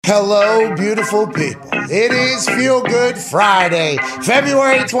Hello, beautiful people. It is Feel Good Friday,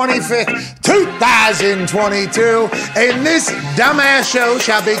 February 25th, 2022, and this dumbass show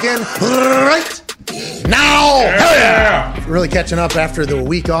shall begin right now. Yeah. Really catching up after the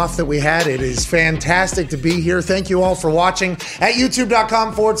week off that we had. It is fantastic to be here. Thank you all for watching at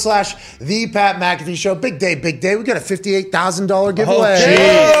youtube.com/The Pat McAfee Show. Big day, big day. We got a $58,000 giveaway.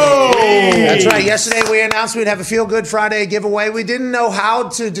 Oh, that's right. Yesterday we announced we'd have a Feel Good Friday giveaway. We didn't know how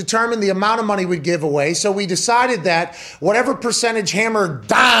to determine the amount of money we'd give away, so we decided that whatever percentage Hammer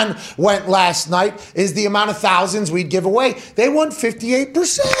Don went last night is the amount of thousands we'd give away. They won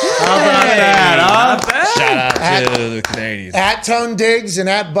 58%. How about that, huh? Shout out to the Canadians. At Tone Diggs and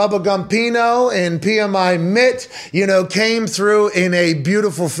at Bubba Gumpino and PMI Mitt, came through in a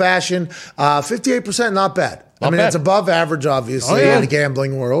beautiful fashion. 58%, not bad. Not bad. It's above average, obviously, in the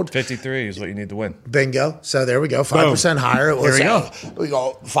gambling world. 53 is what you need to win. Bingo. So there we go. 5% higher. There we go. We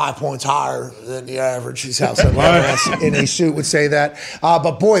go 5 points higher than the average. Is how someone else in a suit would say that.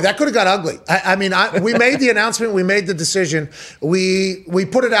 But boy, that could have got ugly. We made the announcement. We made the decision. We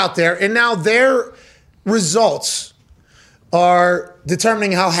put it out there. And now their results are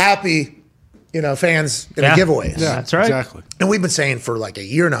determining how happy fans in a giveaway is. Yeah, that's right. Exactly. And we've been saying for like a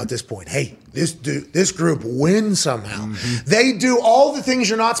year now at this point, hey, this group wins somehow. Mm-hmm. They do all the things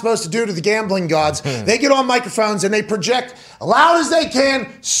you're not supposed to do to the gambling gods. They get on microphones and they project loud as they can,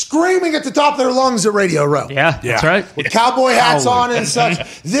 screaming at the top of their lungs at Radio Row. Yeah, that's right. With cowboy hats on and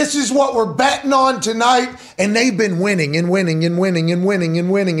such. This is what we're betting on tonight. And they've been winning and winning and winning and winning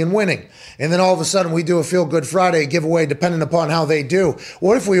and winning and winning. And then all of a sudden we do a Feel Good Friday giveaway depending upon how they do.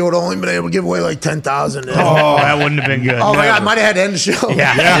 What if we would only been able to give away like 10,000? Oh, that wouldn't have been good. Oh my God, might have had to end the show.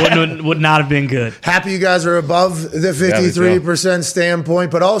 Yeah. Would not have been good. Happy you guys are above the 53%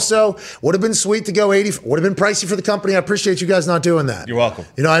 standpoint, but also would have been sweet to go 80. Would have been pricey for the company. I appreciate you guys not doing that. You're welcome.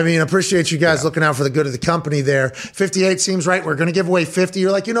 I appreciate you guys looking out for the good of the company there. 58 seems right. We're going to give away 50.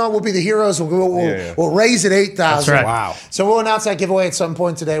 You're like, we'll be the heroes. We'll raise it 8,000. That's right. Wow. So we'll announce that giveaway at some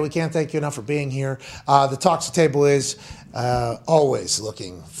point today. We can't thank you enough for being here. The Talks to Table is always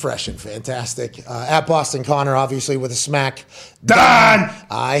looking fresh and fantastic. At Boston Connor, obviously, with a smack. Done!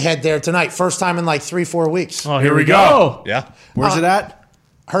 I head there tonight. First time in like 3-4 weeks. Oh, here we go. Yeah. Where's it at?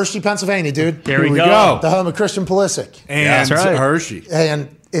 Hershey, Pennsylvania, dude. There we we go. go. The home of Christian Pulisic. And that's right. Hershey.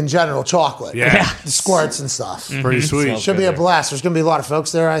 And in general, chocolate. Yeah. The squirts and stuff. Pretty sweet. Smells Should be good a there. blast. There's going to be a lot of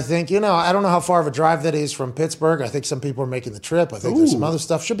folks there, I think. I don't know how far of a drive that is from Pittsburgh. I think some people are making the trip. I think there's some other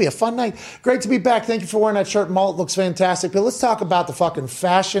stuff. Should be a fun night. Great to be back. Thank you for wearing that shirt. Malt looks fantastic. But let's talk about the fucking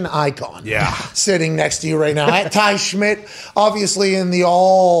fashion icon. Yeah. Sitting next to you right now. Ty Schmidt, obviously in the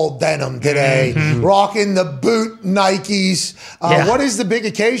all denim today. Rocking the boot Nikes. What is the big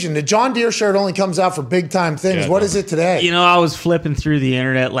occasion? The John Deere shirt only comes out for big time things. Yeah, What is it today? I was flipping through the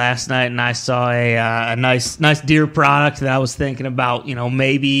internet last night and I saw a nice Deere product that I was thinking about,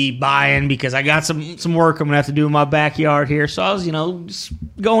 maybe buying because I got some work I'm gonna have to do in my backyard here. So I was, just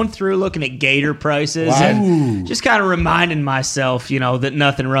going through looking at gator prices and just kind of reminding myself, that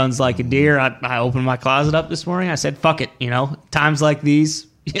nothing runs like a deer. I opened my closet up this morning. I said, fuck it, times like these.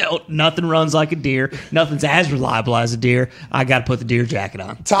 Nothing runs like a deer. Nothing's as reliable as a deer. I got to put the deer jacket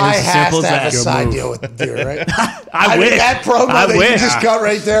on. Ty It's as has simple to as have a that. side deal with the deer, right? I wish. That promo I that wish. you just got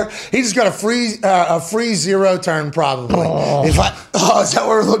right there, he just got a free zero turn probably. Is that what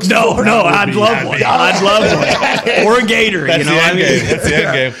we're looking for? No, I'd love one. I'd love one. Or a gator, That's the end game. That's the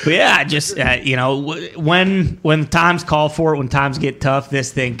end game. But yeah, just when times call for it, when times get tough,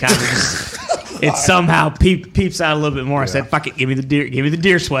 this thing kind of just it somehow peeps out a little bit more. I said, "Fuck it, give me the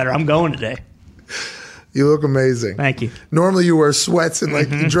deer sweater. I'm going today." You look amazing. Thank you. Normally you wear sweats and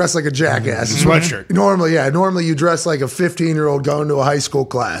you dress like a jackass. Sweatshirt. Normally you dress like a 15-year-old going to a high school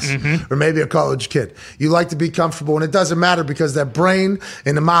class or maybe a college kid. You like to be comfortable, and it doesn't matter because that brain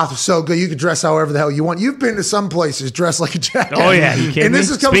and the mouth are so good. You can dress however the hell you want. You've been to some places dressed like a jackass. Oh yeah, you kidding And this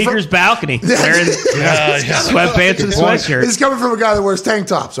me? is coming Speaker's from balcony wearing sweatpants and a sweatshirt. This is coming from a guy that wears tank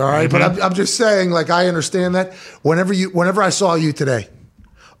tops, all right? But I'm just saying, I understand that. Whenever I saw you today,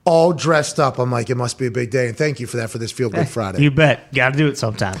 all dressed up, I'm like, it must be a big day. And thank you for that, for this Feel Good Friday. You bet. Got to do it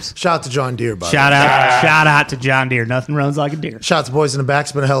sometimes. Shout out to John Deere, buddy. Shout out to John Deere. Nothing runs like a deer. Shout out to boys in the back.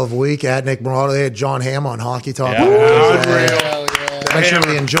 It's been a hell of a week. At Nick Morado, they had John Hamm on Hockey Talk. Make sure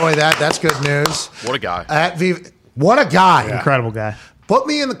we enjoy that. That's good news. What a guy. At Viva, what a guy. Incredible guy. Put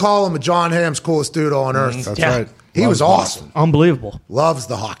me in the column of John Hamm's coolest dude on earth. That's Yeah. right. He was awesome. Unbelievable. Loves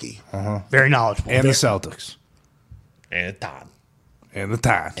the hockey. Very knowledgeable. And the Celtics. And Todd. And the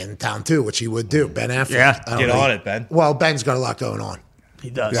Tide. In town, too, which he would do. Ben Affleck. Yeah. I don't Get know. on it, Ben. Well, Ben's got a lot going on. He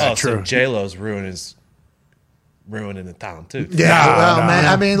does. Yeah. Oh, so true. J-Lo's ruining his ruining the town too. Man.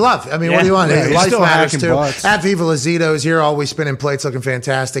 I mean, love. I mean, what do you want? Yeah, he's Life still matters hacking too. butts. At Viva Lazito's here, always spinning plates, looking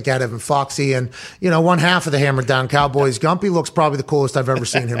fantastic. At Evan Foxy, and one half of the hammered down Cowboys. Gumpy looks probably the coolest I've ever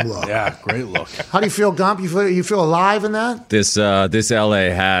seen him look. Yeah, great look. How do you feel, Gump? You feel alive in that? This LA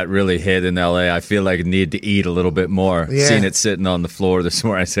hat really hit in LA. I feel like I need to eat a little bit more. Yeah. Seen it sitting on the floor this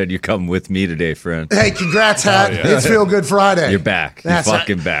morning. I said, "You're coming with me today, friend." Hey, congrats, hat. It's Feel Good Friday. You're back. You're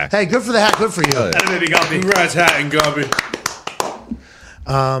fucking back. Hey, good for the hat. Good for you. Congrats, Hat and Gumby.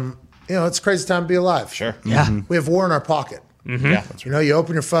 It's a crazy time to be alive. Sure. Yeah. We have war in our pocket. Yeah. You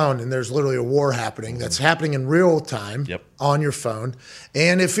open your phone and there's literally a war happening that's happening in real time on your phone.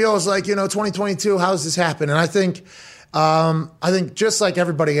 And it feels like, 2022, how's this happen? And I think just like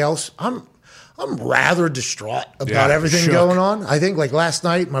everybody else, I'm rather distraught about everything going on. I think like last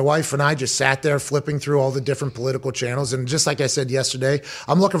night, my wife and I just sat there flipping through all the different political channels. And just like I said yesterday,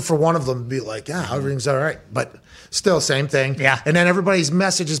 I'm looking for one of them to be like, everything's all right. But still, same thing. Yeah. And then everybody's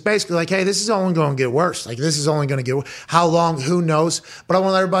message is basically like, hey, this is only going to get worse. Like, this is only going to get worse. How long? Who knows? But I want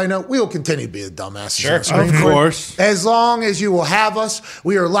to let everybody know we will continue to be the dumbasses. Sure. On the screen. Of course. As long as you will have us,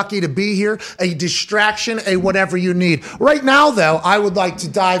 we are lucky to be here. A distraction, a whatever you need. Right now, though, I would like to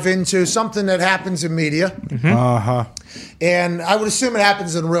dive into something that happens in media. And I would assume it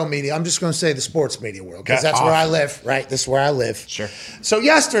happens in real media. I'm just going to say the sports media world because that's where I live, right? This is where I live. Sure. So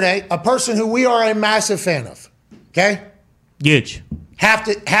yesterday, a person who we are a massive fan of, okay? Huge. Have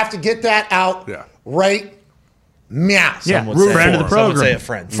to get that out right now. Yeah. Some would Friend say of the some would program. say a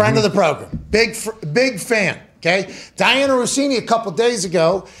friend. Friend of the program. Big fan. Okay. Diana Rossini a couple days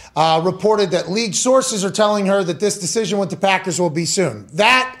ago reported that league sources are telling her that this decision with the Packers will be soon.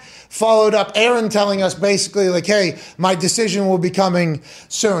 That followed up Aaron telling us basically like, hey, my decision will be coming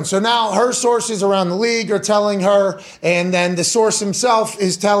soon. So now her sources around the league are telling her, and then the source himself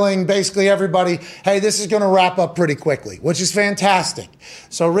is telling basically everybody, hey, this is going to wrap up pretty quickly, which is fantastic.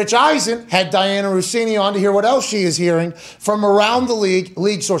 So Rich Eisen had Diana Rossini on to hear what else she is hearing from around the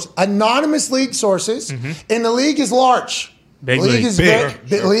league source. Anonymous league sources, and the league is large. Big league league. is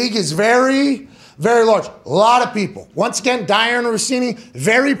the league is very, very large. A lot of people. Once again, Diana Rossini,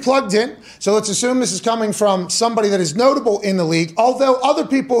 very plugged in. So let's assume this is coming from somebody that is notable in the league, although other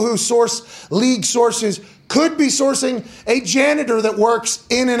people who source league sources could be sourcing a janitor that works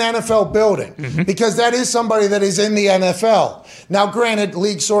in an NFL building because that is somebody that is in the NFL. Now, granted,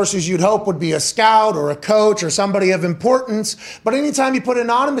 league sources you'd hope would be a scout or a coach or somebody of importance, but anytime you put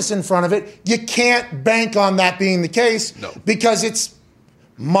anonymous in front of it, you can't bank on that being the case because it's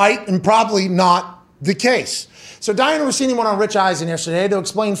might and probably not the case. So Diana Rossini went on Rich Eisen yesterday to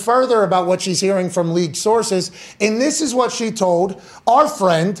explain further about what she's hearing from league sources, and this is what she told our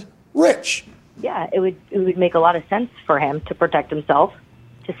friend Rich. Yeah, it would make a lot of sense for him to protect himself,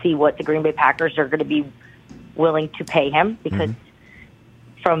 to see what the Green Bay Packers are going to be willing to pay him, because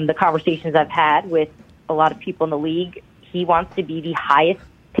from the conversations I've had with a lot of people in the league, he wants to be the highest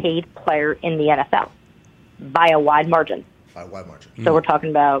paid player in the NFL by a wide margin. By wide margin. So we're talking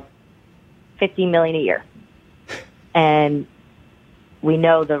about $50 million a year. And we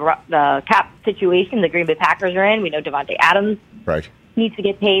know the cap situation the Green Bay Packers are in. We know Devontae Adams needs to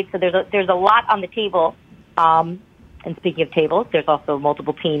get paid. So there's a lot on the table. And speaking of tables, there's also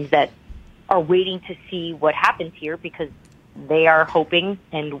multiple teams that are waiting to see what happens here because they are hoping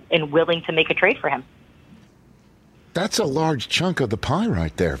and willing to make a trade for him. That's a large chunk of the pie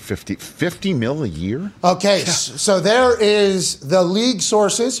right there. 50 mil a year? Okay, so there is the league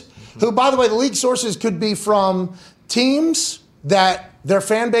sources, who, by the way, the league sources could be from teams that their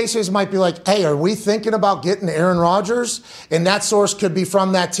fan bases might be like, hey, are we thinking about getting Aaron Rodgers? And that source could be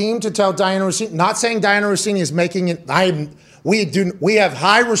from that team to tell Diana Rossini. Not saying Diana Rossini is making it. We have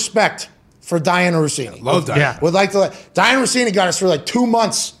high respect for Diana Rossini. Love Diana. Yeah. Would like to Diana Rossini got us for like 2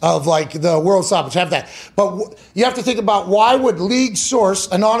 months of like the World Stoppage. Have that. But you have to think about why would league source,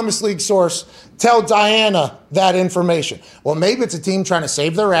 anonymous league source, tell Diana that information? Well, maybe it's a team trying to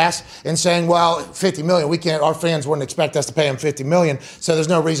save their ass and saying, well, $50 million, our fans wouldn't expect us to pay him $50 million, so there's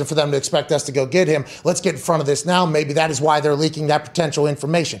no reason for them to expect us to go get him. Let's get in front of this now. Maybe that is why they're leaking that potential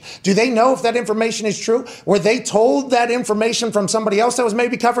information. Do they know if that information is true? Were they told that information from somebody else that was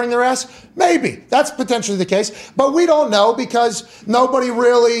maybe covering their ass? Maybe. That's potentially the case. But we don't know because nobody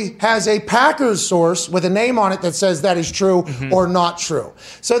really has a Packers source with a name on it that says that is true or not true.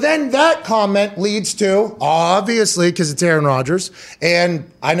 So then that comment comment leads to, obviously, because it's Aaron Rodgers, and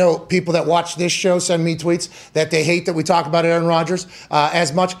I know people that watch this show send me tweets that they hate that we talk about Aaron Rodgers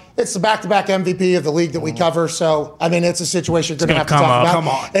as much. It's the back-to-back MVP of the league that we cover, so, I mean, it's a situation you're going to have to talk about. Come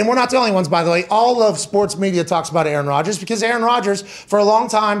on. And we're not the only ones, by the way. All of sports media talks about Aaron Rodgers because Aaron Rodgers, for a long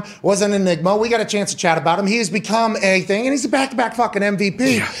time, was an enigma. We got a chance to chat about him. He has become a thing, and he's a back-to-back fucking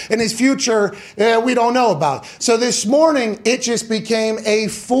MVP. Yeah. And his future, we don't know about. So this morning, it just became a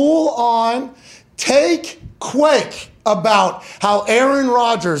full-on quake about how Aaron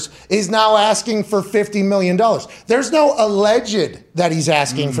Rodgers is now asking for $50 million. There's no alleged that he's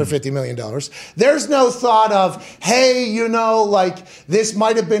asking for $50 million. There's no thought of, hey, this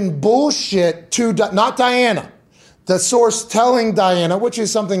might have been bullshit to, not Diana. The source telling Diana, which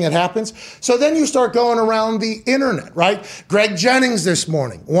is something that happens. So then you start going around the internet, right? Greg Jennings this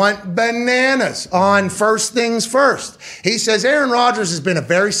morning went bananas on First Things First. He says Aaron Rodgers has been a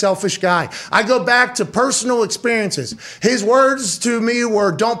very selfish guy. I go back to personal experiences. His words to me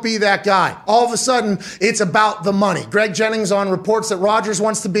were, don't be that guy. All of a sudden, it's about the money. Greg Jennings on reports that Rodgers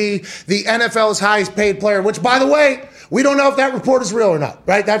wants to be the NFL's highest paid player, which, by the way, we don't know if that report is real or not,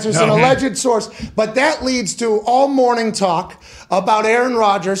 right? That's just an alleged source. But that leads to all morning talk about Aaron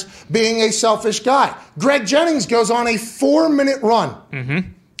Rodgers being a selfish guy. Greg Jennings goes on a 4-minute run,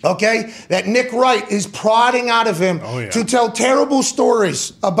 okay, that Nick Wright is prodding out of him to tell terrible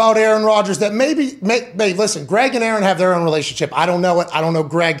stories about Aaron Rodgers that maybe, listen, Greg and Aaron have their own relationship. I don't know it. I don't know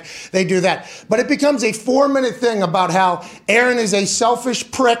Greg. They do that. But it becomes a 4-minute thing about how Aaron is a selfish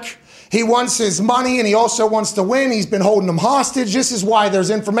prick. He wants his money, and he also wants to win. He's been holding them hostage. This is why there's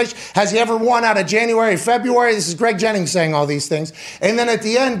information. Has he ever won out of January, February? This is Greg Jennings saying all these things. And then at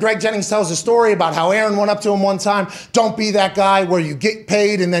the end, Greg Jennings tells a story about how Aaron went up to him one time, don't be that guy where you get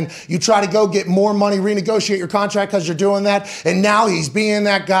paid and then you try to go get more money, renegotiate your contract because you're doing that. And now he's being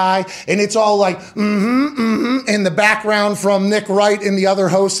that guy. And it's all like, in the background from Nick Wright and the other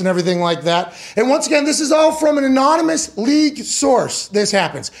hosts and everything like that. And once again, this is all from an anonymous league source. This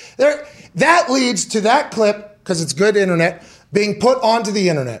happens. That leads to that clip, because it's good internet, being put onto the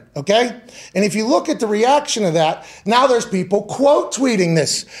internet, okay? And if you look at the reaction of that, now there's people quote tweeting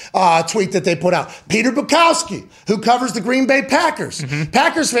this tweet that they put out. Peter Bukowski, who covers the Green Bay Packers.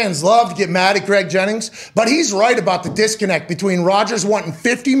 Packers fans love to get mad at Greg Jennings, but he's right about the disconnect between Rodgers wanting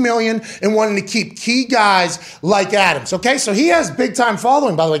 $50 million and wanting to keep key guys like Adams, okay? So he has big-time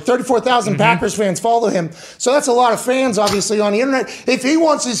following, by the way. 34,000 Packers fans follow him. So that's a lot of fans, obviously, on the internet. If he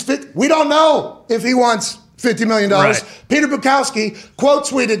wants his we don't know if he wants $50 million. Right. Peter Bukowski quote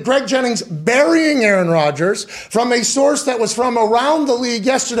tweeted Greg Jennings burying Aaron Rodgers from a source that was from around the league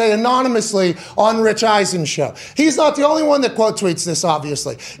yesterday anonymously on Rich Eisen's show. He's not the only one that quote tweets this,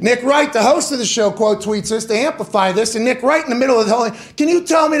 obviously. Nick Wright, the host of the show, quote tweets this to amplify this. And Nick Wright in the middle of the whole thing, can you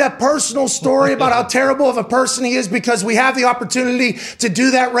tell me that personal story about how terrible of a person he is, because we have the opportunity to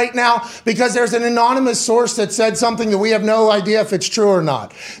do that right now because there's an anonymous source that said something that we have no idea if it's true or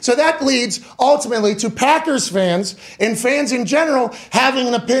not. So that leads ultimately to Packers fans and fans in general having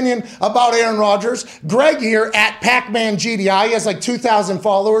an opinion about Aaron Rodgers. Greg here at Pac-Man GDI, he has like 2,000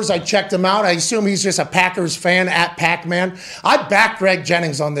 followers. I checked him out. I assume he's just a Packers fan at Pac-Man. I back Greg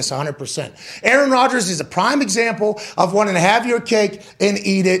Jennings on this 100%. Aaron Rodgers is a prime example of wanting to have your cake and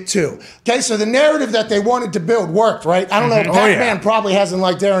eat it too. Okay, so the narrative that they wanted to build worked, right? I don't know. Pac-Man probably hasn't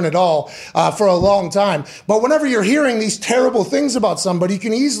liked Aaron at all for a long time. But whenever you're hearing these terrible things about somebody, you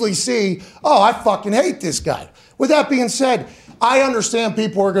can easily see, oh, I fucking hate this guy. With that being said, I understand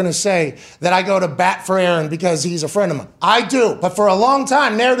people are going to say that I go to bat for Aaron because he's a friend of mine. I do. But for a long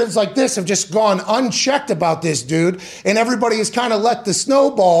time, narratives like this have just gone unchecked about this dude. And everybody has kind of let the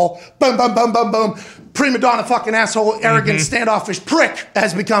snowball, boom, boom, boom, boom, boom, prima donna fucking asshole, arrogant, standoffish prick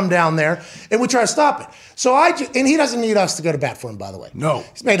has become down there. And we try to stop it. So and he doesn't need us to go to bat for him, by the way. No.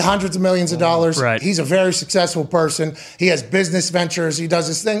 He's made hundreds of millions of dollars. Right. He's a very successful person. He has business ventures. He does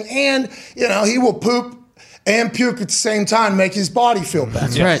his thing. And, he will poop and puke at the same time, make his body feel better.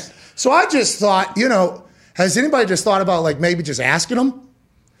 That's right. So I just thought, has anybody just thought about maybe just asking him?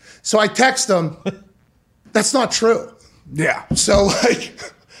 So I text him, that's not true. Yeah. So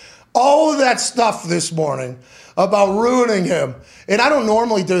all of that stuff this morning about ruining him. And I don't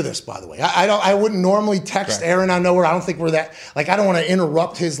normally do this, by the way. I wouldn't normally text Aaron out of nowhere. I don't think we're that, I don't want to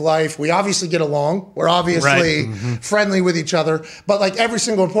interrupt his life. We obviously get along. We're obviously friendly with each other. But every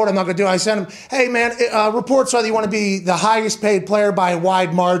single report I'm not going to do, I send him, hey man, reports are that you want to be the highest paid player by a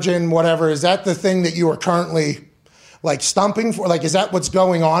wide margin, whatever. Is that the thing that you are currently stumping for? Is that what's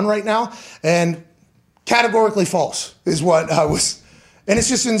going on right now? And categorically false is what I was And it's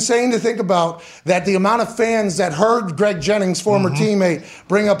just insane to think about that the amount of fans that heard Greg Jennings, former teammate,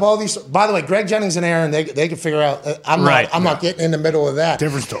 bring up all these. By the way, Greg Jennings and Aaron, they can figure out. I'm not getting in the middle of that.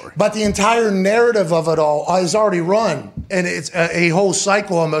 Different story. But the entire narrative of it all is already run. And it's a whole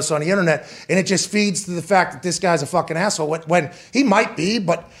cycle almost on the internet. And it just feeds to the fact that this guy's a fucking asshole. When he might be,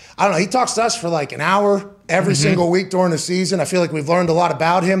 but I don't know. He talks to us for like an hour every single week during the season. I feel like we've learned a lot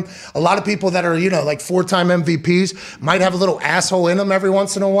about him. A lot of people that are, like 4-time MVPs might have a little asshole in them every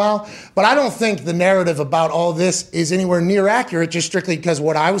once in a while. But I don't think the narrative about all this is anywhere near accurate, just strictly because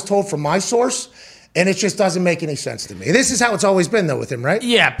what I was told from my source. And it just doesn't make any sense to me. This is how it's always been, though, with him, right?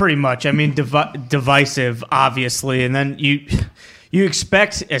 Yeah, pretty much. I mean, divisive, obviously. And then you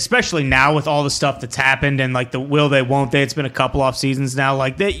expect, especially now with all the stuff that's happened and like the will they, won't they, it's been a couple off seasons now,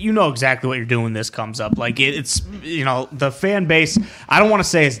 like that, exactly what you're doing when this comes up. Like it's, the fan base, I don't want to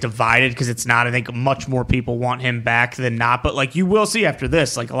say it's divided because it's not. I think much more people want him back than not, but like you will see after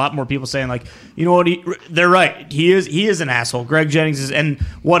this, like a lot more people saying like, you know what, they're right. He is an asshole. Greg Jennings is, and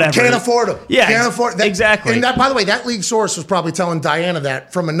whatever. Can't afford him. Yeah. Can't afford that. Exactly. And that, by the way, that league source was probably telling Diana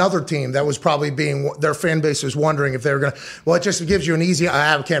that from another team that was probably their fan base was wondering if they were going to, well, it just gives you an easy,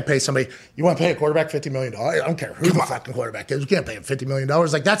 I can't pay somebody. You want to pay a quarterback $50 million? I don't care who the fucking quarterback is. You can't pay him $50 million.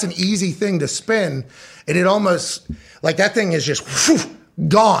 Like, that's an easy thing to spin. And it almost, like, that thing is just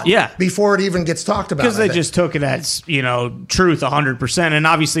gone before it even gets talked about. Because they just took it as, truth 100%. And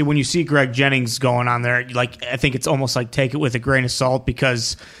obviously when you see Greg Jennings going on there, like, I think it's almost like take it with a grain of salt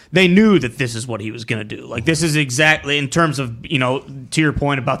because they knew that this is what he was going to do. Like, this is exactly, in terms of, to your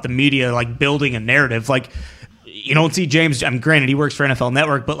point about the media, like, building a narrative, like, you don't see James, granted he works for NFL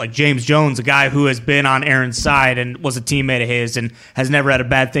Network, but like James Jones, a guy who has been on Aaron's side and was a teammate of his and has never had a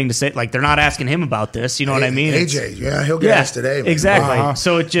bad thing to say. Like, they're not asking him about this. You know what I mean? AJ, he'll get asked today. Man. Exactly.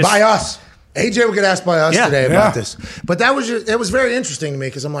 So it just... By us. AJ will get asked by us today about this. But it was very interesting to me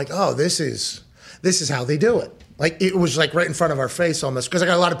because I'm like, oh, this is how they do it. Like, it was like right in front of our face almost. Because I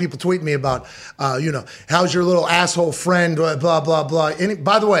got a lot of people tweeting me about, how's your little asshole friend, blah, blah, blah. And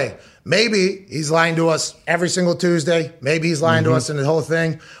by the way, maybe he's lying to us every single Tuesday. Maybe he's lying to us in the whole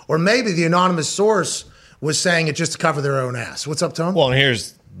thing. Or maybe the anonymous source was saying it just to cover their own ass. What's up, Tom? Well, and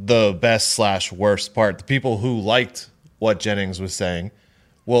here's the best/worst part. The people who liked what Jennings was saying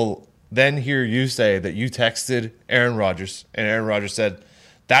will then hear you say that you texted Aaron Rodgers, and Aaron Rodgers said,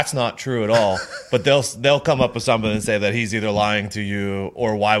 that's not true at all. But they'll come up with something and say that he's either lying to you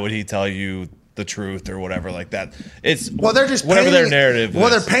or why would he tell you the truth or whatever like that. They're just whatever their narrative is.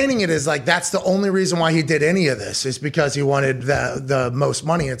 They're painting it as like that's the only reason why he did any of this is because he wanted the most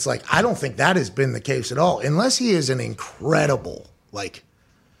money. It's like, I don't think that has been the case at all, unless he is an incredible, like,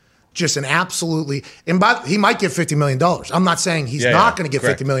 just an absolutely, and he might get $50 million. I'm not saying he's not going to get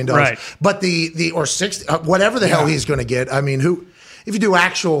 $50 million, right. But or 60, whatever the hell he's going to get. I mean, if you do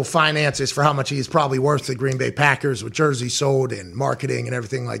actual finances for how much he's probably worth to the Green Bay Packers with jerseys sold and marketing and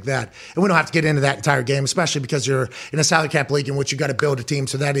everything like that. And we don't have to get into that entire game, especially because you're in a salary cap league in which you got to build a team.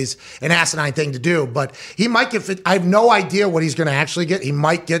 So that is an asinine thing to do. But he might get, I have no idea what he's going to actually get. He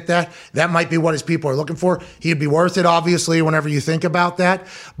might get that. That might be what his people are looking for. He'd be worth it, obviously, whenever you think about that.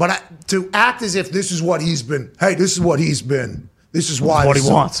 But to act as if this is what he's been, this is what he's been. This is why what he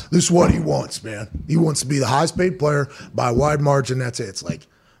wants. This is what he wants, man. He wants to be the highest paid player by a wide margin. That's it. It's like,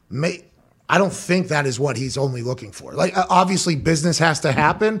 I don't think that is what he's only looking for. Like, obviously, business has to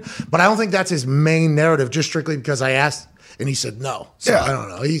happen, but I don't think that's his main narrative. Just strictly because I asked, and he said no. So I don't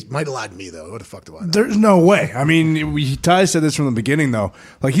know. He might have lied to me though. What the fuck do I know? There's no way. I mean, Ty said this from the beginning though.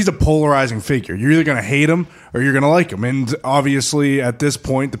 Like, he's a polarizing figure. You're either going to hate him or you're going to like him. And obviously, at this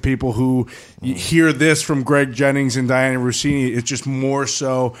point, the people who hear this from Greg Jennings and Diana Rossini, it's just more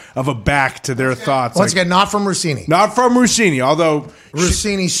so of a back to their thoughts. Once again, not from Rossini. Not from Rossini, although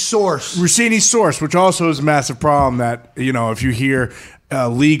Rossini's source, which also is a massive problem. That if you hear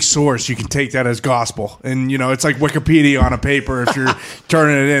league source, you can take that as gospel, and it's like Wikipedia on a paper. If you're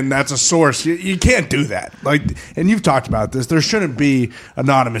turning it in, that's a source. You can't do that. Like, and you've talked about this. There shouldn't be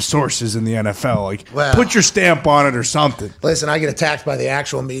anonymous sources in the NFL. Like, put your stamp on it or something. Listen, I get attacked by the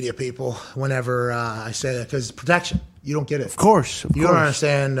actual media people whenever I say that because protection. You don't get it. Of course. You don't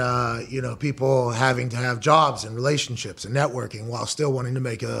understand, people having to have jobs and relationships and networking while still wanting to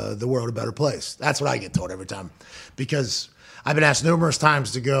make the world a better place. That's what I get told every time, because I've been asked numerous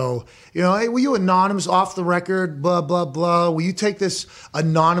times to go, hey, will you anonymous off the record, blah, blah, blah. Will you take this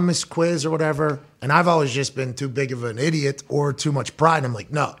anonymous quiz or whatever? And I've always just been too big of an idiot or too much pride. And I'm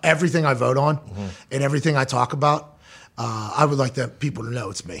like, no, everything I vote on and everything I talk about, I would like people to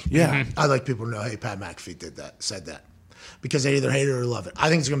know it's me. Yeah. I'd like people to know, hey, Pat McAfee said that. Because they either hate it or love it. I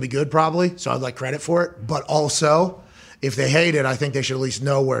think it's going to be good probably, so I'd like credit for it. But also, if they hate it, I think they should at least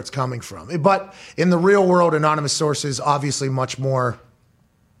know where it's coming from. But in the real world, anonymous sources obviously much more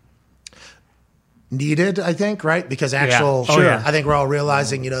needed, I think, right? Because I think we're all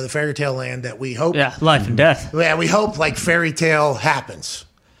realizing, the fairy tale land that we hope. Yeah, life and death. Yeah, we hope like fairy tale happens.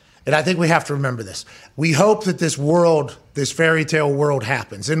 And I think we have to remember this. We hope that this fairy tale world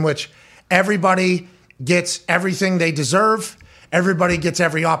happens in which everybody gets everything they deserve. Everybody gets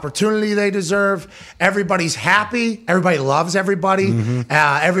every opportunity they deserve. Everybody's happy. Everybody loves everybody.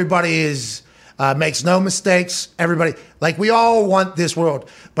 Everybody makes no mistakes. Everybody, like, we all want this world.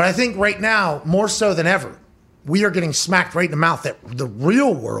 But I think right now, more so than ever, we are getting smacked right in the mouth that the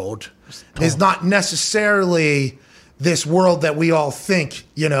real world is not necessarily this world that we all think,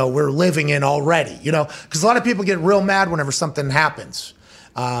 we're living in already, because a lot of people get real mad whenever something happens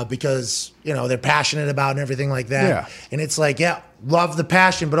because, they're passionate about it and everything like that. Yeah. And it's like, love the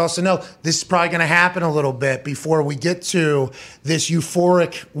passion, but also know this is probably going to happen a little bit before we get to this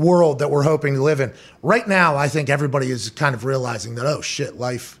euphoric world that we're hoping to live in. Right now, I think everybody is kind of realizing that, oh shit,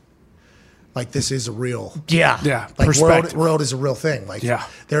 life, like this is a real, like perspective. world is a real thing. Like,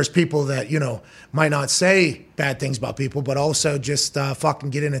 there's people that might not say bad things about people, but also just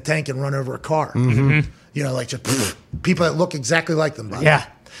fucking get in a tank and run over a car. Like just people that look exactly like them.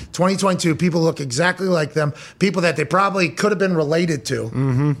 2022, people look exactly like them. People that they probably could have been related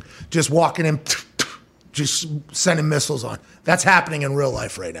to, just walking in, just sending missiles on. That's happening in real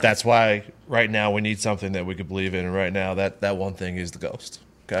life right now. That's why right now we need something that we could believe in. And right now, that one thing is the ghost.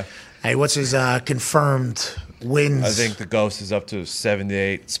 Okay. Hey, what's his confirmed wins? I think the ghost is up to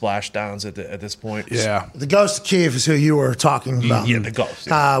 78 splashdowns at this point. Yeah. The Ghost of Kiev is who you were talking about. Yeah, the ghost.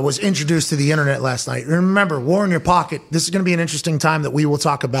 Was introduced to the internet last night. Remember, War in Your Pocket. This is going to be an interesting time that we will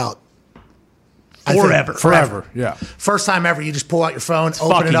talk about. Forever. Yeah. First time ever, you just pull out your phone,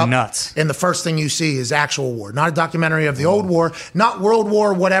 open it up, nuts. and the first thing you see is actual war. Not a documentary of the old war, not World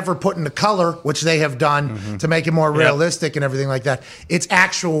War whatever put into color, which they have done to make it more realistic and everything like that. It's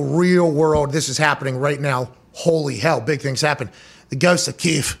actual real world. This is happening right now. Holy hell, big things happen. The Ghost of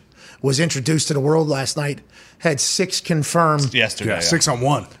Kiev was introduced to the world last night, had 6 confirmed. Yesterday. 6 on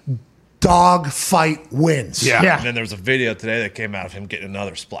 1. Dog fight wins. Yeah. And then there was a video today that came out of him getting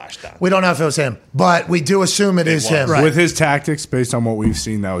another splashdown. We don't know if it was him, but we do assume it is him. With his tactics, based on what we've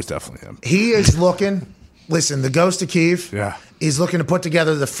seen, that was definitely him. He is looking, listen, the Ghost of Kiev Yeah. is looking to put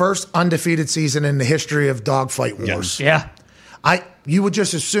together the first undefeated season in the history of dogfight wars. Yeah. You would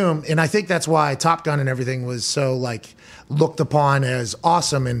just assume, and I think that's why Top Gun and everything was so looked upon as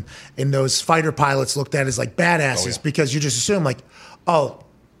awesome, and those fighter pilots looked at as badasses because you just assume a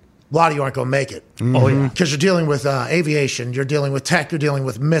lot of you aren't going to make it. Oh, yeah. Because you're dealing with aviation, you're dealing with tech, you're dealing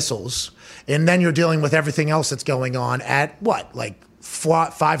with missiles, and then you're dealing with everything else that's going on at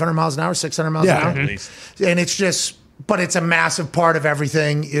 500 miles an hour, 600 miles an hour? At least. And it's just, but it's a massive part of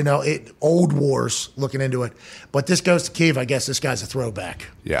everything, old wars looking into it. But this Ghost of Kiev, I guess this guy's a throwback.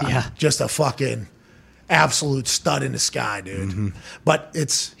 Yeah. Just a fucking absolute stud in the sky, dude. But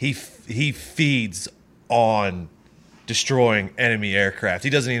it's... He feeds on destroying enemy aircraft. He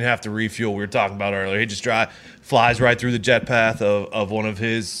doesn't even have to refuel. We were talking about earlier. He just flies right through the jet path of one of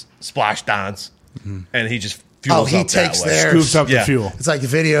his splashdowns, and he just fuels he up takes that way. theirs. Scoops up the fuel. It's like the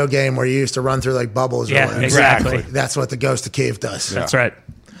video game where you used to run through bubbles. Or Yeah, whatever. exactly. That's what the Ghost of Kiev does. That's right.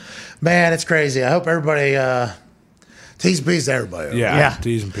 Man, it's crazy. I hope everybody... T's and P's to everybody. Yeah.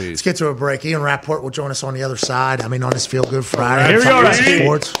 T's and Let's P's. get to a break. Ian Rapoport will join us on the other side. On this Feel Good Friday. Here we go, Talk Randy.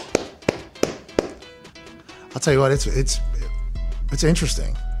 sports. I'll tell you what, it's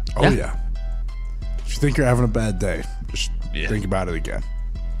interesting. Oh, yeah. If you think you're having a bad day, just think about it again.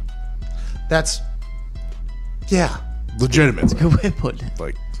 Yeah. Legitimate. Good way of putting it.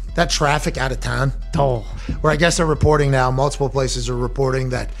 That traffic out of town. Oh. Where I guess they're reporting now, multiple places are reporting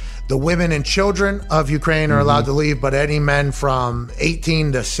that the women and children of Ukraine are allowed to leave, but any men from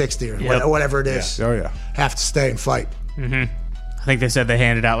 18 to 60 or whatever it is have to stay and fight. I think they said they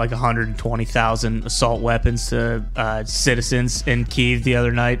handed out 120,000 assault weapons to citizens in Kyiv the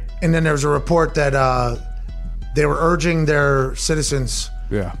other night. And then there was a report that they were urging their citizens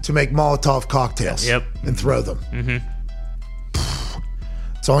to make Molotov cocktails and throw them.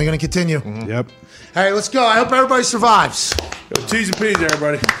 It's only going to continue. Yep. All right, let's go. I hope everybody survives. T's and P's,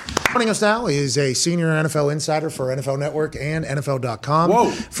 everybody. Joining us now is a senior NFL insider for NFL Network and NFL.com.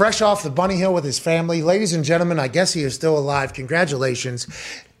 Whoa. Fresh off the Bunny Hill with his family. Ladies and gentlemen, I guess he is still alive. Congratulations.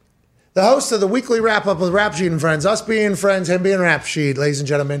 The host of the weekly wrap-up with Rap Sheet and Friends. Us being friends, him being Rap Sheet. Ladies and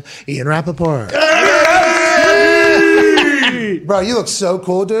gentlemen, Ian Rapoport. Hey! Bro, you look so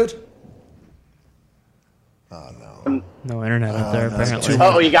cool, dude. Oh, no. No internet up there, apparently.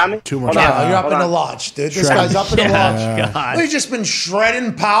 Oh, you got me? Too much. Yeah, you're up in the lodge, dude. This guy's up in the lodge. God. We've just been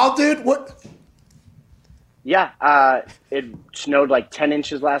shredding Powell, dude. What? Yeah, it snowed like 10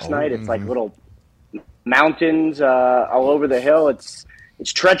 inches last night. It's like little mountains all over the hill. It's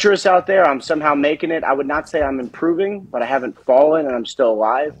treacherous out there. I'm somehow making it. I would not say I'm improving, but I haven't fallen and I'm still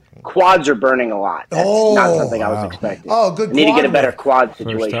alive. Quads are burning a lot. That's not something I was expecting. Oh, good. I need to get a better work. quad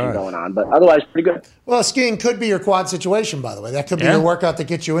situation going on, but otherwise pretty good. Well, skiing could be your quad situation, by the way. That could be your workout that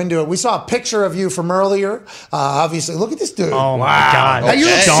gets you into it. We saw a picture of you from earlier. Obviously, look at this dude. Oh, my God. Hey, you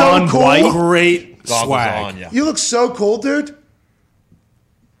look John so cool. White. Great Goggles swag. on, yeah. You look so cool, dude.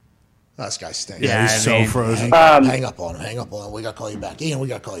 Oh, this guy stinks. Yeah, he's so frozen. Hang up on him. Hang up on him. We got to call you back. Ian, we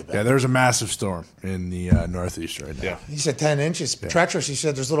got to call you back. Yeah, there's a massive storm in the Northeast right now. Yeah. He said 10 inches. Treacherous. He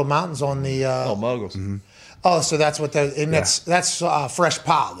said there's little mountains on the. Moguls. Oh, so that's what the. And that's fresh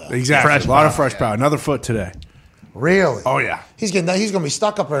pile, though. Exactly. A lot of fresh power. Another foot today. Really? Oh, yeah. He's going to be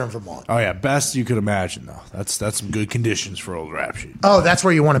stuck up there in Vermont. Oh, yeah. Best you could imagine, though. That's some good conditions for old rap sheet. Oh, that's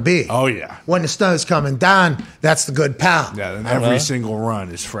where you want to be. Oh, yeah. When the snow's coming down, that's the good pal. Yeah, and every single run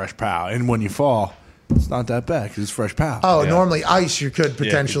is fresh pow. And when you fall, it's not that bad because it's fresh pow. Oh, normally ice you could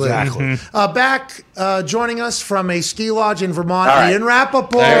potentially. exactly. Back joining us from a ski lodge in Vermont, All right. Ian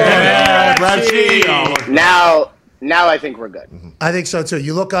Rapoport. Now I think we're good. I think so, too.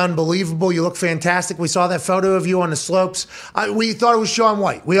 You look unbelievable. You look fantastic. We saw that photo of you on the slopes. We thought it was Shaun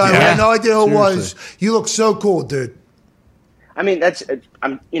White. We had no idea who it was. You look so cool, dude. I mean,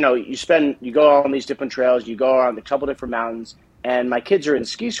 you go on these different trails, you go on a couple different mountains, and my kids are in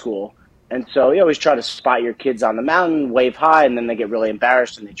ski school. And so you always try to spot your kids on the mountain, wave high, and then they get really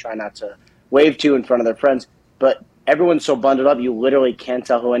embarrassed and they try not to wave to in front of their friends. But everyone's so bundled up, you literally can't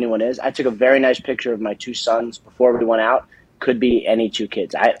tell who anyone is. I took a very nice picture of my two sons before we went out. Could be any two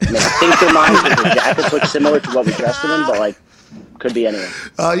kids. I think they're mine because the jackets look similar to what we dressed them in, but like, could be anyone.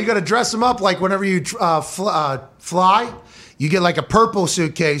 You got to dress them up like whenever you fly. You get like a purple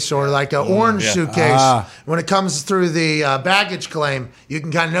suitcase or like an orange suitcase. When it comes through the baggage claim, you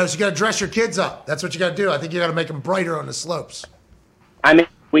can kind of notice. You got to dress your kids up. That's what you got to do. I think you got to make them brighter on the slopes. I mean,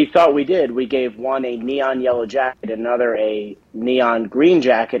 we thought we did. We gave one a neon yellow jacket, another a neon green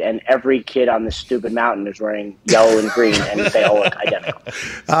jacket, and every kid on this stupid mountain is wearing yellow and green, and they all look identical.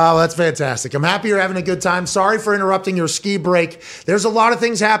 Oh, that's fantastic. I'm happy you're having a good time. Sorry for interrupting your ski break. There's a lot of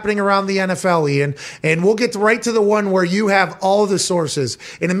things happening around the NFL, Ian, and we'll get right to the one where you have all the sources.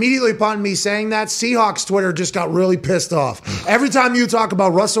 And immediately upon me saying that, Seahawks Twitter just got really pissed off. Every time you talk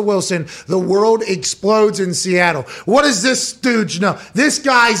about Russell Wilson, the world explodes in Seattle. What does this stooge know? This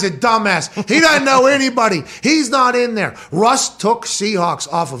guy's a dumbass. He doesn't know anybody. He's not in there. Russ took Seahawks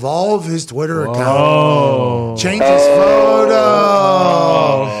off of all of his Twitter accounts. Changed his photo.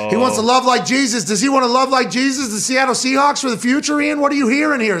 He wants to love like Jesus. Does he want to love like Jesus, the Seattle Seahawks for the future, Ian? What are you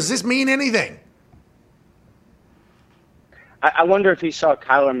hearing here? Does this mean anything? I wonder if he saw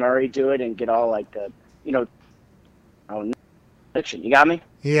Kyler Murray do it and get all like the, addiction. You got me?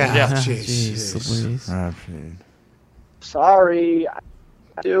 Yeah. Jeez. Sorry.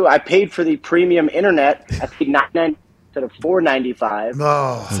 I paid for the premium internet. I paid $9.99 instead of $4.95.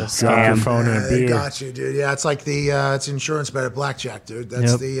 Oh, Drop your phone in a beer. Got you, dude. Yeah, it's like it's insurance bet at blackjack, dude.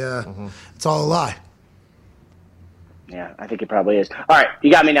 That's it's all a lie. Yeah, I think it probably is. All right,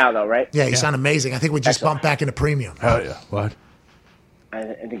 you got me now, though, right? Yeah, you sound amazing. I think we just bumped back into premium. Hell yeah. What? I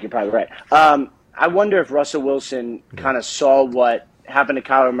think you're probably right. I wonder if Russell Wilson kind of saw what happened to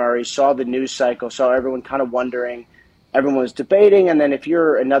Kyler Murray, saw the news cycle, saw everyone kind of wondering, everyone was debating, and then if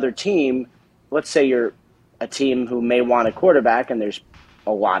you're another team, let's say you're a team who may want a quarterback, and there's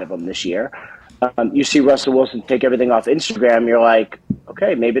a lot of them this year, you see Russell Wilson take everything off Instagram, you're like,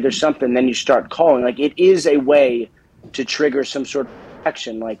 okay, maybe there's something, then you start calling. Like, it is a way to trigger some sort of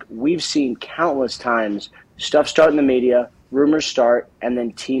action. Like, we've seen countless times stuff start in the media, rumors start, and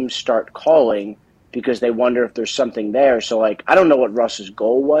then teams start calling because they wonder if there's something there. So, like, I don't know what Russ's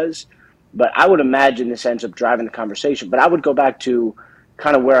goal was, but I would imagine this ends up driving the conversation. But I would go back to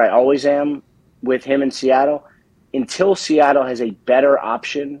kind of where I always am with him in Seattle. Until Seattle has a better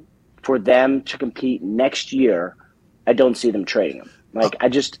option for them to compete next year, I don't see them trading him. Like, I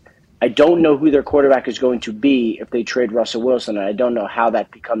don't know who their quarterback is going to be if they trade Russell Wilson, and I don't know how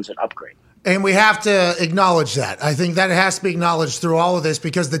that becomes an upgrade. And we have to acknowledge that. I think that has to be acknowledged through all of this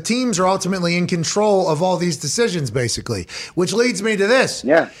because the teams are ultimately in control of all these decisions, basically, which leads me to this.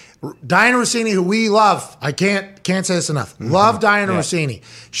 Yeah. Diana Rossini, who we love, I can't say this enough. Love Diana Rossini.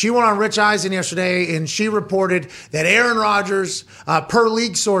 She went on Rich Eisen yesterday, and she reported that Aaron Rodgers, per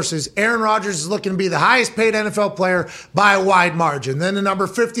league sources, Aaron Rodgers is looking to be the highest paid NFL player by a wide margin. Then the number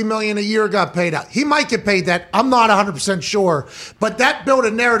 $50 million a year got paid out. He might get paid that. I'm not 100% sure, but that built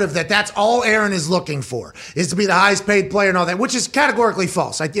a narrative that that's all Aaron is looking for, is to be the highest paid player and all that, which is categorically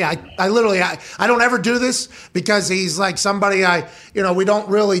false. I don't ever do this because he's like somebody we don't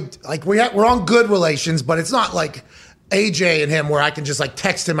really like. We're on good relations, but it's not like AJ and him where I can just like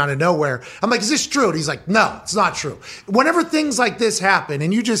text him out of nowhere. I'm like, is this true? And he's like, no, it's not true. Whenever things like this happen,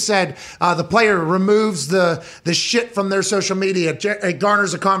 and you just said the player removes the shit from their social media, it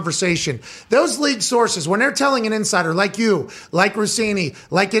garners a conversation. Those league sources, when they're telling an insider like you, like Rossini,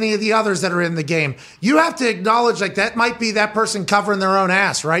 like any of the others that are in the game, you have to acknowledge like that might be that person covering their own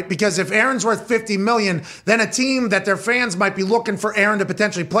ass, right? Because if Aaron's worth $50 million, then a team that their fans might be looking for Aaron to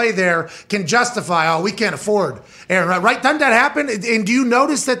potentially play there can justify, we can't afford Aaron, right? Doesn't that happen? And do you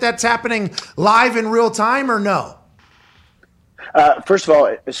notice that that's happening live in real time or no? First of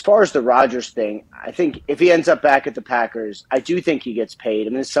all, as far as the Rodgers thing, I think if he ends up back at the Packers, I do think he gets paid.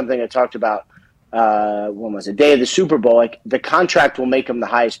 And this is something I talked about, when was it? Day of the Super Bowl. Like, the contract will make him the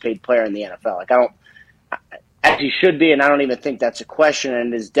highest paid player in the NFL. Like, as he should be, and I don't even think that's a question,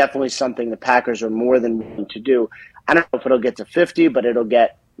 and it is definitely something the Packers are more than willing to do. I don't know if it'll get to 50, but it'll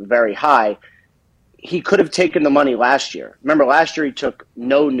get very high. He could have taken the money last year. Remember, last year he took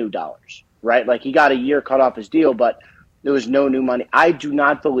no new dollars, right? Like, he got a year cut off his deal, but there was no new money. I do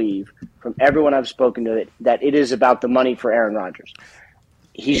not believe, from everyone I've spoken to, that it is about the money for Aaron Rodgers.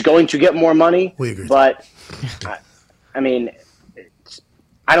 He's going to get more money, but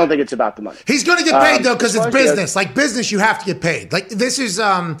I don't think it's about the money. He's going to get paid, though, because it's business. Like, business, you have to get paid. Like, this is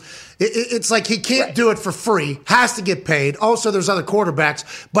it's like he can't do it for free. Has to get paid. Also, there's other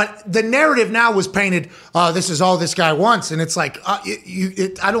quarterbacks. But the narrative now was painted, this is all this guy wants. And it's like,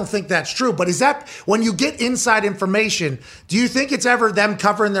 I don't think that's true. But is that, when you get inside information, do you think it's ever them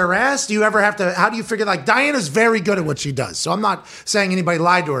covering their ass? Do you ever have to, how do you figure, like, Diana's very good at what she does. So I'm not saying anybody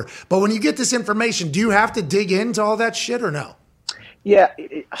lied to her. But when you get this information, do you have to dig into all that shit or no? Yeah,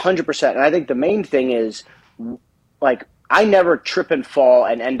 100%. And I think the main thing is, like, I never trip and fall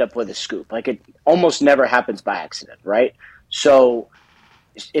and end up with a scoop. Like, it almost never happens by accident, right? So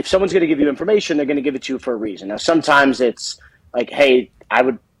if someone's going to give you information, they're going to give it to you for a reason. Now, sometimes it's like, hey,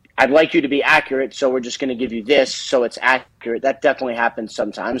 I'd like you to be accurate, so we're just going to give you this so it's accurate. That definitely happens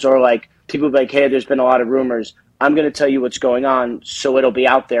sometimes. Or like, people be like, hey, there's been a lot of rumors. I'm going to tell you what's going on so it'll be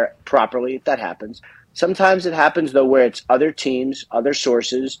out there properly. That happens. Sometimes it happens, though, where it's other teams, other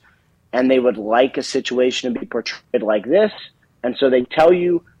sources, and they would like a situation to be portrayed like this. And so they tell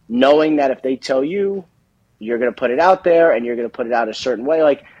you, knowing that if they tell you, you're going to put it out there and you're going to put it out a certain way.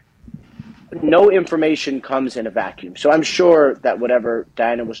 Like, no information comes in a vacuum. So I'm sure that whatever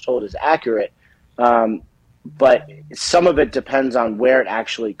Diana was told is accurate, but some of it depends on where it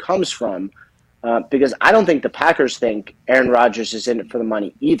actually comes from, because I don't think the Packers think Aaron Rodgers is in it for the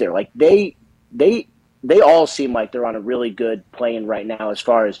money either. Like, they all seem like they're on a really good plane right now as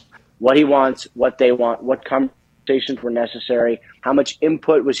far as what he wants, what they want, what conversations were necessary, how much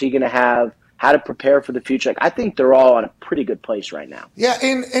input was he going to have, how to prepare for the future. Like, I think they're all on a pretty good place right now. Yeah,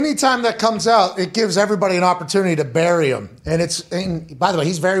 and anytime that comes out, it gives everybody an opportunity to bury him. And by the way,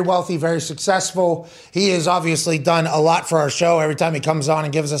 he's very wealthy, very successful. He has obviously done a lot for our show every time he comes on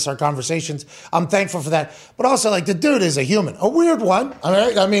and gives us our conversations. I'm thankful for that. But also, like, the dude is a human, a weird one. All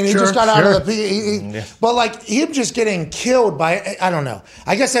right? I mean, he just got out of the but like, him just getting killed by, I don't know.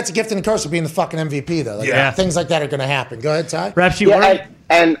 I guess that's a gift and a curse of being the fucking MVP, though. Like, things like that are going to happen. Go ahead, Ty. Raps, you worried?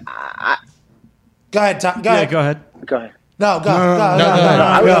 Go ahead, Tom. Go ahead. Go ahead. No, go.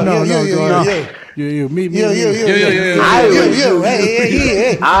 You. Me. You.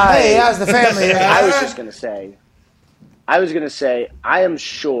 Hey, how's the family? I was going to say, I am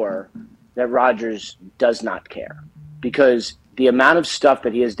sure that Rodgers does not care, because the amount of stuff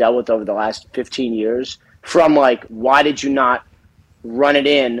that he has dealt with over the last 15 years, from like, why did you not run it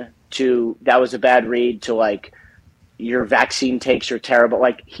in, to that was a bad read, to like, your vaccine takes are terrible.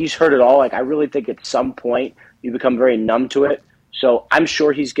 Like, he's heard it all. Like, I really think at some point you become very numb to it. So I'm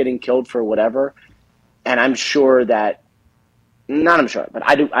sure he's getting killed for whatever. And I'm sure that, but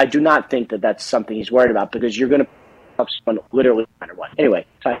I do not think that that's something he's worried about, because you're going to help someone literally no matter what. Anyway.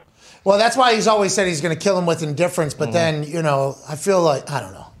 Sorry. Well, that's why he's always said he's going to kill him with indifference. But then, I feel like, I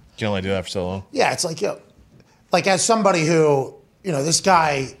don't know. You can only do that for so long. Yeah, it's like, like, as somebody who, this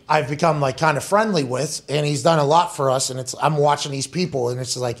guy I've become like kind of friendly with, and he's done a lot for us. And I'm watching these people, and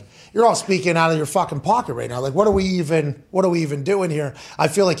it's like you're all speaking out of your fucking pocket right now. Like, what are we even doing here? I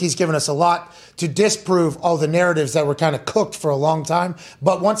feel like he's given us a lot to disprove all the narratives that were kind of cooked for a long time.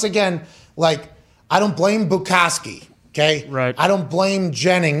 But once again, like, I don't blame Bukowski. Okay, right. I don't blame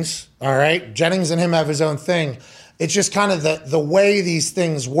Jennings. All right, Jennings and him have his own thing. It's just kind of the way these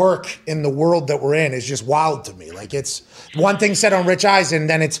things work in the world that we're in is just wild to me. Like, it's one thing said on Rich Eisen,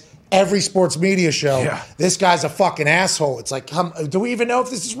 then it's every sports media show. Yeah. This guy's a fucking asshole. It's like, do we even know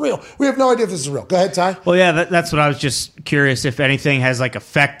if this is real? We have no idea if this is real. Go ahead, Ty. Well, yeah, that's what I was just curious if anything has like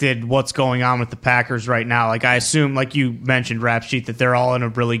affected what's going on with the Packers right now. Like, I assume, like you mentioned, Rap Sheet, that they're all in a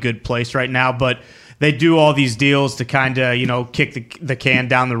really good place right now, but they do all these deals to kind of, kick the can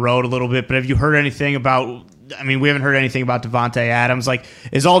down the road a little bit. But have you heard anything about? I mean, we haven't heard anything about Davante Adams. Like,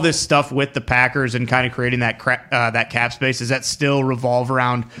 is all this stuff with the Packers and kind of creating that that cap space, does that still revolve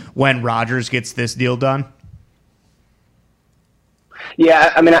around when Rodgers gets this deal done?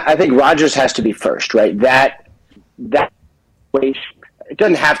 Yeah, I mean, I think Rodgers has to be first, right? That way, it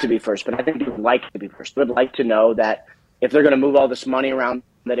doesn't have to be first, but I think he would like to be first. Would like to know that if they're going to move all this money around,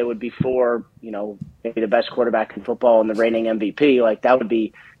 that it would be for, maybe the best quarterback in football and the reigning MVP. Like, that would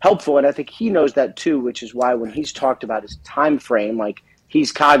be helpful. And I think he knows that too, which is why when he's talked about his time frame, like,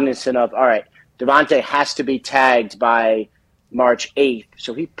 he's cognizant of, all right, Davante has to be tagged by March 8th.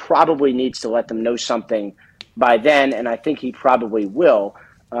 So he probably needs to let them know something by then. And I think he probably will.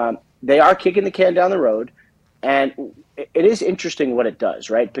 They are kicking the can down the road. And it is interesting what it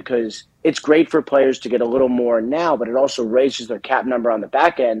does, right? Because it's great for players to get a little more now, but it also raises their cap number on the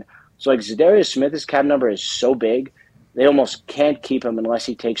back end. So, like, Zadarius Smith, his cap number is so big, they almost can't keep him unless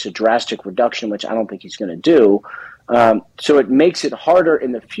he takes a drastic reduction, which I don't think he's going to do. So it makes it harder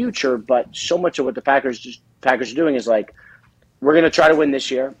in the future, but so much of what the Packers are doing is like, we're going to try to win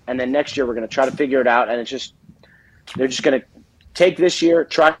this year, and then next year we're going to try to figure it out, and they're just going to take this year,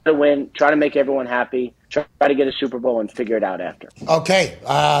 try to win, try to make everyone happy, try to get a Super Bowl and figure it out after. Okay,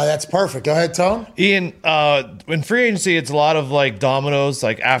 that's perfect. Go ahead, Tone. Ian, in free agency, it's a lot of like dominoes.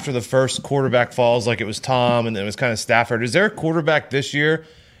 Like after the first quarterback falls, like it was Tom and then it was kind of Stafford. Is there a quarterback this year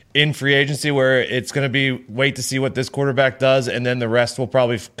in free agency where it's going to be wait to see what this quarterback does and then the rest will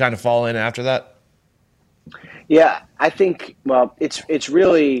probably kind of fall in after that? Yeah, I think, well, it's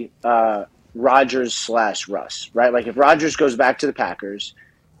really Rodgers/Russ, right? Like if Rodgers goes back to the Packers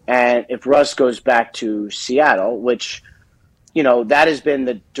and if Russ goes back to Seattle, which, that has been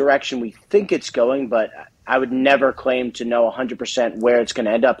the direction we think it's going, but I would never claim to know 100% where it's going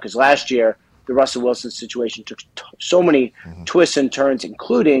to end up because last year the Russell Wilson situation took so many twists and turns,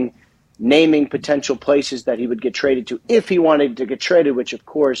 including naming potential places that he would get traded to if he wanted to get traded, which of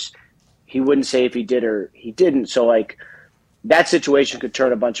course he wouldn't say if he did or he didn't. So like that situation could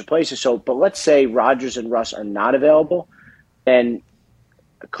turn a bunch of places. So, but let's say Rodgers and Russ are not available, and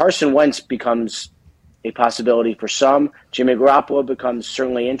Carson Wentz becomes a possibility for some. Jimmy Garoppolo becomes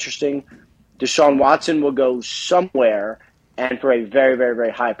certainly interesting. Deshaun Watson will go somewhere and for a very, very,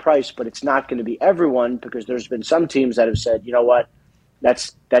 very high price, but it's not going to be everyone because there's been some teams that have said, you know what,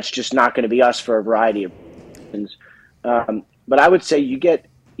 that's just not going to be us for a variety of reasons. But I would say you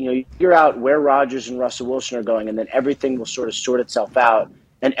figure out where Rodgers and Russell Wilson are going, and then everything will sort of sort itself out,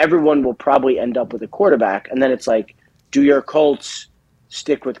 and everyone will probably end up with a quarterback. And then it's like, do your Colts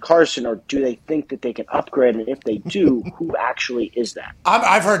stick with Carson, or do they think that they can upgrade? And if they do, who actually is that?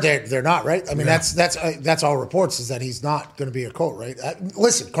 I've heard they're not, right? I mean, that's all reports is that he's not going to be a Colt, right?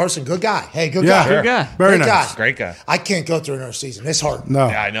 Listen, Carson, good guy. Hey, good guy. Good guy. Very nice. nice. Great guy. I can't go through another season. This hard. No.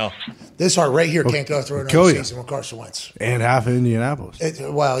 Yeah, I know. This hard right here can't go through another season with Carson Wentz. And half of Indianapolis.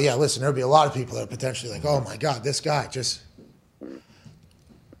 Listen, there'll be a lot of people that are potentially like, oh, my God, this guy just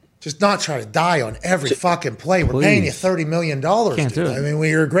not try to die on every fucking play. We're paying you $30 million. Can't do it. I mean, when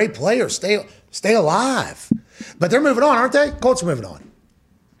you're a great player, stay alive. But they're moving on, aren't they? Colts are moving on.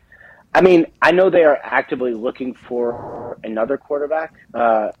 I mean, I know they are actively looking for another quarterback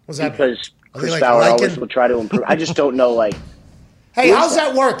because Chris Ballard always will try to improve. I just don't know, like. Hey, how's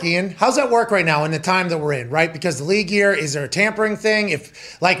that work, Ian? How's that work right now in the time that we're in, right? Because the league year, is there a tampering thing?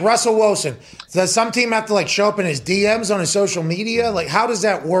 If, like Russell Wilson, does some team have to, like, show up in his DMs on his social media? Like, how does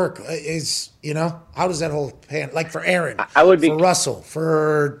that work? How does that whole like for Aaron, for Russell,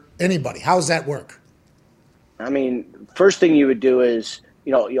 for anybody? How does that work? I mean, first thing you would do is,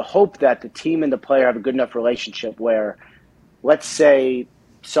 you hope that the team and the player have a good enough relationship where, let's say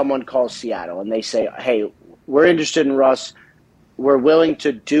someone calls Seattle and they say, hey, we're interested in Russ. We're willing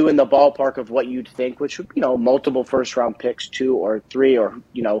to do in the ballpark of what you'd think, which would, multiple first-round picks, 2 or 3, or,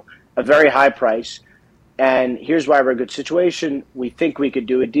 a very high price. and here's why we're a good situation. We think we could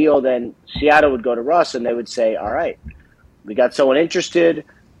do a deal. Then Seattle would go to Russ, and they would say, all right, we got someone interested.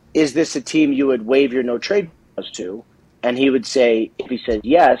 Is this a team you would waive your no trade clause to? And he would say, if he says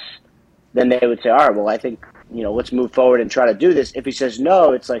yes, then they would say, all right, well, I think, let's move forward and try to do this. If he says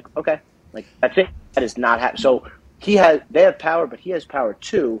no, it's like, okay, like that's it. That is not happening. So they have power, but he has power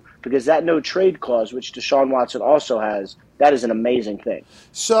too, because that no trade clause, which Deshaun Watson also has, that is an amazing thing.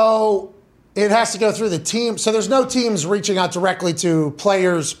 So it has to go through the team. So there's no teams reaching out directly to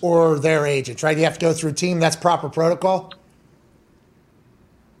players or their agents, right? You have to go through a team. That's proper protocol.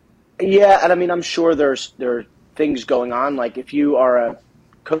 Yeah, and I mean, I'm sure there are things going on. Like if you are a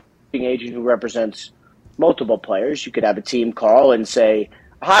coaching agent who represents multiple players, you could have a team call and say,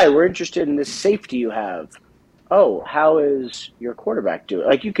 hi, we're interested in this safety you have. Oh, how is your quarterback doing?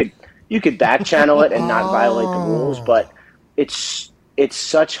 Like you could back channel it and not violate the rules, but it's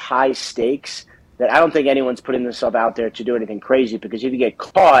such high stakes that I don't think anyone's putting themselves out there to do anything crazy, because if you get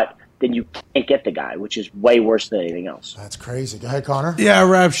caught, then you can't get the guy, which is way worse than anything else. That's crazy. Go ahead, Connor. Yeah,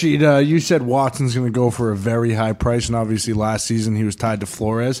 Rap Sheet, you said Watson's going to go for a very high price, and obviously last season he was tied to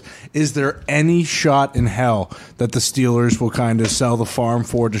Flores. Is there any shot in hell that the Steelers will kind of sell the farm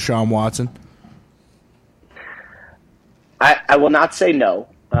for Deshaun Watson? I will not say no.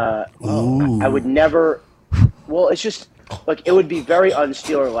 I would never. Well, it's just look. It would be very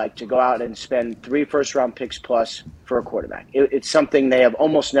un-Steeler-like to go out and spend 3 first-round picks plus for a quarterback. It's something they have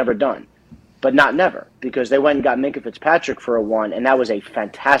almost never done, but not never, because they went and got Minkah Fitzpatrick for a 1, and that was a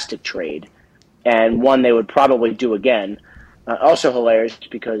fantastic trade, and one they would probably do again. Also hilarious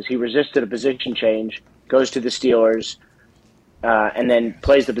because he resisted a position change, goes to the Steelers. And then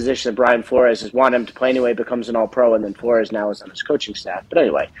plays the position that Brian Flores has wanted him to play anyway, becomes an All-Pro, and then Flores now is on his coaching staff. But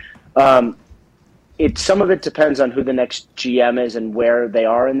anyway, some of it depends on who the next GM is and where they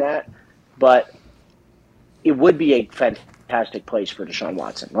are in that. But it would be a fantastic place for Deshaun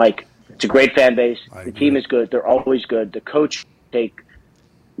Watson. Like, it's a great fan base. The team is good. They're always good. The coach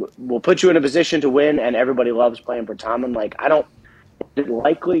will put you in a position to win, and everybody loves playing for Tomlin. Like,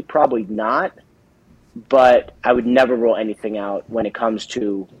 likely, probably not. But I would never rule anything out when it comes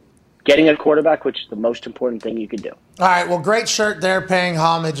to getting a quarterback, which is the most important thing you could do. All right, well, great shirt there, paying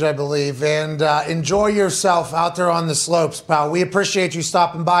homage, I believe. And enjoy yourself out there on the slopes, pal. We appreciate you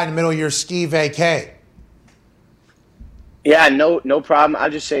stopping by in the middle of your ski vacay. Yeah, no problem. I'll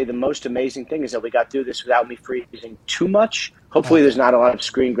just say the most amazing thing is that we got through this without me freezing too much. Hopefully there's not a lot of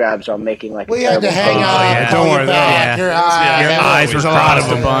screen grabs on making like we had to hang out. Don't worry, your eyes were caught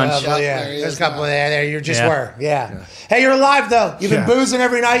up a bunch. Yeah, there's a couple there. You just were. Yeah. Hey, you're alive though. You've been boozing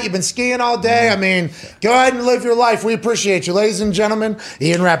every night. You've been skiing all day. I mean, go ahead and live your life. We appreciate you, ladies and gentlemen.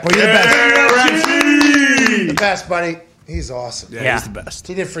 Ian Rapoport, you're the best. The best, buddy. He's awesome. Yeah, he's the best.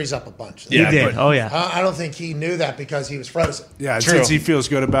 He did freeze up a bunch. He did. Oh, yeah. I don't think he knew that because he was frozen. Yeah, since he feels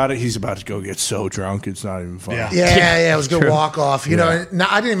good about it, he's about to go get so drunk, it's not even fun. Yeah, it was a good walk off. You know,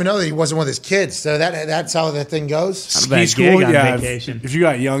 I didn't even know that he wasn't with his kids. So that's how that thing goes. Ski school, if you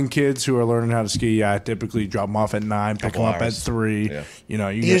got young kids who are learning how to ski, I typically drop them off at 9, pick them up at 3. Yeah.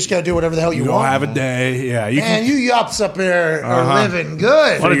 You just got to do whatever the hell you want. Have a day. Yeah, you yups up there are living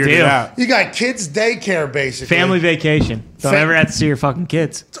good. What a deal. You got kids daycare, basically. Family vacation. Don't ever have to see your fucking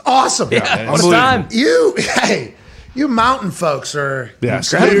kids. It's awesome. All the time. You mountain folks are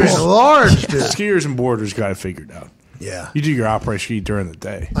skiers, large, dude. Skiers and boarders got it figured out. Yeah. You do your opera ski during the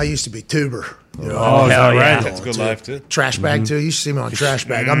day. I used to be tuber. Hell yeah. That's a good life, too. Trash bag, too. You should see me on trash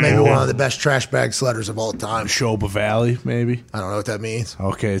bag. I'm maybe one of the best trash bag sledders of all time. Shoba Valley, maybe? I don't know what that means.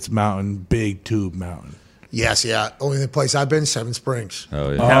 Okay, it's mountain, big tube mountain. Yes, yeah. Only place I've been, Seven Springs.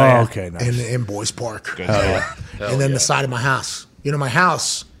 Oh, yeah. Oh, okay, nice. In Boys Park. Good And then the side of my house. You know, my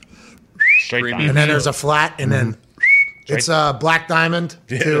house. Straight down. And then there's a flat, and then it's a Black Diamond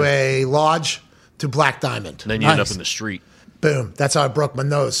to a lodge to Black Diamond. And then you end up in the street. Boom. That's how I broke my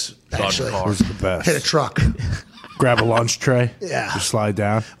nose, actually. It was the best. Hit a truck. Grab a lunch tray. Yeah. Just slide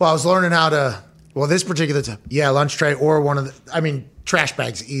down. Well, I was learning how to, this particular time. Yeah, lunch tray or one of the, trash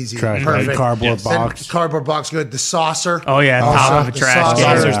bag's easy. Trash perfect. bag, cardboard box. Cardboard box, good. The saucer. Oh, yeah. Top of a trash can.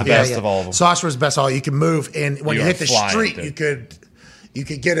 Saucer's the best of all of them. Saucer is the best of all. You can move, and when you hit the street, you could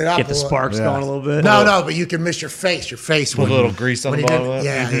get it up. Get the sparks going a little bit. No, but you can miss your face. Your face. Put a little grease on the bottom of it.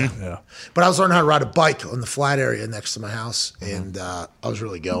 Yeah. But I was learning how to ride a bike on the flat area next to my house, and I was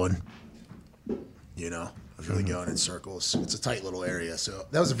really going. I was really going in circles. It's a tight little area, so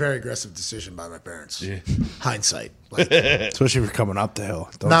that was a very aggressive decision by my parents. Yeah. Hindsight, especially if you're coming up the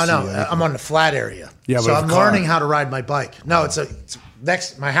hill. I'm on the flat area. Yeah, so I'm learning how to ride my bike. No, it's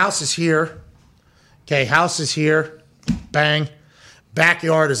next. My house is here. Okay, house is here. Bang.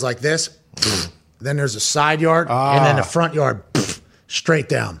 Backyard is like this. Then there's a side yard, and then the front yard, straight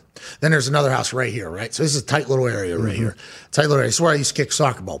down. Then there's another house right here, right? So this is a tight little area right here. Tight little area. This is where I used to kick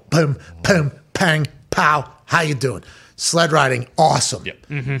soccer ball. Boom, boom, pang, pow. How you doing? Sled riding, awesome.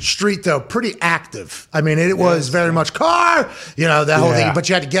 Yep. Street, though, pretty active. I mean, it was very much car, that whole thing. But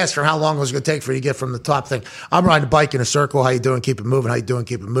you had to guess for how long it was going to take for you to get from the top thing. I'm riding a bike in a circle. How you doing? Keep it moving. How you doing?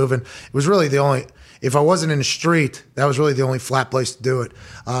 Keep it moving. It was really the only, if I wasn't in the street, that was really the only flat place to do it.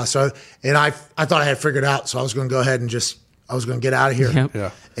 I thought I had figured out, so I was going to go ahead and I was going to get out of here. Yep.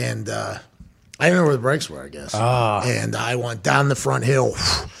 Yeah. And I didn't know where the brakes were, I guess. And I went down the front hill,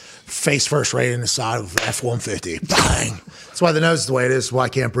 face first right in the side of F-150. Bang! That's why the nose is the way it is. Why I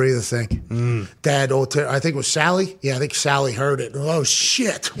can't breathe, I think. Dad, I think it was Sally. Yeah, I think Sally heard it. Oh,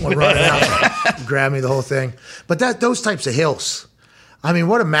 shit. Went running out. Grabbed me the whole thing. But those types of hills, I mean,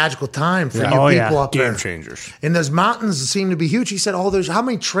 what a magical time for you people up there. Game changers. And those mountains seem to be huge. He said, how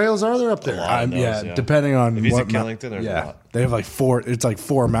many trails are there up there? Depending on if he's what in Killington, there's a lot. They have like four. It's like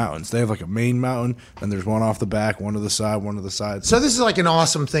 4 mountains. They have like a main mountain, and there's one off the back, one to the side, one to the side. So this is like an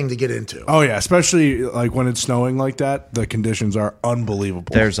awesome thing to get into. Oh yeah, especially like when it's snowing like that. The conditions are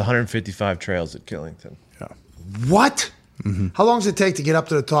unbelievable. There's 155 trails at Killington. Yeah. What? How long does it take to get up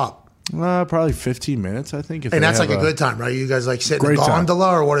to the top? Probably 15 minutes, I think. And that's like a good time, right? You guys like sit in a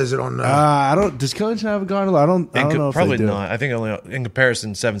gondola, or what is it on? Does Killington have a gondola? I don't know if probably they do. not. I think only in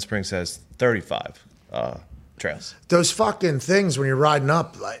comparison, Seven Springs has 35 trails. Those fucking things when you're riding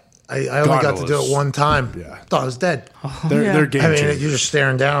up, I only got to do it one time. Yeah. Thought I was dead. They're game changers. I mean, you're just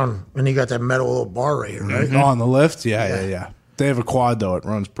staring down, and you got that metal little bar right here, right? On the lift? Yeah. They have a quad, though. It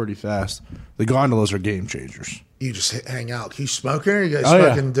runs pretty fast. The gondolas are game changers. You just hang out. You smoking, or you guys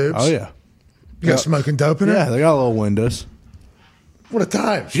smoking dupes? Oh, yeah. You guys smoking dope in it? Yeah, they got little windows. What a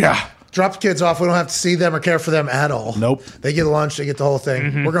time. Yeah. Drop the kids off. We don't have to see them or care for them at all. Nope. They get lunch. They get the whole thing.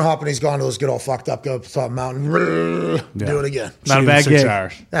 We're going to hop in these gondolas, get all fucked up, go up the top of the mountain, do it again. Not a bad 6 gig.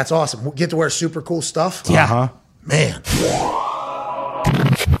 hours. That's awesome. We get to wear super cool stuff. Yeah. Man.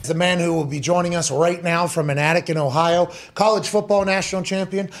 The man who will be joining us right now from an attic in Ohio, college football national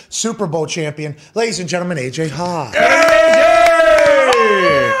champion, Super Bowl champion, ladies and gentlemen, AJ Hawk.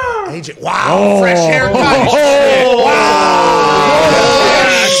 AJ, wow, fresh haircut.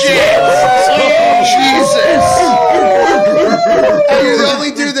 Jesus. Hey, you're the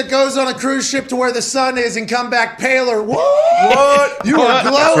only dude that goes on a cruise ship to where the sun is and come back paler. What? You are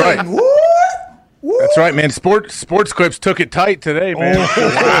glowing. Right. What? That's right, man. Sports Clips took it tight today, man.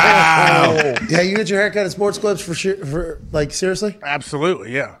 Wow. Yeah, you get your haircut at Sports Clips for like, seriously?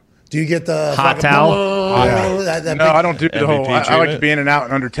 Absolutely, yeah. Do you get the hot towel? No, I don't do the whole. I like to be in and out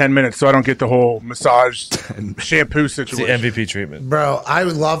in under 10 minutes, so I don't get the whole massage and shampoo It's the situation. MVP treatment. Bro, I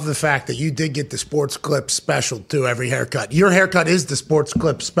love the fact that you did get the Sports Clip special to every haircut. Your haircut is the Sports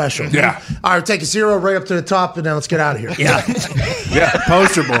Clip special. Yeah. All right, take a 0 right up to the top, and then let's get out of here. Yeah. Yeah,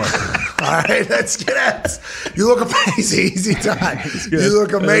 poster boy. All right, let's get at it. You look amazing. Easy time. You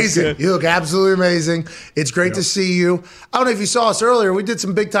look amazing. You look absolutely amazing. It's great to see you. I don't know if you saw us earlier. We did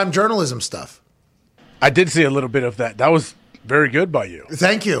some big-time journalism stuff. I did see a little bit of that. That was very good by you.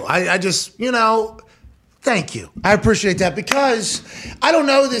 Thank you. I just, thank you. I appreciate that because I don't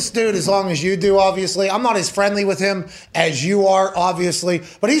know this dude as long as you do, obviously. I'm not as friendly with him as you are, obviously.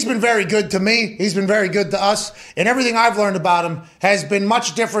 But he's been very good to me. He's been very good to us. And everything I've learned about him has been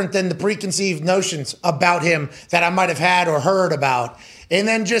much different than the preconceived notions about him that I might have had or heard about. And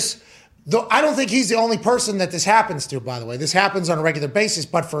then I don't think he's the only person that this happens to, by the way. This happens on a regular basis.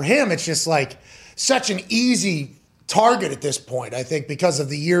 But for him, it's just like such an easy target at this point, I think, because of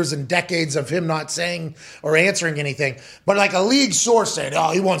the years and decades of him not saying or answering anything. But like a league source saying,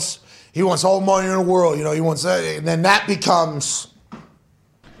 he wants all the money in the world, he wants that. And then that becomes...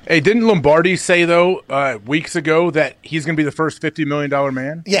 Hey, didn't Lombardi say, though, weeks ago that he's going to be the first $50 million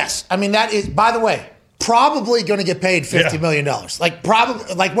man? Yes. I mean, that is, by the way, probably going to get paid $50 million. Like,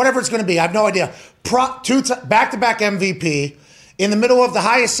 probably, like whatever it's going to be. I have no idea. Back-to-back MVP. In the middle of the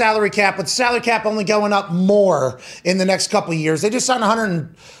highest salary cap, with the salary cap only going up more in the next couple of years. They just signed a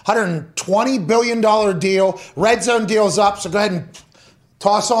 $120 billion deal. Red zone deal's up, so go ahead and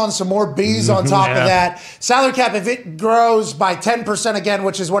toss on some more B's on top of that. Salary cap, if it grows by 10% again,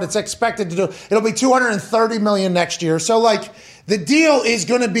 which is what it's expected to do, it'll be $230 million next year. So, the deal is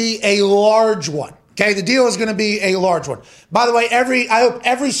going to be a large one. Okay, the deal is going to be a large one. By the way, I hope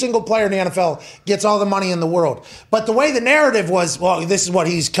every single player in the NFL gets all the money in the world. But the way the narrative was, well, this is what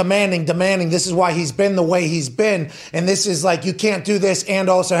he's commanding, demanding. This is why he's been the way he's been. And this is like, you can't do this and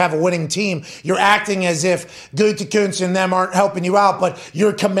also have a winning team. You're acting as if Gutekunst and them aren't helping you out, but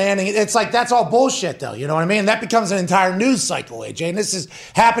you're commanding it. It's like, that's all bullshit, though. You know what I mean? That becomes an entire news cycle, AJ. And this has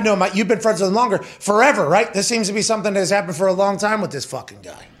happened to him. You've been friends with him longer, forever, right? This seems to be something that has happened for a long time with this fucking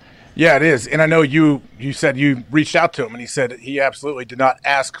guy. Yeah, it is. And I know you said you reached out to him, and he said he absolutely did not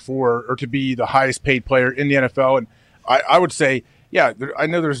ask for or to be the highest paid player in the NFL. And I would say, yeah, I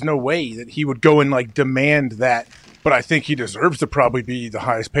know there's no way that he would go and like demand that, but I think he deserves to probably be the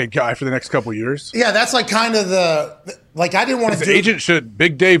highest paid guy for the next couple of years. Yeah, that's like kind of I didn't want to do. Agent should,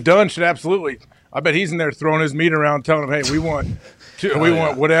 Big Dave Dunn should absolutely. I bet he's in there throwing his meat around, telling him, hey, we want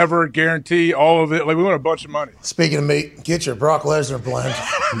whatever, guarantee, all of it. Like, we want a bunch of money. Speaking of meat, get your Brock Lesnar blend.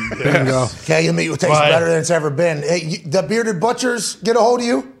 Bingo. Okay, your meat will taste better than it's ever been. Hey, the Bearded Butchers get a hold of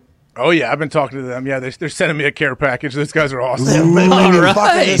you? Oh, yeah, I've been talking to them. Yeah, they're sending me a care package. These guys are awesome.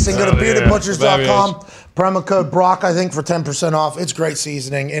 Fucking this thing. Go to beardedbutchers.com. Promo code Brock, I think, for 10% off. It's great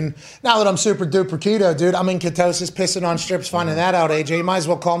seasoning. And now that I'm super duper keto, dude, I'm in ketosis, pissing on strips, finding that out, AJ. You might as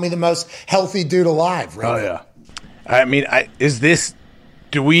well call me the most healthy dude alive, really. Oh, yeah. I mean,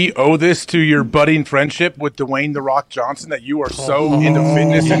 do we owe this to your budding friendship with Dwayne "The Rock" Johnson that you are so into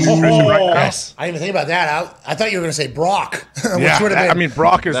fitness and nutrition right now? Yes. I didn't even think about that. I thought you were going to say Brock. Which yeah, would have been. I mean,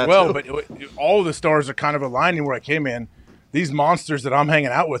 Brock as well, but all of the stars are kind of aligning where I came in. These monsters that I'm hanging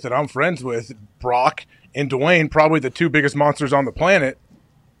out with, that I'm friends with, Brock and Dwayne, probably the two biggest monsters on the planet.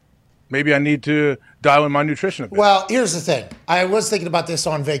 Maybe I need to dial in my nutrition a bit. Well, here's the thing. I was thinking about this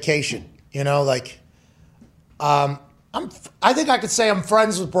on vacation. You know, like, I think I could say I'm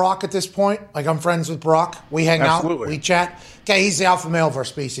friends with Brock at this point. Like, I'm friends with Brock. We hang out. We chat. Okay, he's the alpha male of our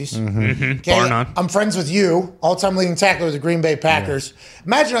species. Mm-hmm. Okay, Bar none. I'm friends with you, all-time leading tackler of the Green Bay Packers. Yeah.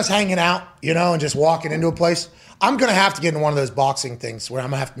 Imagine us hanging out, you know, and just walking into a place. I'm going to have to get in one of those boxing things where I'm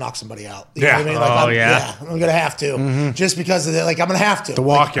going to have to knock somebody out. You know what I mean? Like, I'm going to have to. Mm-hmm. Just because of that. Like, I'm going to have to. To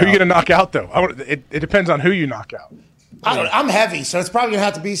walk out. Who are you going to knock out, though? It depends on who you knock out. I'm heavy, so it's probably going to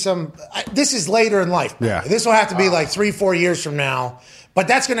have to be some – this is later in life. Yeah. This will have to be like 3-4 years from now. But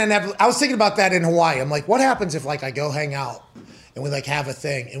that's going to never – I was thinking about that in Hawaii. I'm like, what happens if, like, I go hang out and we, like, have a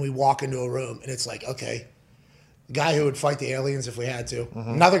thing and we walk into a room and it's like, okay, the guy who would fight the aliens if we had to.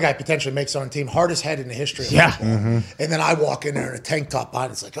 Mm-hmm. Another guy potentially makes on a team, hardest head in the history of football. Mm-hmm. And then I walk in there in a tank top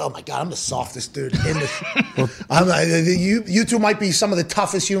on. It's like, oh, my God, I'm the softest dude in the I'm like, you two might be some of the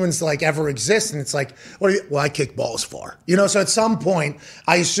toughest humans to, like, ever exist. And it's like, well, I kick balls far. You know, so at some point,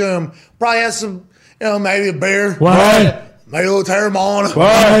 I assume probably has some, you know, maybe a beer. What? Maybe a little Terramana.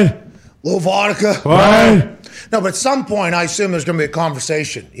 What? A little vodka. What? No, but at some point, I assume there's going to be a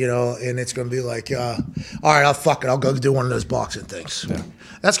conversation, you know, and it's going to be like, all right, I'll go do one of those boxing things. Yeah.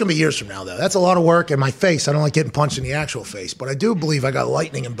 That's going to be years from now, though. That's a lot of work. And my face, I don't like getting punched in the actual face, but I do believe I got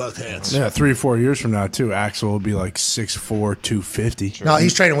lightning in both hands. Yeah, 3 or 4 years from now, too, Axel will be like 6'4", 250. Sure. No,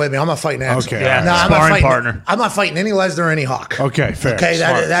 he's training with me. I'm not fighting Axel. Okay. Yeah, no, sparring partner. I'm not fighting any Lesnar or any Hawk. Okay, fair. Okay,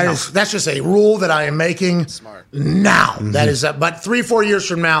 that's just a rule that I am making now. Mm-hmm. That is, but 3-4 years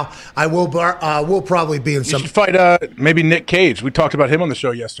from now, I will probably be in some. You should fight maybe Nick Cage. We talked about him on the show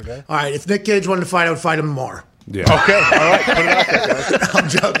yesterday. All right, if Nick Cage wanted to fight, I would fight him tomorrow. Yeah. Okay. All right. Put it out there, guys. I'm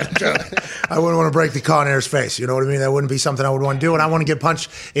joking. I wouldn't want to break the Con Air's face. You know what I mean? That wouldn't be something I would want to do. And I want to get punched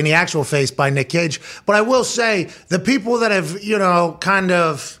in the actual face by Nick Cage. But I will say the people that have, you know, kind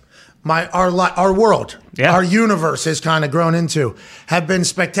of our world, our universe has kind of grown into have been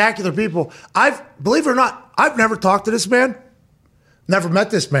spectacular people. Believe it or not, I've never talked to this man. Never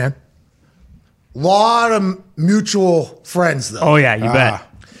met this man. Lot of mutual friends, though. Oh, yeah, you bet.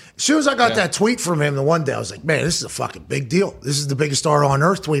 As soon as I got that tweet from him the one day, I was like, man, this is a fucking big deal. This is the biggest star on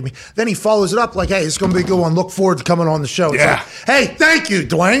earth tweeting me. Then he follows it up like, hey, it's going to be a good one. Look forward to coming on the show. It's like, hey, thank you,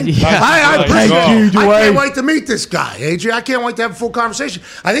 Dwayne. Yeah. I appreciate it. I can't wait to meet this guy, AJ. I can't wait to have a full conversation.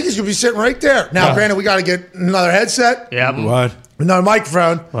 I think he's going to be sitting right there. Now, granted, we got to get another headset. Yeah. What? Another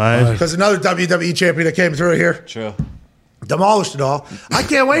microphone. What? Because another WWE champion that came through here. True. Demolished it all. I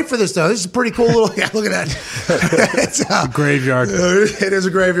can't wait for this, though. This is a pretty cool little. Yeah, look at that. It's a graveyard. It is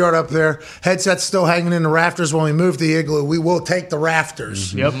a graveyard up there. Headset's still hanging in the rafters. When we move the igloo, we will take the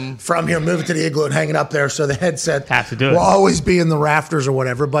rafters from here, move it to the igloo, and hang it up there. So the headset will always be in the rafters or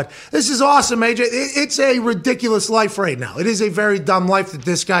whatever. But this is awesome, AJ. It's a ridiculous life right now. It is a very dumb life that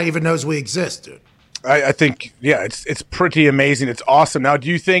this guy even knows we exist, dude. I think, it's pretty amazing. It's awesome. Now, do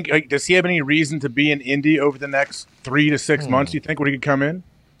you think, does he have any reason to be in Indy over the next 3 to 6 months, do you think, when he could come in?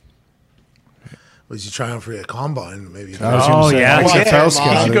 Was he trying for a combine? Maybe. He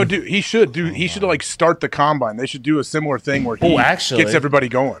should like start the combine. They should do a similar thing where he gets everybody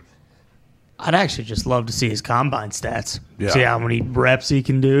going. I'd actually just love to see his combine stats. Yeah. See how many reps he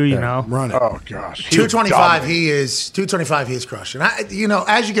can do, you know? Run it. Oh, gosh. 225, he is crushing.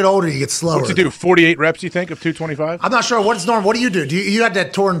 As you get older, you get slower. What's he do, 48 reps, you think, of 225? I'm not sure. What's normal? What do you do? You had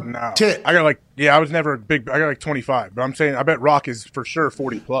that torn tit. I got I was never big. I got 25. But I'm saying, I bet Rock is for sure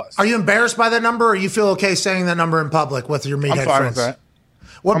 40 plus. Are you embarrassed by that number, or you feel okay saying that number in public with your meathead friends? I'm fine with that.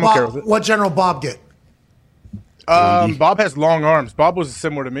 Okay with it. What General Bob get? Bob has long arms. Bob was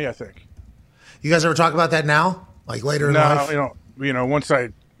similar to me, I think. You guys ever talk about that now? Like later in life? No, once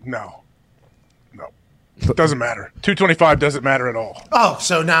no. It doesn't matter. 225 doesn't matter at all. Oh,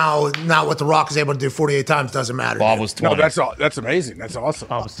 so now what The Rock is able to do 48 times doesn't matter. Bob was 20. No, that's amazing. That's awesome.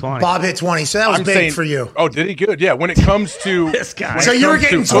 Bob was 20. Bob hit 20, so that was big for you. Oh, did he? Good. Yeah, when it comes to this guy. So you were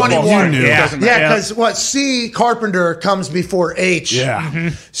getting 21. Yeah, because C, Carpenter, comes before H. Yeah.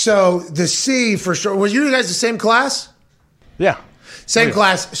 Mm-hmm. So the C for sure. Were you guys the same class? Yeah. Same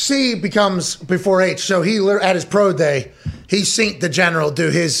class. C becomes before H. So he, at his pro day, he synced the General do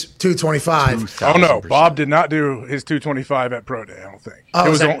his 225. Oh, no. Bob did not do his 225 at pro day, I don't think.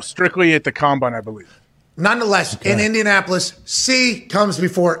 It was strictly at the combine, I believe. Nonetheless, in Indianapolis, C comes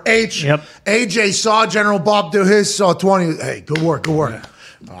before H. Yep. AJ saw General Bob do his, saw 20. Hey, good work. Yeah.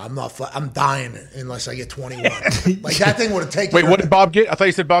 I'm dying unless I get 21. Like that thing would have taken. Wait, what did Bob get? I thought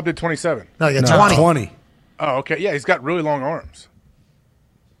you said Bob did 27. No, he got 20. Oh, okay. Yeah, he's got really long arms.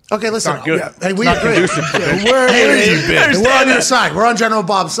 Okay, listen. Not good. Hey, we not agree. We're on your side. We're on General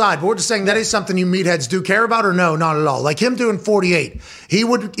Bob's side. But we're just saying that is something you meatheads do care about, or no, not at all. Like him doing 48,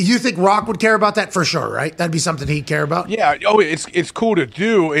 you think Rock would care about that for sure, right? That'd be something he'd care about. Yeah. Oh, it's cool to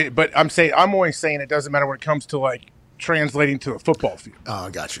do, but I'm always saying it doesn't matter when it comes to like translating to a football field. Oh, I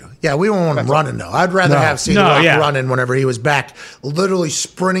got you. Yeah, we won't want him running, though. I'd rather have seen Rock running whenever he was back, literally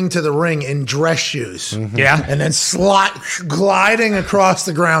sprinting to the ring in dress shoes. Mm-hmm. Yeah. And then gliding across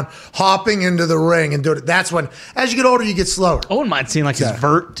the ground, hopping into the ring and doing it. That's when, as you get older, you get slower. I wouldn't mind seeing like his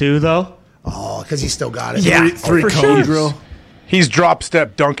vert, too, though. Oh, because he's still got it. Yeah. Three cone drill. He's drop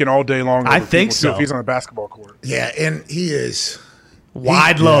step dunking all day long. I think so. If he's on a basketball court. Yeah, and he is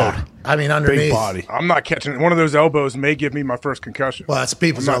wide load. Yeah. I mean, underneath. Big body. I'm not catching it. One of those elbows may give me my first concussion. Well, that's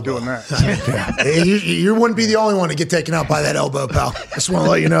people's I'm not elbow. doing that. You wouldn't be the only one to get taken out by that elbow, pal. Just want to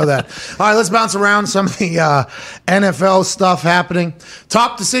let you know that. All right, let's bounce around some of the NFL stuff happening.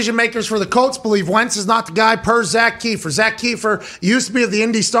 Top decision makers for the Colts believe Wentz is not the guy per Zach Kiefer. Zach Kiefer used to be of the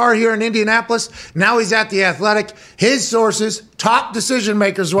Indy Star here in Indianapolis. Now he's at the Athletic. His sources, top decision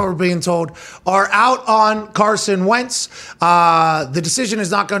makers, what we're being told, are out on Carson Wentz. The decision is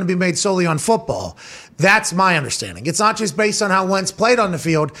not going to be made solely on football. That's my understanding. It's not just based on how Wentz played on the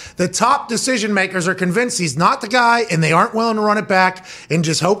field. The top decision makers are convinced he's not the guy, and they aren't willing to run it back and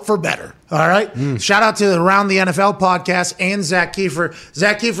just hope for better. All right? Shout out to the Around the NFL podcast and Zach Kiefer.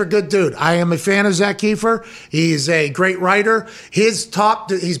 Zach Kiefer, good dude. I am a fan of Zach Kiefer. He's a great writer. He's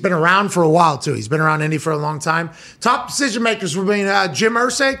been around for a while, too. He's been around Indy for a long time. Top decision makers were being Jim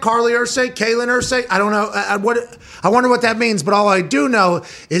Irsay, Carly Irsay, Kalen Irsay. I don't know. I wonder what that means, but all I do know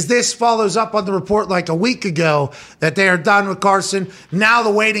is this follows up on the report like a week ago that they are done with Carson. Now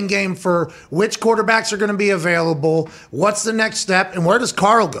the waiting game for which quarterbacks are going to be available, what's the next step, and where does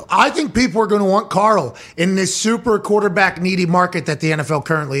Carl go? I think people are going to want Carl in this super quarterback needy market that the NFL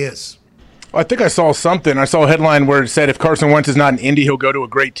currently is. I think I saw something. I saw a headline where it said if Carson Wentz is not in Indy, he'll go to a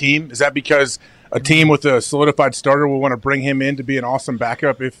great team. Is that because a team with a solidified starter will want to bring him in to be an awesome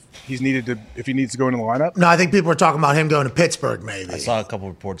backup if he needs to go into the lineup? No, I think people are talking about him going to Pittsburgh, maybe. I saw a couple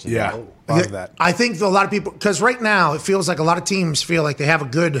reports of that. that. A lot of that. I think a lot of people, because right now it feels like a lot of teams feel like they have a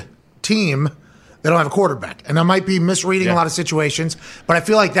good team. They don't have a quarterback. And I might be misreading a lot of situations, but I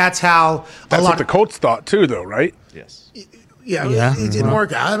feel like that's how That's what the Colts thought too, though, right? Yes. Yeah, it didn't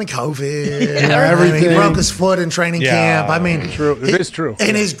work out. I mean, COVID. Everything. He broke his foot in training camp. I mean, true. It is true.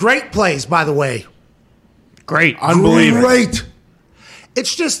 And his great plays, by the way. Great. Unbelievable. Great.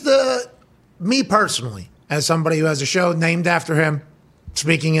 It's just me personally, as somebody who has a show named after him,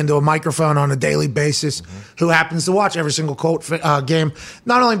 speaking into a microphone on a daily basis, who happens to watch every single Colt game,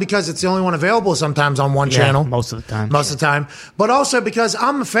 not only because it's the only one available sometimes on one channel. Most of the time. But also because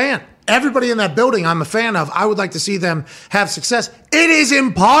I'm a fan. Everybody in that building I'm a fan of. I would like to see them have success. It is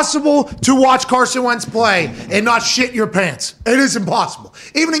impossible to watch Carson Wentz play and not shit your pants. It is impossible.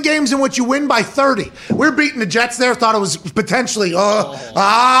 Even in games in which you win by 30. We're beating the Jets there, thought it was potentially, he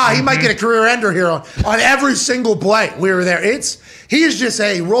might get a career ender here on every single play. We were there. He is just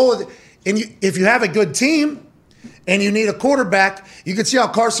a roll. And if you have a good team and you need a quarterback, you can see how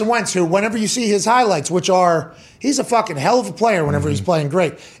Carson Wentz, who whenever you see his highlights, he's a fucking hell of a player whenever he's playing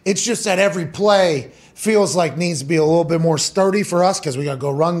great. It's just that every play feels like needs to be a little bit more sturdy for us because we got to go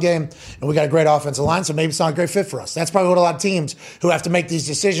run game and we got a great offensive line, so maybe it's not a great fit for us. That's probably what a lot of teams who have to make these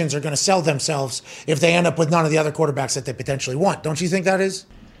decisions are going to sell themselves if they end up with none of the other quarterbacks that they potentially want. Don't you think that is?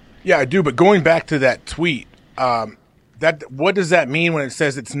 Yeah, I do. But going back to that tweet, what does that mean when it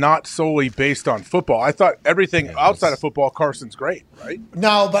says it's not solely based on football? I thought everything outside of football, Carson's great, right?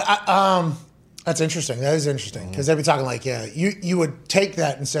 No, but that's interesting. That is interesting because they'd be talking like, you would take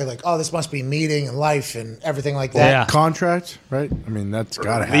that and say like, oh, this must be meeting and life and everything like that. Yeah. Contract, right? I mean, that's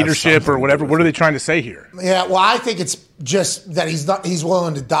got to have leadership or whatever. What are they trying to say here? Yeah, well, I think it's just that he's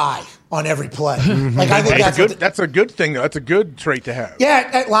willing to die on every play. Like I think that's a good thing though. That's a good trait to have. Yeah,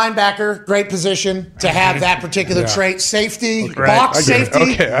 at linebacker, great position to have that particular trait. Safety, box safety.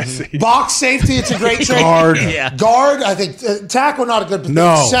 Okay, I see. Box safety, it's a great trait. Guard, I think tackle not a good position.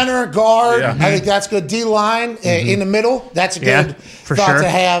 No. Center, guard, I think that's good. D-line in the middle, that's a good thought to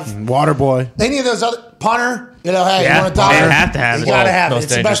have. Water boy. Any of those other punter. You know, hey, you want to they die? have to have you it. got to have it.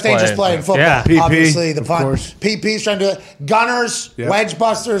 It's the best dangerous play in football. Yeah. PP, obviously, the of punt. course. PP's trying to do it. Gunners, wedge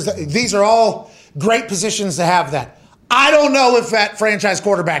busters. These are all great positions to have that. I don't know if that franchise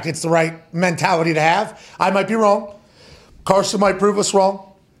quarterback it's the right mentality to have. I might be wrong. Carson might prove us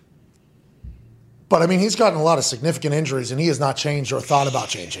wrong. But, I mean, he's gotten a lot of significant injuries, and he has not changed or thought about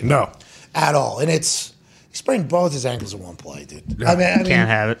changing. No. At all. And he sprained both his ankles in one play, dude. Yeah. I mean, Can't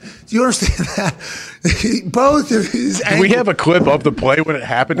have it. Do you understand that? Both of his ankles. Do we have a clip of the play when it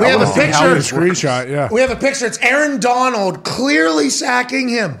happened? We have a picture. Screenshot, yeah. We have a picture. It's Aaron Donald clearly sacking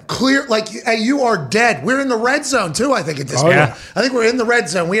him. Hey, you are dead. We're in the red zone, too, I think, at this point. Yeah. I think we're in the red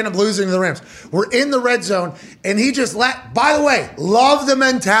zone. We end up losing to the Rams. We're in the red zone, and he just by the way, love the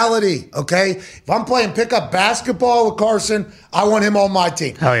mentality, okay? If I'm playing pickup basketball with Carson, I want him on my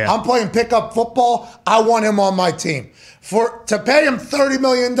team. Hell yeah. I'm playing pickup football, I want him on my team. To pay him $30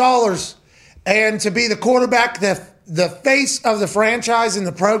 million and to be the quarterback, the face of the franchise in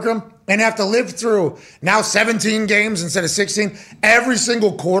the program, and have to live through now 17 games instead of 16 every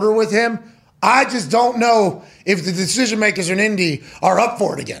single quarter with him, I just don't know if the decision makers in Indy are up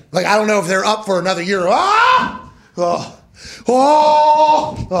for it again. Like, I don't know if they're up for another year. Oh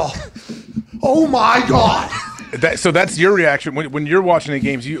my God. So that's your reaction when you're watching the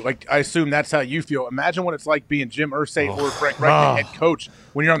games. I assume that's how you feel. Imagine what it's like being Jim Irsay or Frank Reich, the head coach,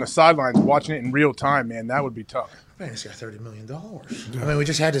 when you're on the sidelines watching it in real time. Man, that would be tough. Man, he's got $30 million. I mean, we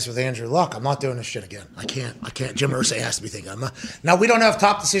just had this with Andrew Luck. I'm not doing this shit again. I can't. Jim Irsay has to be thinking. Now, we don't have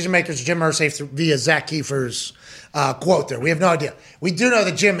top decision makers. Jim Irsay via Zach Kiefer's quote there. We have no idea. We do know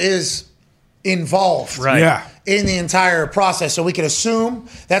that Jim is involved in the entire process, so we can assume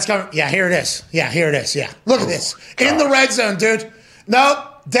that's coming. Yeah, here it is. Yeah, look at this. In the red zone, dude. Nope,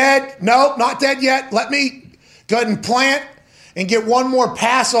 dead. Nope, not dead yet. Let me go ahead and plant and get one more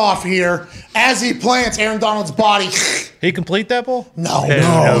pass off here as he plants Aaron Donald's body. He complete that ball? No.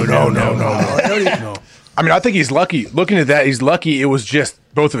 I mean, I think he's lucky. Looking at that, he's lucky it was just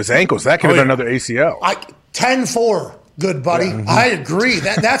both of his ankles. That could have been another ACL. 10-4. Good, buddy. I agree.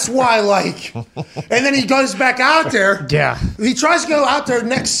 That's why, and then he goes back out there. Yeah. He tries to go out there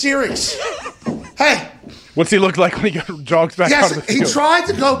next series. Hey. What's he look like when he jogs back out of the field? He tried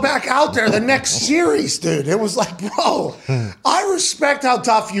to go back out there the next series, dude. It was like, bro, I respect how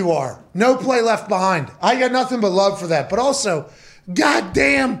tough you are. No play left behind. I got nothing but love for that. But also,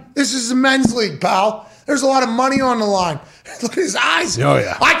 goddamn, this is a men's league, pal. There's a lot of money on the line. Look at his eyes. Oh,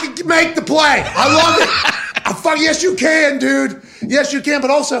 yeah. I can make the play. I love it. Yes, you can, dude. Yes, you can.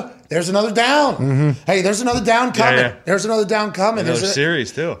 But also, there's another down. Mm-hmm. Hey, there's another down coming. Yeah. There's another down coming. Another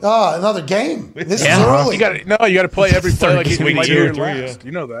series, too. Another game. This is early. You got to play every play like he's going to play last.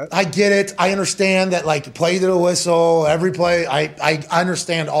 You know that. I get it. I understand that, play to the whistle, every play. I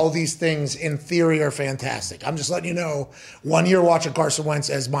understand all these things in theory are fantastic. I'm just letting you know, 1 year watching Carson Wentz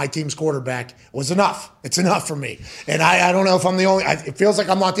as my team's quarterback was enough. It's enough for me. And I don't know if I'm the only. It feels like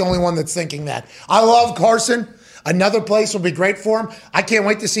I'm not the only one that's thinking that. I love Carson. Another place will be great for him. I can't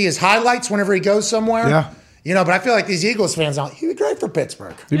wait to see his highlights whenever he goes somewhere. Yeah. But I feel like these Eagles fans, he'd be great for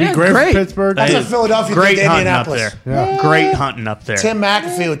Pittsburgh. He'd be great for Pittsburgh. That's what Philadelphia great did to hunting Indianapolis. up there. Yeah. Great hunting up there. Tim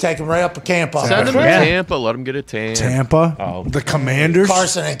McAfee would take him right up to Tampa. Send him to Tampa. Let him get a tan. Tampa. Oh. The Commanders.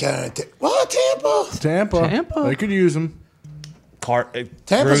 Carson ain't going to. What, Tampa. They could use him.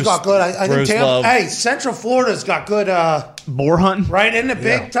 Tampa's got good. I think Tampa. Hey, Central Florida's got good. Boar hunting. Right in the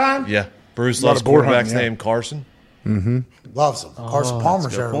big time. Yeah. Bruce loves quarterback's name, Carson. Mm-hmm. Loves him. Carson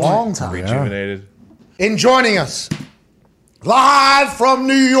Palmer's there a long time. Rejuvenated. In joining us, live from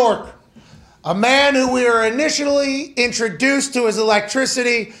New York, A man who we were initially introduced to his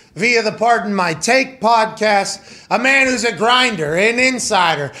electricity via the Pardon My Take podcast. A man who's a grinder, an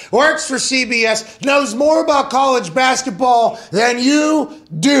insider, works for CBS, knows more about college basketball than you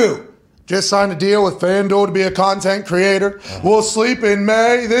do. Just signed a deal with FanDuel to be a content creator. We'll sleep in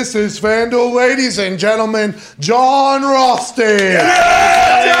May. This is FanDuel, ladies and gentlemen, John Rothstein.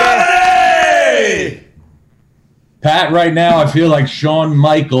 Hey! Pat, right now I feel like Shawn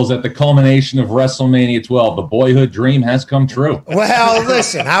Michaels at the culmination of WrestleMania 12. The boyhood dream has come true. Well,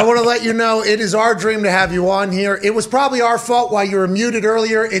 listen, I want to let you know it is our dream to have you on here. It was probably our fault while you were muted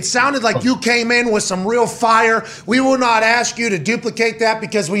earlier. It sounded like you came in with some real fire. We will not ask you to duplicate that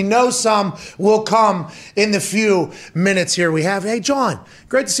because we know some will come in the few minutes here we have. Hey, John,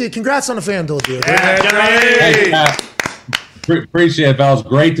 great to see you. Congrats on the FanDuel deal. Thanks, Pat. Appreciate it, fellas.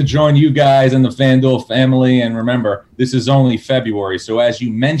 Great to join you guys in the FanDuel family. And remember, this is only February. So as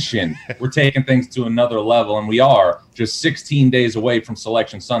you mentioned, we're taking things to another level, and we are just 16 days away from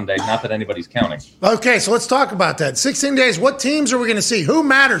Selection Sunday. Not that anybody's counting. Okay, so let's talk about that. 16 days, what teams are we going to see? Who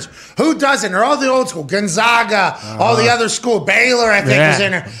matters? Who doesn't? Or all the old school, Gonzaga, all the other school, Baylor, I think is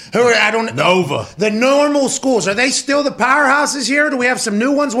in there. Who are, I don't know. Nova. The normal schools, are they still the powerhouses here? Do we have some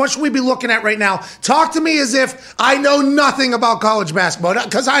new ones? What should we be looking at right now? Talk to me as if I know nothing about college basketball,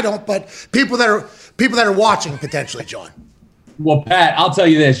 because I don't, but people that are watching potentially, John. Well, Pat, I'll tell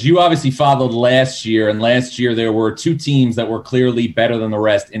you this. You obviously followed last year, and last year there were two teams that were clearly better than the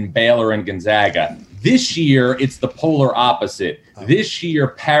rest in Baylor and Gonzaga. This year, it's the polar opposite. This year,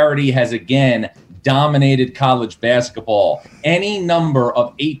 parity has again dominated college basketball. Any number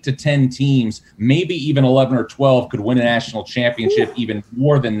of 8 to 10 teams, maybe even 11 or 12, could win a national championship. Even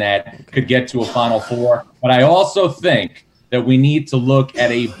more than that could get to a Final Four. But I also think that we need to look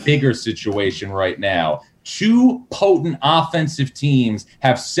at a bigger situation right now. Two potent offensive teams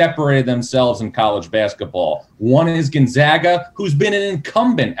have separated themselves in college basketball. One is Gonzaga, who's been an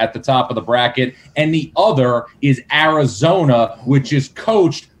incumbent at the top of the bracket, and the other is Arizona, which is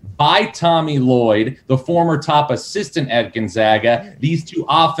coached by Tommy Lloyd, the former top assistant at Gonzaga. These two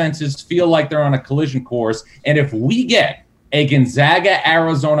offenses feel like they're on a collision course, and if we get a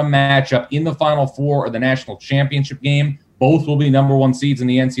Gonzaga-Arizona matchup in the Final Four or the national championship game, both will be number one seeds in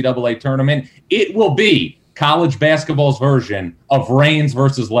the NCAA tournament. It will be college basketball's version of Reigns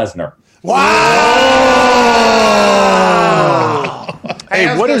versus Lesnar. Wow!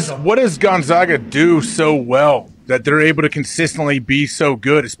 Hey, what does Gonzaga do so well that they're able to consistently be so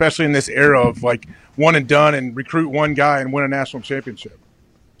good, especially in this era of like one and done and recruit one guy and win a national championship?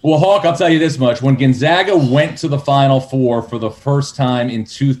 Well, Hawk, I'll tell you this much. When Gonzaga went to the Final Four for the first time in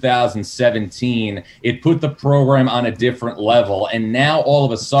 2017, it put the program on a different level. And now, all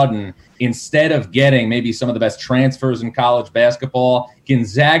of a sudden, instead of getting maybe some of the best transfers in college basketball,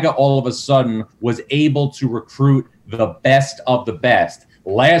 Gonzaga all of a sudden was able to recruit the best of the best.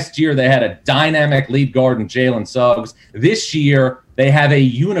 Last year, they had a dynamic lead guard in Jalen Suggs. This year, they have a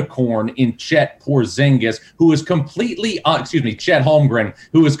unicorn in Chet Porzingis, who is completely, Chet Holmgren,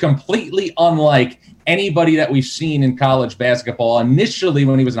 who is completely unlike anybody that we've seen in college basketball. Initially,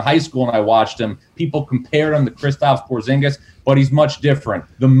 when he was in high school and I watched him, people compared him to Kristaps Porzingis, but he's much different.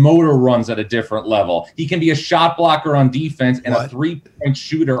 The motor runs at a different level. He can be a shot blocker on defense and a three-point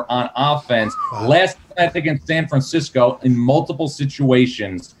shooter on offense. Last night against San Francisco, in multiple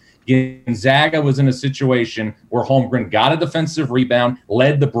situations, Gonzaga was in a situation where Holmgren got a defensive rebound,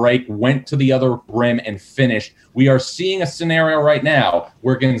 led the break, went to the other rim, and finished. We are seeing a scenario right now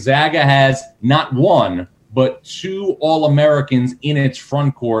where Gonzaga has not one, but two All-Americans in its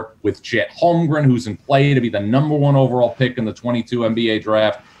front court with Chet Holmgren, who's in play to be the number one overall pick in the 22 NBA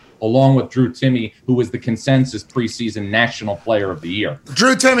draft, along with Drew Timme, who was the consensus preseason National Player of the Year.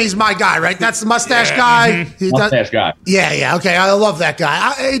 Drew Timme's my guy, right? That's the mustache guy. Mustache guy. Yeah. Okay, I love that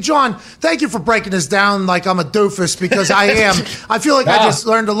guy. Hey, John, thank you for breaking this down like I'm a doofus, because I am. I feel like I just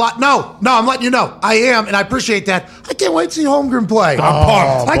learned a lot. No, I'm letting you know. I am, and I appreciate that. I can't wait to see Holmgren play.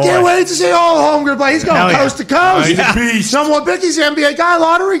 I can't wait to see Holmgren play. He's going coast to coast. He's a beast. Someone big. He's an NBA guy,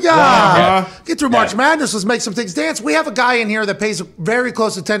 lottery guy. Get through March Madness. Let's make some things dance. We have a guy in here that pays very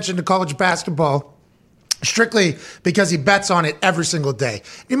close attention to college basketball, strictly because he bets on it every single day.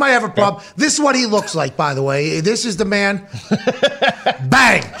 You might have a problem. This is what he looks like, by the way. This is the man.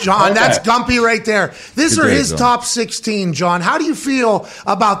 Bang, John. That's Gumpy right there. These are his top 16, John. How do you feel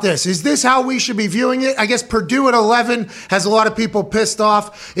about this? Is this how we should be viewing it? I guess Purdue at 11 has a lot of people pissed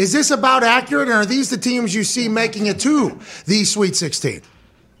off. Is this about accurate, or are these the teams you see making it to the Sweet 16?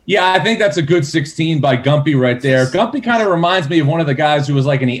 Yeah, I think that's a good 16 by Gumpy right there. Gumpy kind of reminds me of one of the guys who was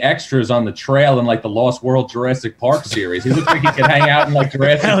like any extras on the trail in like the Lost World Jurassic Park series. He looks like he could hang out in like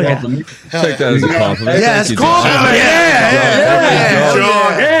Jurassic World. Take that as a compliment. Yeah, it's compliment.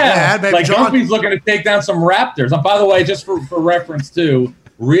 Yeah. baby Like John. Gumpy's looking to take down some raptors. And by the way, just for reference too,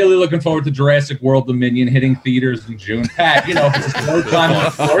 really looking forward to Jurassic World Dominion hitting theaters in June. Pat, if it's a slow time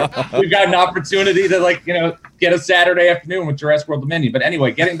on sport, we've got an opportunity to get a Saturday afternoon with Jurassic World Dominion. But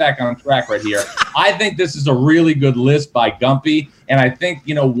anyway, getting back on track right here, I think this is a really good list by Gumpy. And I think,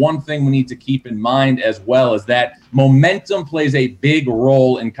 one thing we need to keep in mind as well is that momentum plays a big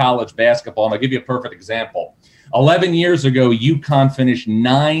role in college basketball. And I'll give you a perfect example. 11 years ago, UConn finished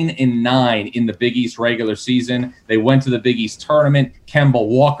 9-9 in the Big East regular season. They went to the Big East tournament. Kemba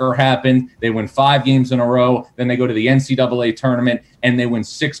Walker happened. They win 5 games in a row. Then they go to the NCAA tournament, and they win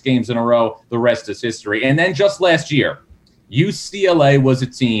 6 games in a row. The rest is history. And then just last year, UCLA was a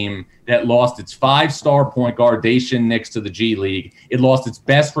team that lost its 5-star point guard, Dacian Nix, to the G League. It lost its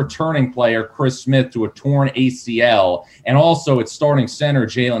best returning player, Chris Smith, to a torn ACL. And also its starting center,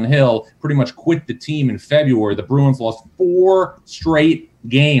 Jalen Hill, pretty much quit the team in February. The Bruins lost 4 straight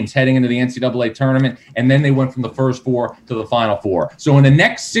games heading into the NCAA tournament, and then they went from the first 4 to the final 4. So in the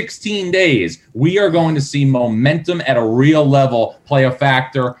next 16 days, we are going to see momentum at a real level play a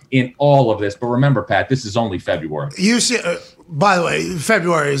factor in all of this. But remember, Pat, this is only February. By the way,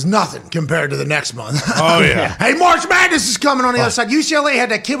 February is nothing compared to the next month. Oh, yeah. Hey, March Madness is coming on the other side. UCLA had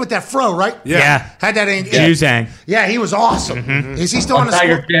that kid with that fro, right? Yeah. Had that. Juzang. Yeah, he was awesome. Mm-hmm. Is he still on the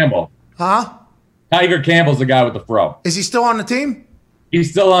Tiger squad? Campbell. Huh? Tiger Campbell's the guy with the fro. Is he still on the team?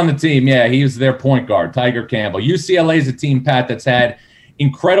 He's still on the team. Yeah, he was their point guard, Tiger Campbell. UCLA is a team, Pat, that's had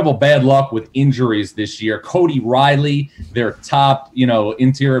incredible bad luck with injuries this year. Cody Riley, their top,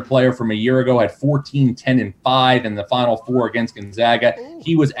 interior player from a year ago, had 14, 10, and 5 in the Final 4 against Gonzaga.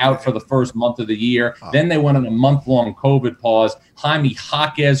 He was out for the first month of the year. Then they went on a month-long COVID pause. Jaime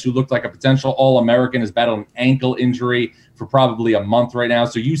Jaquez, who looked like a potential All-American, is battling an ankle injury for probably a month right now.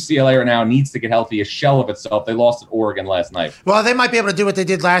 So UCLA right now needs to get healthy, a shell of itself. They lost at Oregon last night. Well, they might be able to do what they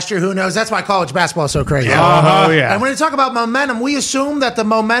did last year. Who knows? That's why college basketball is so crazy. Yeah. Oh, yeah. And when you talk about momentum, we assume that the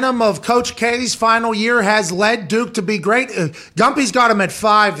momentum of Coach K's final year has led Duke to be great. Gumpy's got him at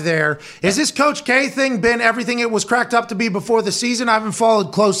 5 there. Is this Coach K thing been everything it was cracked up to be before the season? I haven't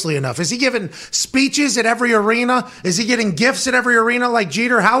followed closely enough. Is he giving speeches at every arena? Is he getting gifts at every arena like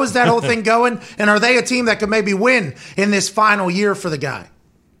Jeter? How is that whole thing going? And are they a team that could maybe win in this final year for the guy?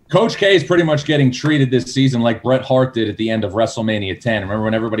 Coach K is pretty much getting treated this season like Bret Hart did at the end of WrestleMania 10. Remember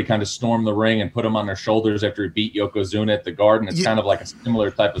when everybody kind of stormed the ring and put him on their shoulders after he beat Yokozuna at the Garden? It's kind of like a similar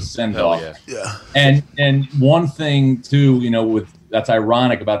type of send-off. Yeah. And one thing, too, that's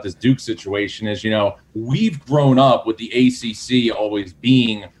ironic about this Duke situation is, we've grown up with the ACC always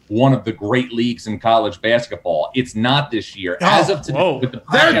being one of the great leagues in college basketball. It's not this year. As of today, with the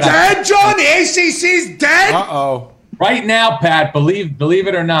they're dead, John. The ACC's dead. Uh-oh. Right now, Pat, believe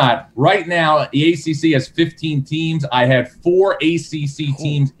it or not, right now the ACC has 15 teams. I had 4 ACC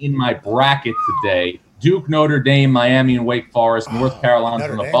teams in my bracket today: Duke, Notre Dame, Miami, and Wake Forest. North Carolina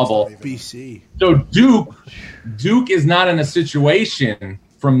from the bubble. BC. So Duke is not in a situation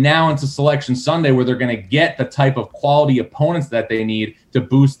from now into Selection Sunday where they're going to get the type of quality opponents that they need to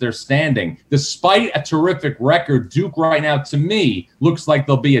boost their standing. Despite a terrific record, Duke right now, to me, looks like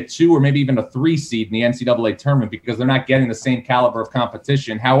they'll be a 2 or maybe even a 3 seed in the NCAA tournament because they're not getting the same caliber of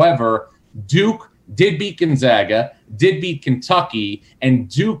competition. However, Duke did beat Gonzaga, did beat Kentucky, and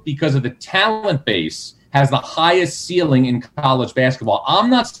Duke, because of the talent base, has the highest ceiling in college basketball. I'm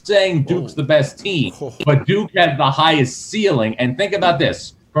not saying Duke's the best team, but Duke has the highest ceiling. And think about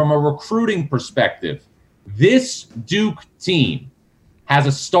this. From a recruiting perspective, this Duke team has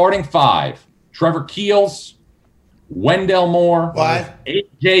a starting 5. Trevor Keels, Wendell Moore,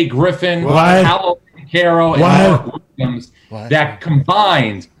 A.J. Griffin, Paolo Caro, and Mark Williams that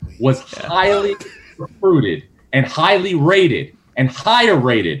combined was highly recruited and highly rated and higher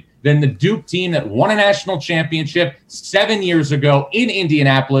rated than the Duke team that won a national championship 7 years ago in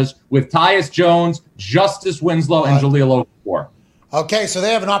Indianapolis with Tyus Jones, Justice Winslow, and Jahlil Okafor. Okay, so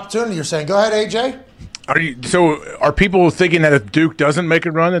they have an opportunity, you're saying. Go ahead, AJ. Are people thinking that if Duke doesn't make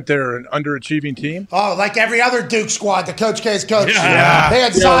a run, that they're an underachieving team? Oh, like every other Duke squad that Coach K's coached. Yeah. They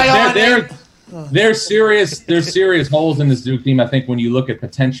had Zion. There's serious holes in this Duke team, I think, when you look at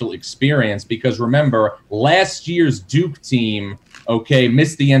potential experience, because remember, last year's Duke team,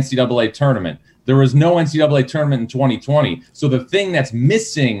 missed the NCAA tournament. There was no NCAA tournament in 2020. So the thing that's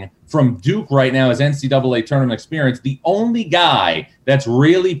missing from Duke right now, his NCAA tournament experience, the only guy that's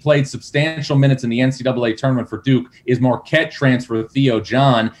really played substantial minutes in the NCAA tournament for Duke is Marquette transfer Theo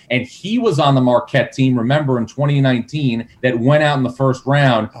John, and he was on the Marquette team, remember, in 2019 that went out in the first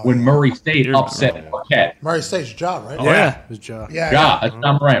round when Murray State upset Marquette. Murray State's job, right? Oh, yeah. His job. Yeah, that's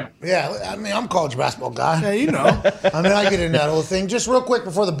Tom Moran. Yeah, I mean, I'm a college basketball guy. Yeah, you know. I mean, I get into that whole thing. Just real quick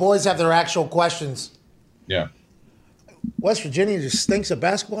before the boys have their actual questions. Yeah. West Virginia just stinks at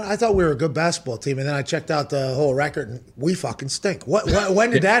basketball. I thought we were a good basketball team, and then I checked out the whole record, and we fucking stink. When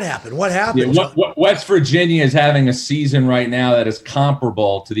did that happen? What happened? Yeah, West Virginia is having a season right now that is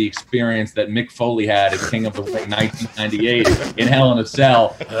comparable to the experience that Mick Foley had at King of the Ring 1998 in Hell in a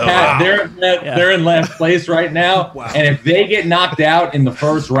Cell. Pat, they're in last place right now, and if they get knocked out in the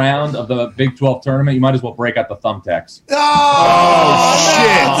first round of the Big 12 tournament, you might as well break out the thumbtacks. Oh,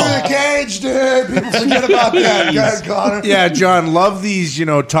 shit! Through the cage, dude. People forget about that. Go ahead, Connor. Yeah, John, love these,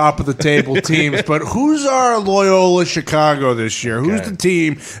 top of the table teams, but who's our Loyola Chicago this year? Who's the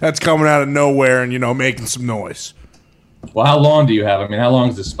team that's coming out of nowhere and, making some noise? Well, how long do you have? I mean, how long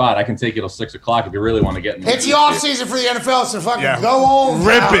is the spot? I can take you till 6 o'clock if you really want to get in. It's the off season for the NFL, so fucking go on.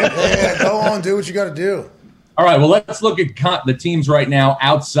 Rip it. Yeah, go on, do what you got to do. All right, well, let's look at the teams right now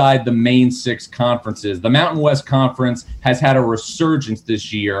outside the main 6 conferences. The Mountain West Conference has had a resurgence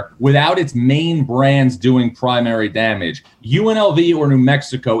this year without its main brands doing primary damage. UNLV or New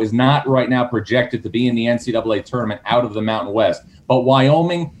Mexico is not right now projected to be in the NCAA tournament out of the Mountain West, but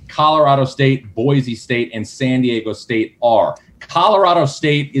Wyoming, Colorado State, Boise State, and San Diego State are. Colorado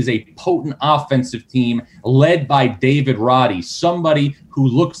State is a potent offensive team led by David Roddy, somebody who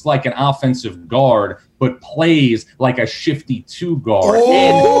looks like an offensive guard but plays like a shifty 2 guard. Oh,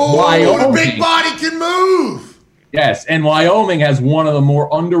 and Wyoming, big body can move. Yes, and Wyoming has one of the more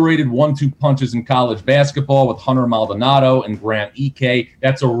underrated 1-2 punches in college basketball with Hunter Maldonado and Graham Ike.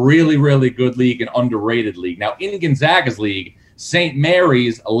 That's a really, really good league, an underrated league. Now, in Gonzaga's league, St.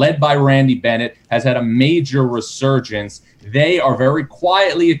 Mary's, led by Randy Bennett, has had a major resurgence. They are very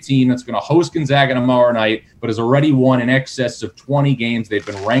quietly a team that's going to host Gonzaga tomorrow night, but has already won in excess of 20 games. They've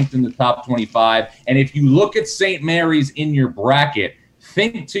been ranked in the top 25. And if you look at St. Mary's in your bracket,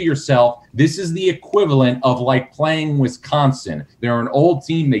 think to yourself, this is the equivalent of like playing Wisconsin. They're an old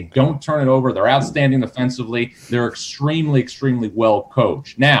team. They don't turn it over. They're outstanding defensively. They're extremely, extremely well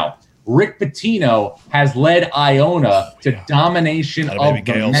coached. Now, Rick Pitino has led Iona to domination of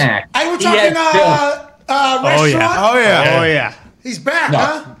the MAC. Hey, we're talking restaurant? Oh, yeah. He's back,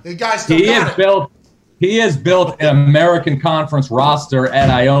 huh? The guy still got it. He has built an American Conference roster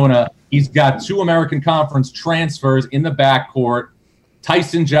at Iona. He's got 2 American Conference transfers in the backcourt,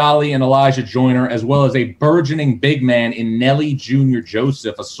 Tyson Jolly and Elijah Joyner, as well as a burgeoning big man in Nelly Jr.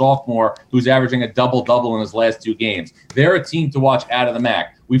 Joseph, a sophomore who's averaging a double-double in his last 2 games. They're a team to watch out of the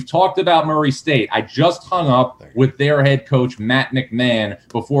MAC. We've talked about Murray State. I just hung up with their head coach, Matt McMahon,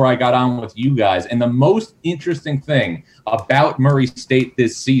 before I got on with you guys. And the most interesting thing about Murray State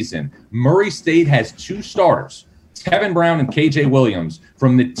this season, Murray State has 2 starters, Tevin Brown and KJ Williams,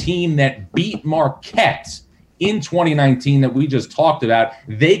 from the team that beat Marquette in 2019 that we just talked about.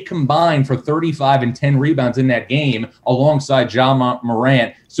 They combined for 35 and 10 rebounds in that game alongside John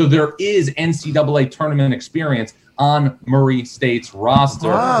Morant. So there is NCAA tournament experience on Murray State's roster.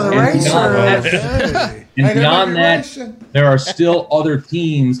 Wow, the and beyond that, there are still other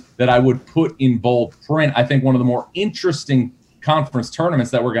teams that I would put in bold print. I think one of the more interesting conference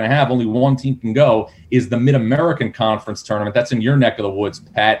tournaments that we're going to have, only one team can go, is the Mid-American Conference tournament. That's in your neck of the woods,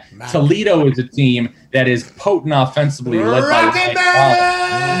 Pat. Toledo is a team that is potent offensively, led by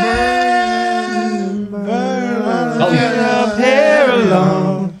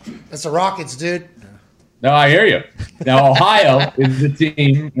That's the Rockets, dude. No, I hear you. Now, Ohio is the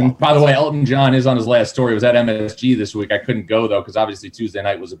team. And by the way, Elton John is on his last tour. He was at MSG this week. I couldn't go, though, because obviously Tuesday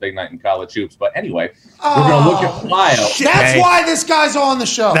night was a big night in college hoops. But anyway, we're going to look at Ohio. That's why this guy's on the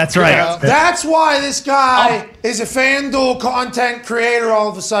show. That's right. That's why this guy is a FanDuel content creator all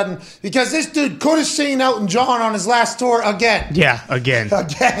of a sudden. Because this dude could have seen Elton John on his last tour again. Yeah, again.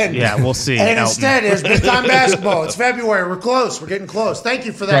 Yeah, we'll see. And instead, there's big time basketball. It's February. We're close. We're getting close. Thank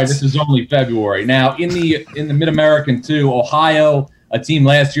you for that. Right, this is only February. Now, in the Mid-American, too, Ohio, a team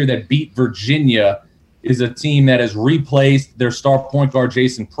last year that beat Virginia, is a team that has replaced their star point guard,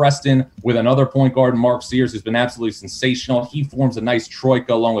 Jason Preston, with another point guard, Mark Sears, who's been absolutely sensational. He forms a nice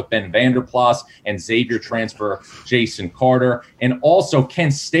troika along with Ben Vanderplas and Xavier transfer Jason Carter. And also,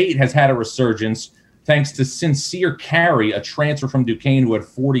 Kent State has had a resurgence thanks to Sincere Carey, a transfer from Duquesne who had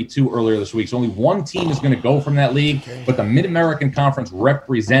 42 earlier this week. So only one team is going to go from that league, but the Mid-American Conference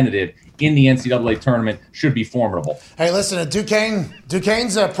representative in the NCAA tournament should be formidable. Hey, listen,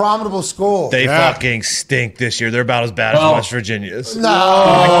 Duquesne's a formidable school. They fucking stink this year. They're about as bad as West Virginia's.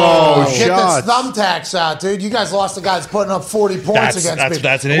 No. Get the thumbtacks out, dude. You guys lost the guy that's putting up 40 points against me.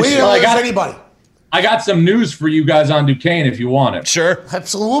 That's an issue. We didn't lose anybody. I got some news for you guys on Duquesne if you want it. Sure.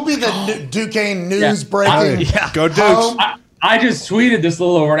 Absolutely. We'll be the Duquesne news breaking. Go Dukes. I just tweeted this a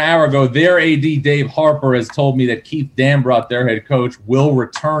little over an hour ago. Their AD, Dave Harper, has told me that Keith Dambrot, their head coach, will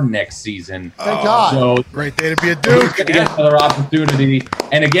return next season. Thank God. So Great day to be a Duke. Get another opportunity.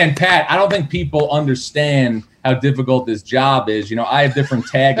 And again, Pat, I don't think people understand how difficult this job is. You know, I have different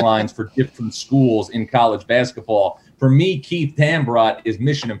taglines for different schools in college basketball. For me, Keith Dambrot is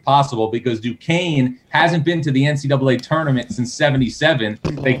mission impossible because Duquesne hasn't been to the NCAA tournament since 77.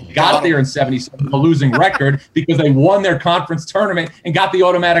 They got there in 77, a losing record, because they won their conference tournament and got the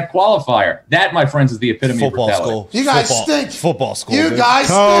automatic qualifier. That, my friends, is the epitome Football of brutality. school. You guys stink. Football school. You dude. guys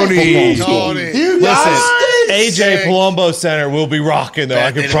Tony. stink. You guys stink. AJ Palumbo Center will be rocking, though.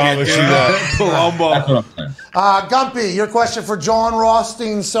 I can promise you that. Palumbo. That's what I'm saying. Gumpy, your question for John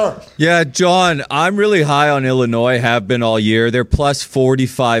Rothstein, sir. Yeah, John, I'm really high on Illinois, have been all year. They're plus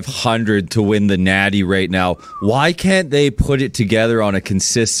 4,500 to win the Natty right now. Why can't they put it together on a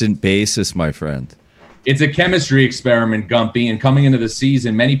consistent basis, my friend? It's a chemistry experiment, Gumpy, and coming into the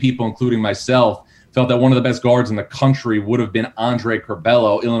season, many people, including myself, felt that one of the best guards in the country would have been Andre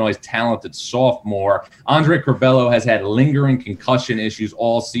Curbelo, Illinois' talented sophomore. Andre Curbelo has had lingering concussion issues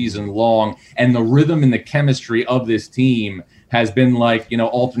all season long, and the rhythm and the chemistry of this team has been like,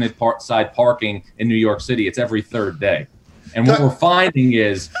 alternate side parking in New York City. It's every third day. And what we're finding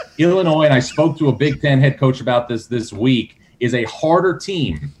is Illinois, and I spoke to a Big Ten head coach about this week, is a harder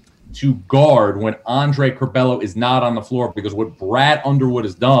team to guard when Andre Curbelo is not on the floor, because what Brad Underwood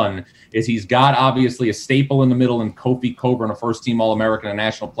has done is he's got obviously a staple in the middle in Kofi Coburn, a first-team All-American and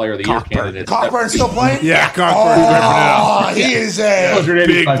National Player of the Year candidate. Cockburn still playing? Yeah, Cockburn. He is a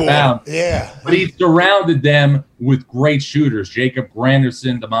big boy. Pounds. Yeah. But he surrounded them with great shooters, Jacob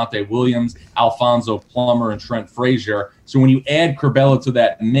Granderson, DeMonte Williams, Alfonso Plummer, and Trent Frazier. So when you add Curbelo to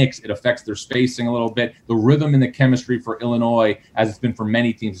that mix, it affects their spacing a little bit. The rhythm and the chemistry for Illinois, as it's been for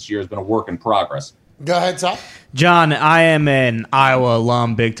many teams this year, has been a work in progress. Go ahead, Tom. John, I am an Iowa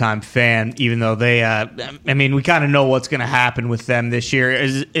alum, big-time fan, even though they we kind of know what's going to happen with them this year.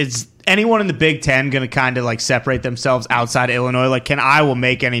 Is anyone in the Big Ten going to kind of separate themselves outside of Illinois? Can Iowa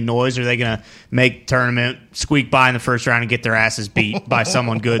make any noise? Or are they going to make tournament, squeak by in the first round, and get their asses beat by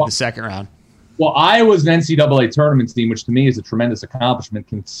someone good in the second round? Well, Iowa's an NCAA tournament team, which to me is a tremendous accomplishment,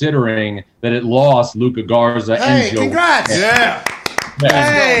 considering that it lost Luka Garza and Joe. Congrats! Yeah.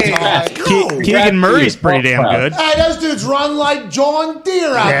 Hey, Keegan Murray's pretty damn good. Hey, those dudes run like John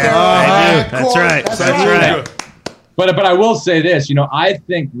Deere out there. They do. That's right. That's right. But I will say this, I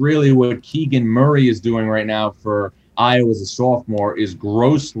think really what Keegan Murray is doing right now for Iowa as a sophomore is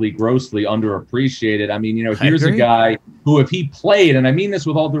grossly underappreciated. I mean, here's a guy who, if he played, and I mean this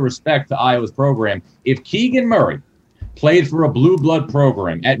with all due respect to Iowa's program, if Keegan Murray played for a blue blood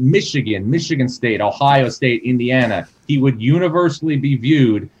program at Michigan, Michigan State, Ohio State, Indiana, he would universally be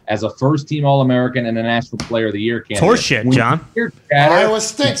viewed as a first-team All-American and a National Player of the Year candidate. Horseshit, John. Iowa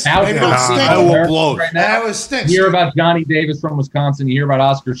stinks. Iowa stinks. You hear about Johnny Davis from Wisconsin. You hear about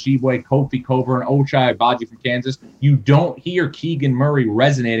Oscar Tshiebwe, Kofi Coburn, Ochai Agbaji from Kansas. You don't hear Keegan Murray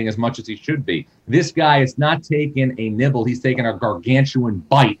resonating as much as he should be. This guy is not taking a nibble. He's taking a gargantuan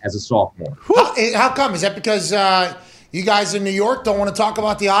bite as a sophomore. How come? Is that because you guys in New York don't want to talk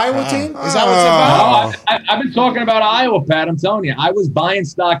about the Iowa team? Is that what's about? No, I've been talking about Iowa, Pat. I'm telling you. I was buying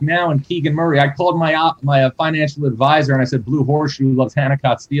stock now in Keegan Murray. I called my financial advisor and I said, Blue Horseshoe loves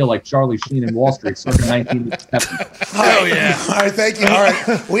Hanacott Steel like Charlie Sheen in Wall Street, circa 1987. Hell yeah. All right, thank you. All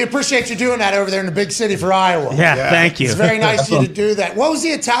right. We appreciate you doing that over there in the big city for Iowa. Yeah, thank you. It's very nice of you to do that. What was the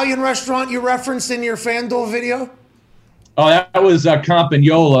Italian restaurant you referenced in your FanDuel video? Oh, that was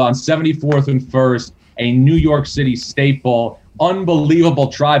Campagnola on 74th and 1st. A New York City staple, unbelievable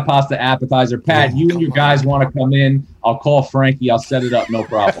tri-pasta appetizer. Pat, you and your guys want to come in? I'll call Frankie. I'll set it up. No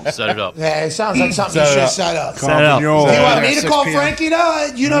problem. Set it up. Yeah, it sounds like something you should set up. Set up. Do you want me to call Frankie, though?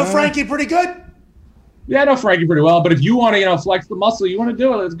 You know Frankie pretty good? Yeah, I know Frankie pretty well, but if you want to, flex the muscle, you want to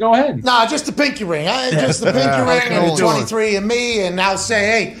do it, let's go ahead. Nah, just the pinky ring. Just the pinky ring and the 23andMe, and I'll say,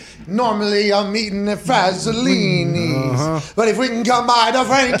 hey, normally I'm eating the Fazolinis. But if we can come by the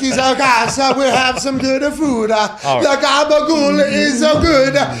Frankie's casa, we'll have some good food. The gabagool is so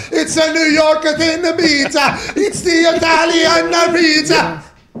good. It's a New Yorker thin pizza. It's the Italian pizza.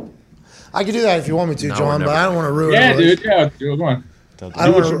 I can do that if you want me to, John, but I don't want to ruin it. Yeah, dude. Yeah, go on. I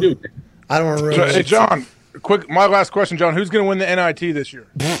don't want to ruin it. Hey, John, my last question, John. Who's going to win the NIT this year?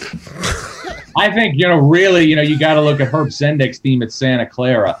 I think, really, you got to look at Herb Sendek's team at Santa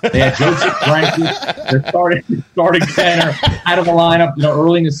Clara. They had Joseph Frankie, their starting center, out of the lineup,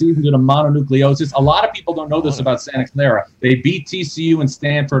 early in the season due to mononucleosis. A lot of people don't know this about Santa Clara. They beat TCU and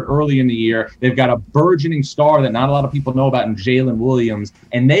Stanford early in the year. They've got a burgeoning star that not a lot of people know about in Jalen Williams,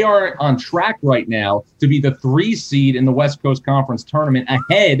 and they are on track right now to be the 3 seed in the West Coast Conference tournament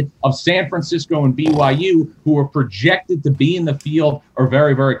ahead of San Francisco and BYU, who are projected to be in the field or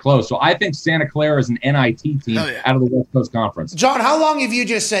very, very close. So I think Santa Clara is an NIT team out of the West Coast Conference. John, how long have you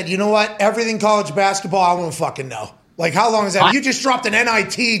just said, you know what, everything college basketball, I won't fucking know? Like, how long is that? You just dropped an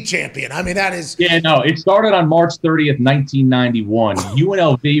NIT champion. I mean, that is... Yeah, no, it started on March 30th, 1991.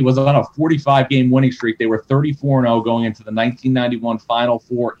 UNLV was on a 45-game winning streak. They were 34-0 going into the 1991 Final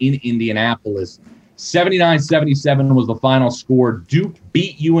Four in Indianapolis. 79-77 was the final score. Duke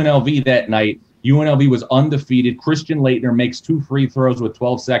beat UNLV that night. UNLV was undefeated. Christian Laettner makes 2 free throws with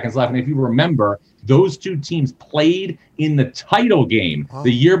 12 seconds left. And if you remember, those 2 teams played in the title game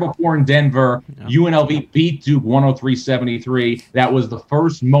the year before in Denver. UNLV beat Duke 103-73. That was the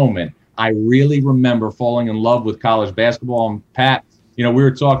first moment I really remember falling in love with college basketball. And Pat, we were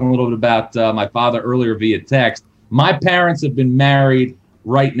talking a little bit about my father earlier via text. My parents have been married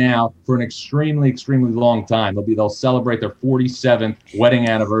right now for an extremely, extremely long time. They'll celebrate their 47th wedding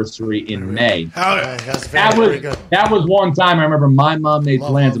anniversary in May. That was one time I remember my mom made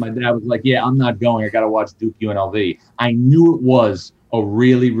plans and my dad was like, yeah, I'm not going. I got to watch Duke UNLV. I knew it was a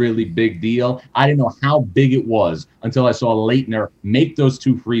really, really big deal. I didn't know how big it was until I saw Laettner make those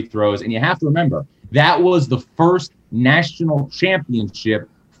 2 free throws. And you have to remember, that was the first national championship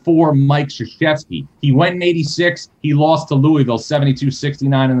for Mike Krzyzewski. He went in 86. He lost to Louisville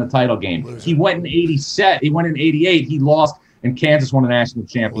 72-69 in the title game. He went in 87. He went in 88. He lost, and Kansas won a national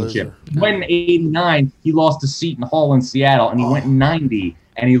championship. He went in 89. He lost to Seton Hall in Seattle, and he went in 90,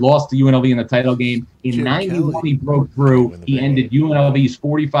 and he lost to UNLV in the title game. In 91, he broke through. He ended UNLV's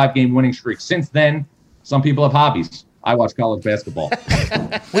 45-game winning streak. Since then, some people have hobbies. I watch college basketball.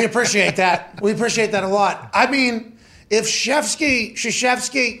 We appreciate that. We appreciate that a lot. I mean, if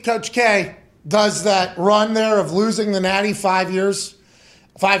Krzyzewski, Coach K, does that run there of losing the Natty 5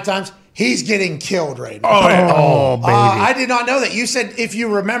 times, he's getting killed right now. Oh, baby. I did not know that. You said, if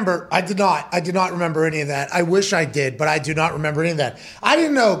you remember, I did not remember any of that. I wish I did, but I do not remember any of that. I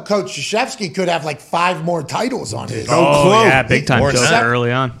didn't know Coach Krzyzewski could have like 5 more titles on his. Yeah, big time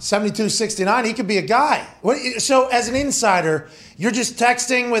early on. 72-69, he could be a guy. So as an insider, you're just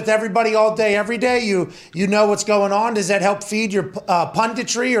texting with everybody all day, every day. You know what's going on. Does that help feed your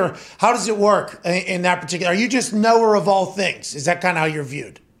punditry, or how does it work in that particular? Are you just knower of all things? Is that kind of how you're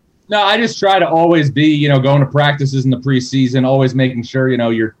viewed? No, I just try to always be, going to practices in the preseason, always making sure,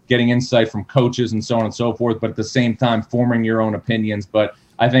 you're getting insight from coaches and so on and so forth, but at the same time forming your own opinions. But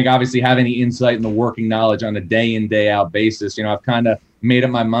I think obviously having the insight and the working knowledge on a day in, day out basis, I've kind of made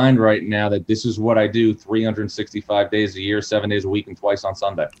up my mind right now that this is what I do 365 days a year, 7 days a week, and twice on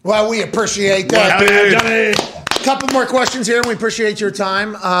Sunday. Well, we appreciate that. A couple more questions here, and we appreciate your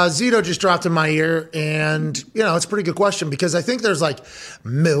time. Zito just dropped in my ear, and, it's a pretty good question because I think there's like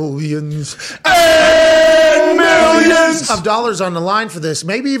millions and millions of dollars on the line for this,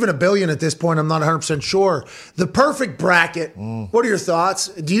 maybe even $1 billion at this point. I'm not 100% sure. The perfect bracket. What are your thoughts?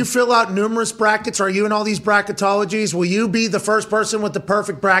 Do you fill out numerous brackets? Are you in all these bracketologies? Will you be the first person with the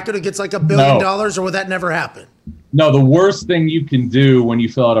perfect bracket who gets like $1 billion, or will that never happen? No, the worst thing you can do when you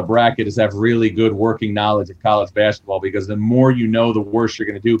fill out a bracket is have really good working knowledge of college basketball, because the more you know, the worse you're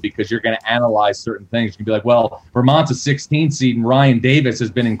going to do, because you're going to analyze certain things. You can be like, well, Vermont's a 16 seed and Ryan Davis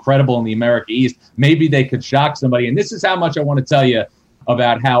has been incredible in the America East. Maybe they could shock somebody. And this is how much I want to tell you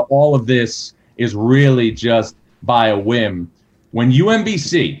about how all of this is really just by a whim. When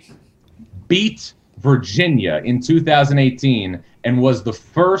UMBC beat Virginia in 2018 and was the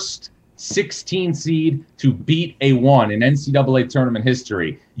first 16 seed to beat a 1 in NCAA tournament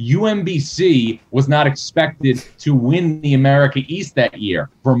history, UMBC was not expected to win the America East that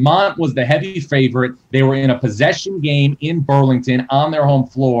year. Vermont was the heavy favorite. They were in a possession game in Burlington on their home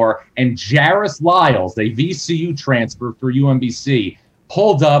floor, and Jarris Lyles, a VCU transfer for UMBC,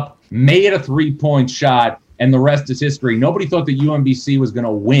 pulled up, made a 3-point shot, and the rest is history. Nobody thought that UMBC was going to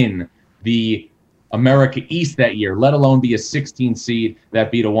win the America East that year, let alone be a 16 seed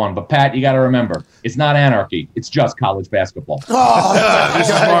that beat a 1. But Pat, you got to remember, it's not anarchy. It's just college basketball.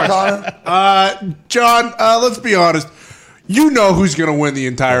 John, let's be honest. You know who's going to win the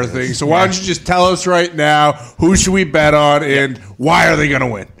entire thing. So why don't you just tell us right now, who should we bet on and why are they going to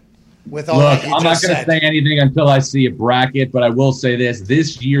win? With all Look, that you I'm not going to say anything until I see a bracket, but I will say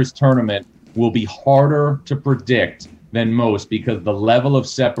this year's tournament will be harder to predict than most because the level of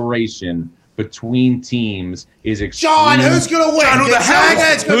separation between teams is extreme. John, who's going to win? John, who the hell?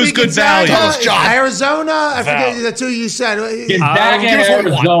 Gonzaga? It's gonna Who's be good Gonzaga, value? John. Arizona? I Val. forget the two you said. Gonzaga and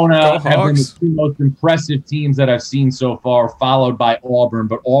Arizona have been the two most impressive teams that I've seen so far, followed by Auburn.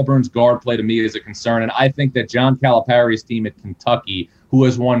 But Auburn's guard play to me is a concern. And I think that John Calipari's team at Kentucky, who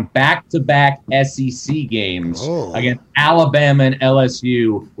has won back-to-back SEC games against Alabama and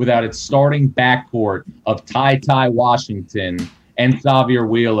LSU without its starting backcourt of Ty Washington and Xavier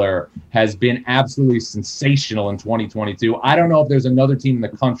Wheeler, has been absolutely sensational in 2022. I don't know if there's another team in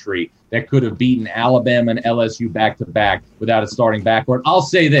the country that could have beaten Alabama and LSU back-to-back without a starting backcourt. I'll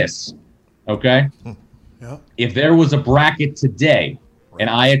say this, okay? Yeah. If there was a bracket today and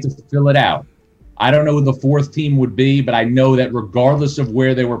I had to fill it out, I don't know who the fourth team would be, but I know that regardless of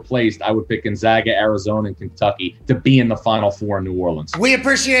where they were placed, I would pick Gonzaga, Arizona, and Kentucky to be in the Final Four in New Orleans. We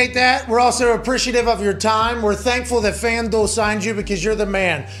appreciate that. We're also appreciative of your time. We're thankful that FanDuel signed you because you're the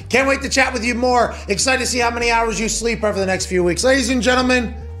man. Can't wait to chat with you more. Excited to see how many hours you sleep over the next few weeks. Ladies and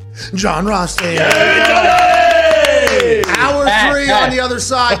gentlemen, John Rothstein. Hour 3 on the other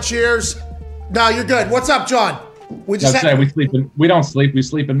side. Cheers. No, you're good. What's up, John? We don't sleep. We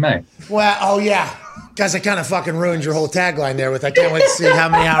sleep in May. Well, oh yeah, guys, I kind of fucking ruined your whole tagline there with I can't wait to see how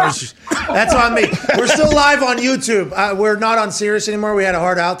many hours. That's on me. We're still live on YouTube. We're not on Sirius anymore. We had a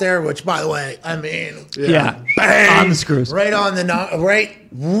hard out there, which, by the way, I mean, bang, on the screws, right on the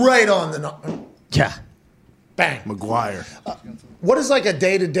right on the yeah, bang, McGuire. What is like a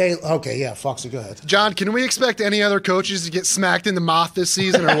day-to-day? Okay, yeah, Foxy, go ahead. John, can we expect any other coaches to get smacked in the mouth this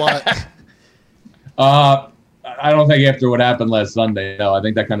season or what? I don't think after what happened last Sunday, no. I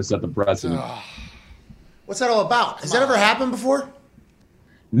think that kind of set the precedent. What's that all about? Has that ever happened before?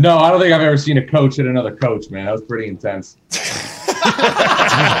 No, I don't think I've ever seen a coach hit another coach, man. That was pretty intense.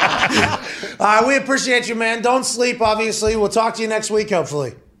 We appreciate you, man. Don't sleep, obviously. We'll talk to you next week,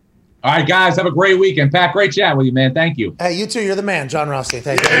 hopefully. All right, guys, have a great weekend. Pat, great chat with you, man. Thank you. Hey, you too. You're the man, John Rothstein.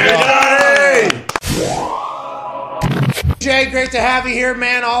 Thank you. Jay, great to have you here,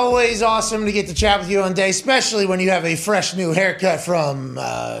 man. Always awesome to get to chat with you on day, especially when you have a fresh new haircut from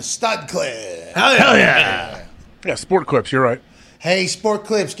Stud Clip. Hell yeah. Yeah, Sport Clips, you're right. Hey, Sport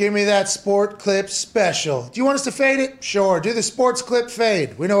Clips, give me that Sport Clip special. Do you want us to fade it? Sure. Do the Sports Clip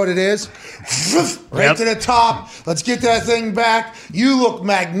fade. We know what it is. Right to the top. Let's get that thing back. You look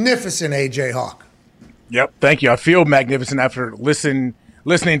magnificent, AJ Hawk. Yep, thank you. I feel magnificent after listening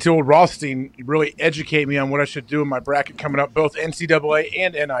to old Rothstein really educate me on what I should do in my bracket coming up, both NCAA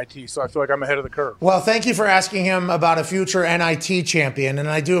and NIT. So I feel like I'm ahead of the curve. Well, thank you for asking him about a future NIT champion, and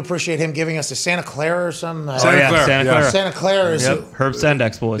I do appreciate him giving us a Santa Clara or something. Santa Clara is Herb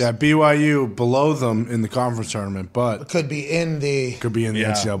Sendex boys. Yeah, BYU below them in the conference tournament, but could be in the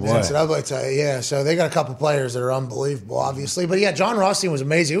NCAA. Yeah, so they got a couple players that are unbelievable, obviously. But yeah, John Rothstein was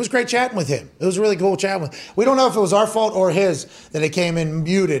amazing. It was great chatting with him. It was really cool chatting with him. We don't know if it was our fault or his that it came in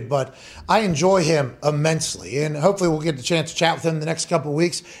muted, but I enjoy him immensely, and hopefully we'll get the chance to chat with him the next couple of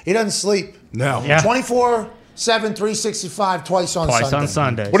weeks. He doesn't sleep. No. 24/7, 365, twice on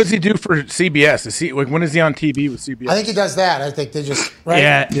Sunday. What does he do for CBS? Is he when is he on TV with CBS? I think he does that. I think they just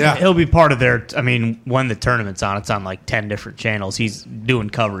He'll be part of their. I mean, when the tournament's on, it's on like 10 different channels. He's doing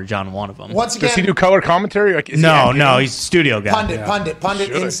coverage on one of them. Once again, does he do color commentary? Like, no, he's a studio guy.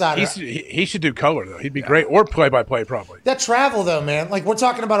 Pundit, insider. He should do color though. He'd be great, or play-by-play probably. That travel though, man. Like we're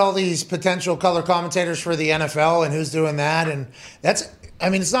talking about all these potential color commentators for the NFL and who's doing that, and that's. I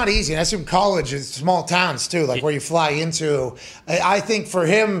mean, it's not easy. And I assume college is small towns too, like where you fly into. I think for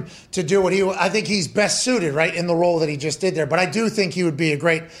him to do I think he's best suited, right, in the role that he just did there. But I do think he would be a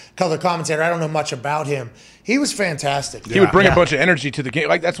great color commentator. I don't know much about him. He was fantastic. He would bring a bunch of energy to the game.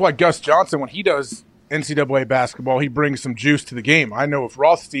 Like that's why Gus Johnson, when he does NCAA basketball, he brings some juice to the game. I know if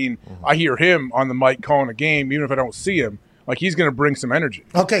Rothstein, I hear him on the mic calling a game, even if I don't see him. Like he's going to bring some energy.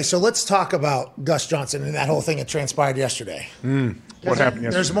 Okay, so let's talk about Gus Johnson and that whole thing that transpired yesterday. What happened yesterday?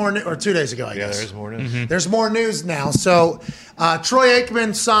 There's more, or 2 days ago, I guess. There's more news. There's more news now. So Troy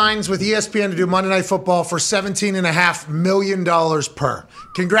Aikman signs with ESPN to do Monday Night Football for $17.5 million per.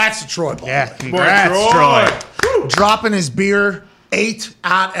 Congrats to Troy. Congrats, Troy. Dropping his beer 8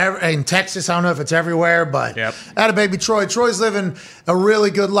 out in Texas. I don't know if it's everywhere, but atta baby Troy. Troy's living a really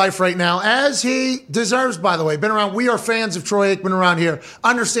good life right now, as he deserves, by the way. Been around. We are fans of Troy Aikman around here.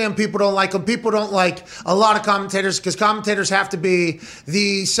 Understand people don't like him. People don't like a lot of commentators because commentators have to be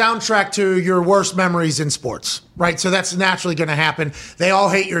the soundtrack to your worst memories in sports, right? So that's naturally going to happen. They all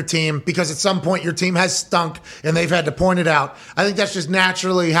hate your team because at some point your team has stunk and they've had to point it out. I think that's just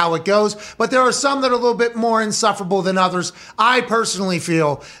naturally how it goes. But there are some that are a little bit more insufferable than others. I personally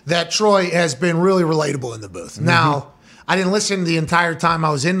feel that Troy has been really relatable in the booth. Now, I didn't listen the entire time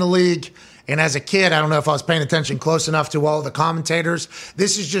I was in the league, And as a kid, I don't know if I was paying attention close enough to all the commentators.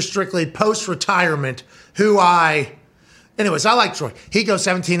 This is just strictly post-retirement Anyways, I like Troy. He goes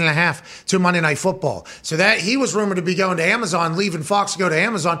 17.5 to Monday Night Football. So that he was rumored to be going to Amazon, leaving Fox to go to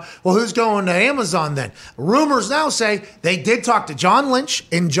Amazon. Well, who's going to Amazon then? Rumors now say they did talk to John Lynch,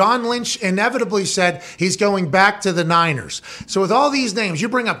 and John Lynch inevitably said he's going back to the Niners. So with all these names, you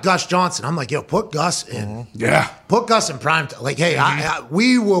bring up Gus Johnson. I'm like, yo, put Gus in. Yeah. Put Gus in primetime. Like, hey,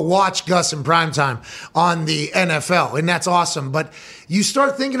 we will watch Gus in primetime on the NFL, and that's awesome. But you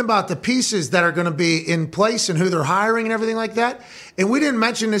start thinking about the pieces that are going to be in place and who they're hiring and everything like that. And we didn't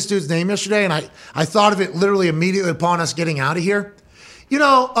mention this dude's name yesterday, and I thought of it literally immediately upon us getting out of here. You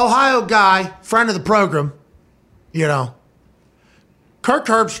know, Ohio guy, friend of the program, you know, Kirk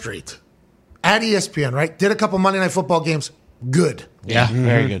Herbstreit at ESPN, right? Did a couple Monday Night Football games. Good. Yeah,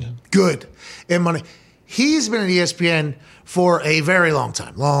 very good. Good. And money. He's been at ESPN for a very long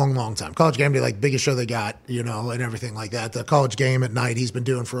time. Long time. College Game Day, like, biggest show they got, you know, and everything like that. The College Game at night he's been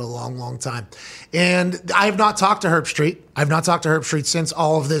doing for a long time. And I have not talked to Herbstreit. I've not talked to Herbstreit since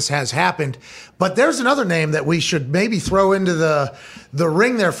all of this has happened. But there's another name that we should maybe throw into the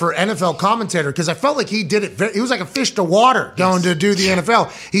ring there for NFL commentator, because I felt like he did it. He was like a fish to water going to do the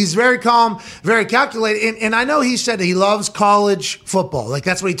NFL. He's very calm, very calculated. And I know he said that he loves college football. Like,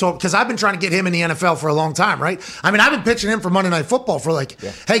 that's what he told, because I've been trying to get him in the NFL for a long time, right? I mean, I've been pitching him for Monday Night Football for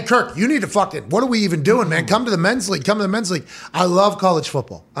hey, Kirk, you need to what are we even doing, man? Come to the men's league. I love college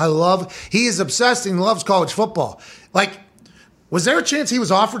football. He is obsessed and loves college football. Like, was there a chance he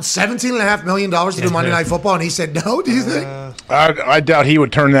was offered $17.5 million to do Monday Night Football and he said no, do you think? I doubt he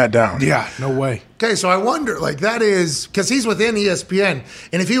would turn that down. Yeah, no way. Okay, so I wonder, that is, because he's within ESPN,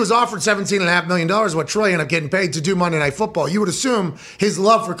 and if he was offered $17.5 million, what Troy ended up getting paid to do Monday Night Football, you would assume his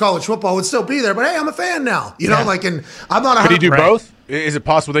love for college football would still be there, but hey, I'm a fan now. You know, and I'm not 100%. Could he do both? Is it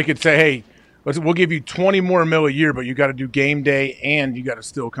possible they could say, hey, we'll give you $20 more a year, but you got to do game day and you got to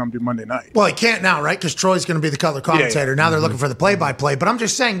still come do Monday night. Well, he can't now, right? Because Troy's going to be the color commentator. Now they're looking for the play-by-play. But I'm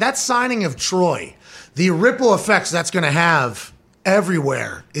just saying, that signing of Troy, the ripple effects that's going to have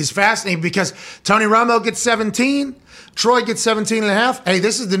everywhere is fascinating, because Tony Romo gets 17, Troy gets 17.5. Hey,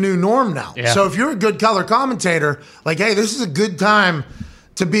 this is the new norm now. Yeah. So if you're a good color commentator, hey, this is a good time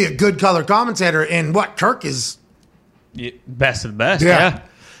to be a good color commentator. And Kirk is best of the best. Yeah.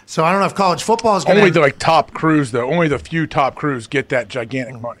 So I don't know if college football is going to... Only the top crews, though. Only the few top crews get that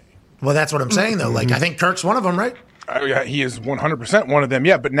gigantic money. Well, that's what I'm saying, though. I think Kirk's one of them, right? Yeah, he is 100% one of them,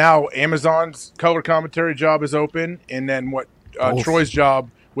 yeah. But now Amazon's color commentary job is open, and then Troy's job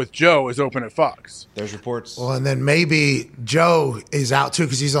with Joe is open at Fox. There's reports. Well, and then maybe Joe is out, too,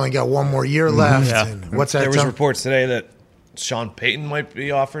 because he's only got one more year left. Yeah. And what's that? There was reports today that Sean Payton might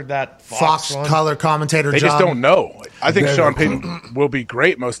be offered that Fox color commentator job. They just don't know. I think Sean Payton will be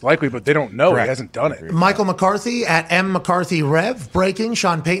great, most likely, but they don't know. Correct. He hasn't done it. Michael McCarthy at M. McCarthy Rev breaking: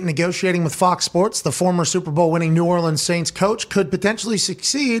 Sean Payton negotiating with Fox Sports. The former Super Bowl winning New Orleans Saints coach could potentially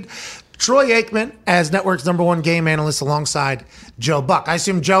succeed Troy Aikman as network's #1 game analyst alongside Joe Buck. I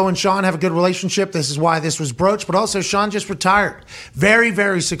assume Joe and Sean have a good relationship. This is why this was broached, but also Sean just retired. Very,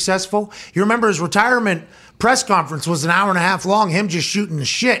 very successful. You remember his retirement press conference was an hour and a half long, him just shooting the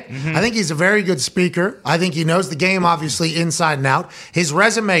shit. Mm-hmm. I think he's a very good speaker. I think he knows the game, obviously, inside and out. His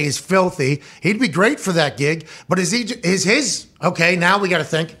resume is filthy. He'd be great for that gig. But okay, now we got to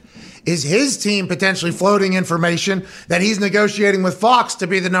think, is his team potentially floating information that he's negotiating with Fox to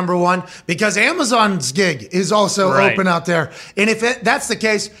be the #1? Because Amazon's gig is also open out there. And if that's the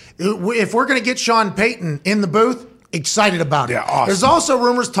case, if we're going to get Sean Payton in the booth, excited about it. Yeah, awesome. There's also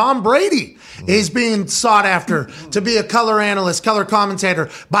rumors Tom Brady is being sought after to be a color analyst, color commentator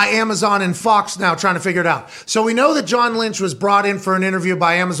by Amazon and Fox now, trying to figure it out. So we know that John Lynch was brought in for an interview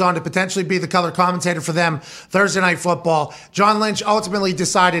by Amazon to potentially be the color commentator for them Thursday Night Football. John Lynch ultimately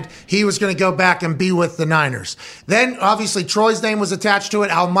decided he was going to go back and be with the Niners. Then, obviously, Troy's name was attached to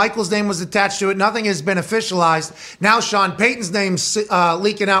it. Al Michaels' name was attached to it. Nothing has been officialized. Now Sean Payton's name's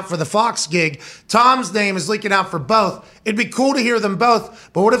leaking out for the Fox gig. Tom's name is leaking out for both. It'd be cool to hear them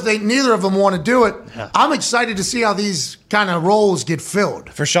both, but what if neither of them want to do it? Yeah. I'm excited to see how these kind of roles get filled.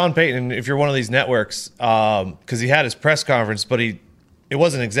 For Sean Payton, if you're one of these networks, because he had his press conference, but it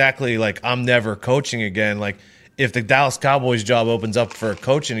wasn't exactly like, I'm never coaching again. Like, if the Dallas Cowboys job opens up for a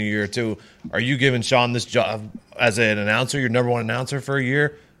coach in a year or two, are you giving Sean this job as an announcer, your #1 announcer for a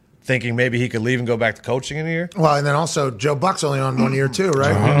year, thinking maybe he could leave and go back to coaching in a year? Well, and then also Joe Buck's only on 1 year too,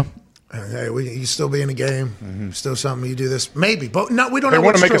 right? Uh-huh. Hey, you still be in the game. Mm-hmm. Still something you do this. Maybe. But no, we don't know. They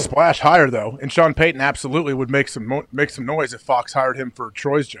want to make a splash hire, though. And Sean Payton absolutely would make some noise if Fox hired him for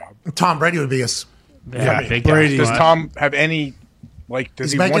Troy's job. Tom Brady would be big Brady. Does Tom have any Like, does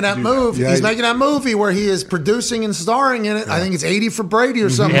He's he making want that to do move. That? He's making that movie where he is producing and starring in it. I think it's 80 for Brady or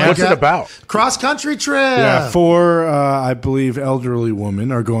something like What's that. it about? Cross country trip. Yeah, four, I believe, elderly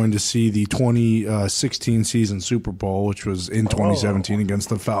women are going to see the 2016 season Super Bowl, which was in 2017 against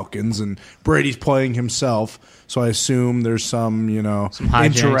the Falcons, and Brady's playing himself. So I assume there's some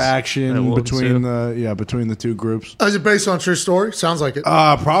interaction between the two groups. Is it based on a true story? Sounds like it.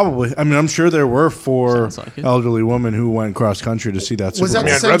 Probably. I mean, I'm sure there were four elderly women who went cross country to see that Super Bowl.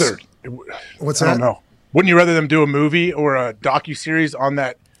 I'd rather. What's I that? don't know. Wouldn't you rather them do a movie or a docuseries on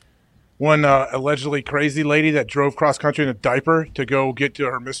that one allegedly crazy lady that drove cross country in a diaper to go get to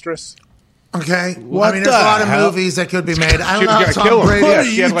her mistress? Okay. Well, I mean, there's a lot of movies that could be made. I don't know how Tom kill her. Brady. Yeah, What are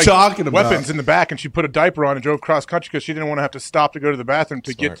she you had, like, talking about? Weapons in the back, and she put a diaper on and drove cross country because she didn't want to have to stop to go to the bathroom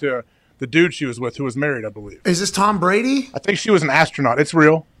to get to the dude she was with, who was married, I believe. Is this Tom Brady? I think she was an astronaut. It's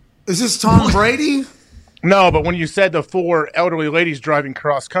real. Is this Tom Brady? No, but when you said the four elderly ladies driving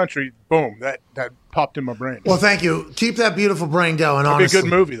cross country, boom, that popped in my brain. Well, thank you. Keep that beautiful brain going. It'd Honestly, be a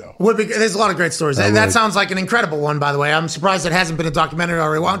good movie, though. There's a lot of great stories. That sounds like an incredible one, by the way. I'm surprised it hasn't been a documentary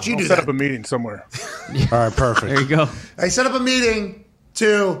already. Why don't you do set that? up a meeting somewhere. All right, perfect. There you go. Hey, set up a meeting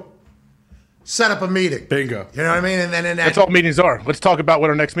to set up a meeting. Bingo. You know what I mean? And then That's all meetings are. Let's talk about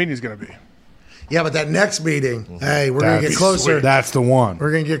what our next meeting is going to be. Yeah, but that next meeting, hey, we're going to get closer. That's the one.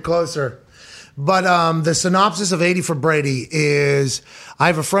 We're going to get closer. But the synopsis of 80 for Brady is, I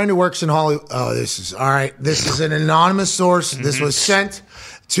have a friend who works in Hollywood. Oh, this is, all right. This is an anonymous source. This was sent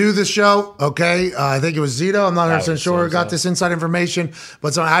to the show, okay? I think it was Zito. I'm not 100% sure who got this inside information.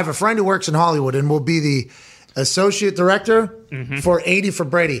 But so I have a friend who works in Hollywood and will be the associate director for 80 for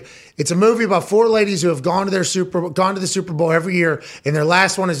Brady. It's a movie about four ladies who have gone to the Super Bowl every year, and their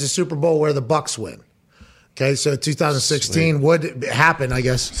last one is the Super Bowl where the Bucks win. Okay, so 2016 would happen, I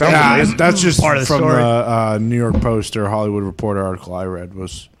guess. Sounds amazing. That's just Part of the from story. the New York Post or Hollywood Reporter article I read.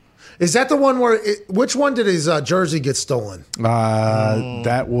 Is that the one where? Which one did his jersey get stolen?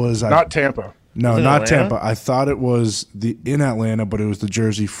 That was Not Tampa. No, Was it not Atlanta? Tampa. I thought it was in Atlanta, but it was the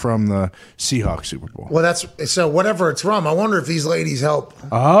jersey from the Seahawks Super Bowl. Well, that's so. Whatever it's from, I wonder if these ladies help.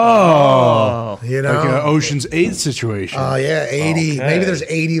 Oh, You know, like an Ocean's 8 situation. Oh yeah, 80. Okay. Maybe there's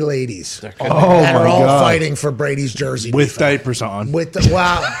 80 ladies that my are all God. fighting for Brady's jersey With diapers on.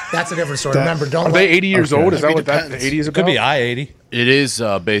 Wow, that's a different story. Remember, don't Are they 80 years Okay. old? Is that Maybe what that depends. 80 is about? Could be I-80. It is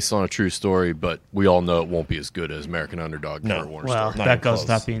based on a true story, but we all know it won't be as good as American Underdog. Kurt Warner Well, story. that even goes close.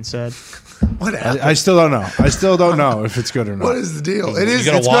 without being said. What happened? I still don't know. I still don't know if it's good or not. What is the deal? It is. You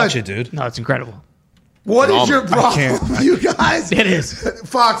gotta It's watch good. it, dude. No, it's incredible. What is your problem, can't. you guys? It is.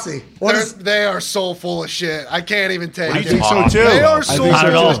 Foxy. What is? They are so full of shit. I can't even take I it. think so too. They are I so think Not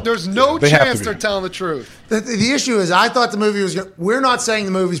at all. There's no They have to chance be. they're telling the truth. The issue is, I thought the movie was. We're not saying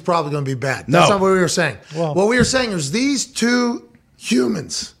the movie's probably going to be bad. That's No. not what we were saying. What we were saying is these two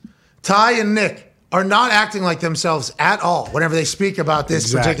humans, Ty and Nick, are not acting like themselves at all whenever they speak about this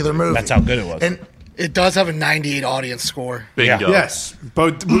Exactly. particular movie. That's how good it was. And It does have a 98 audience score. Bingo. Yes,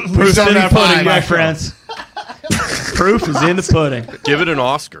 but Proof's in the pudding, my friends. Proof is in the pudding. Give it an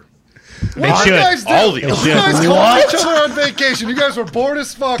Oscar. They What should. you guys do? All the You Oscars. guys should. called each other on vacation. You guys were bored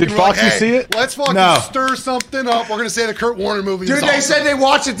as fuck. Did and we're like, Foxy hey, see it? Let's fucking No. stir something up. We're going to say the Kurt Warner movie Dude, is they awesome. said they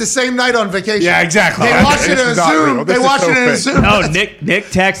watched it the same night on vacation. Yeah, exactly. They watched it This in a is not real. Zoom. This They is watched so it in a fake. Zoom. No, Nick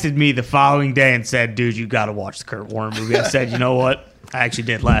texted me the following day and said, "Dude, you got to watch the Kurt Warner movie." I said, "You know what? I actually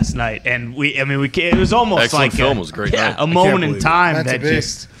did last night." And it was almost Excellent like film. It was a great night. a moment in believe it. time That's a that big-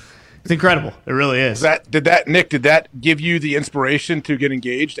 just it's incredible. It really is. Did that give you the inspiration to get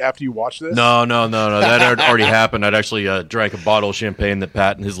engaged after you watched this? No. That had already happened. I'd actually drank a bottle of champagne that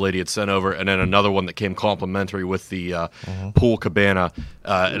Pat and his lady had sent over, and then another one that came complimentary with the pool cabana,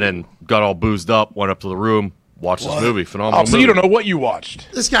 and then got all boozed up, went up to the room, watched this movie. Phenomenal Oh, so movie. you don't know what you watched.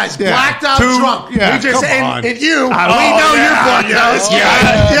 This guy's blacked out drunk. yeah, We just, come on. and you, we know yeah. you're blacked out.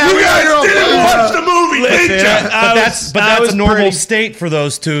 Yeah. We know you're all blacked out. Listen, That's a normal state for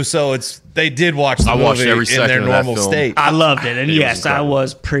those two. So they did watch the I movie watched every in second their of that normal film. state. I loved it, and It was yes, I incredible.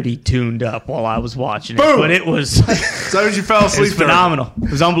 was pretty tuned up while I was watching it. Boom. But it was So you fell it asleep. was phenomenal.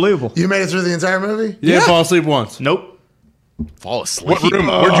 It was unbelievable. You made it through the entire movie? Yeah, fall asleep once. Nope. Fall asleep. What room?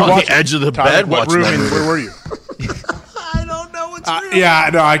 Where'd you on watch the edge of the Tyler, bed what watching room that and movie. where were you? Yeah,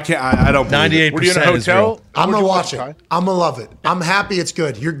 no, I can't. I don't. believe it. 98% Were you in a is real. hotel? I'm Where'd going to you watch Ty? it. I'm going to love it. I'm happy it's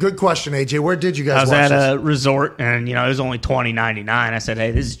good. Your good question, AJ. Where did you I guys was watch at this? a resort, and it was only $20.99. I said,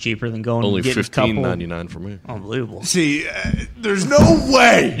 "Hey, this is cheaper than going Only and getting a couple." $15.99 for me. Unbelievable. See, there's no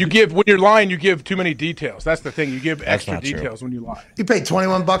way. When you're lying, you give too many details. That's the thing. You give extra not true. details when you lie. You paid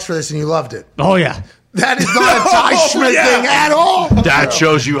 $21 for this and you loved it. Oh yeah, That is not a Ty Schmidt thing at all. That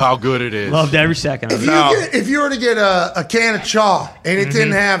shows you how good it is. Loved every second of it. If you were to get a can of chaw and it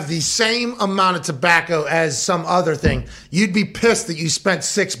didn't have the same amount of tobacco as some other thing, you'd be pissed that you spent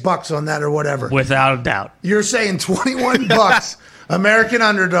 $6 on that or whatever. Without a doubt. You're saying $21, American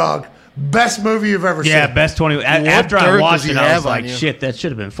Underdog. Best movie you've ever seen. Yeah, best 20. After I watched it, I was like, shit, that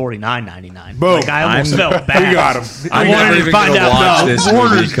should have been $49.99. Boom. Like, I almost felt bad. We got him. I wanted to find out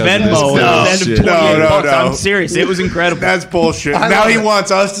Warner's Venmo and send him $28. I'm serious. It was incredible. That's bullshit. Now he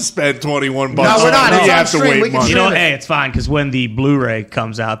wants us to spend $21. No, we're not. We It's have on to stream. wait months. You know, hey, it's fine because when the Blu-ray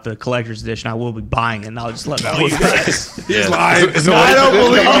comes out, the collector's edition, I will be buying it. And I'll just let you guys. He's lying. I don't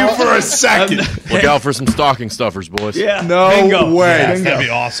believe you for a second. Look out for some stocking stuffers, boys. Yeah. No Bingo. way. Yeah, That'd be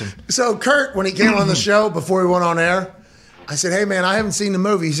awesome. So Kurt, when he came on the show before we went on air, I said, "Hey man, I haven't seen the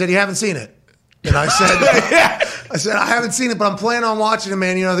movie." He said, "You haven't seen it?" And I said, "I haven't seen it, but I'm planning on watching it,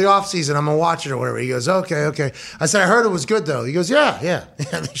 man. You know, the off season, I'm gonna watch it or whatever." He goes, "Okay." I said, "I heard it was good though." He goes, "Yeah."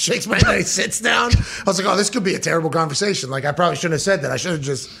 And he shakes my head. He sits down. I was like, "Oh, this could be a terrible conversation. Like, I probably shouldn't have said that. I should have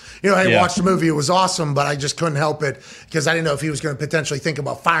just, hey, watched the movie. It was awesome, but I just couldn't help it because I didn't know if he was going to potentially think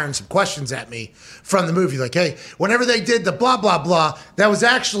about firing some questions at me from the movie. Like, hey, whenever they did the blah blah blah, that was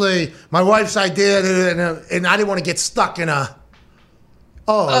actually my wife's idea, and I didn't want to get stuck in a."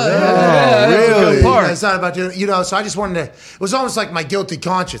 Really? It's not about you know. So I just wanted to. It was almost like my guilty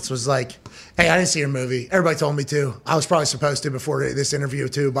conscience was like, "Hey, I didn't see your movie. Everybody told me to. I was probably supposed to before this interview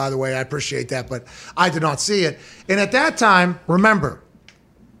too. By the way, I appreciate that, but I did not see it." And at that time, remember,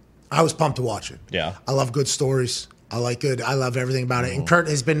 I was pumped to watch it. Yeah, I love good stories. I love everything about it. And Kurt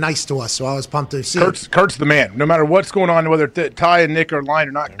has been nice to us, so I was pumped to see it. Kurt's the man. No matter what's going on, whether Ty and Nick are lying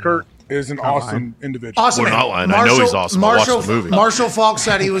or not, Kurt is an awesome individual. Awesome. We're not lying. I know he's awesome. I watched the movie. Marshall Falk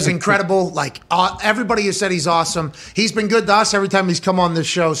said he was incredible. Like everybody has said he's awesome. He's been good to us every time he's come on this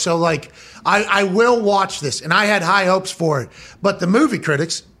show. So like I will watch this, and I had high hopes for it. But the movie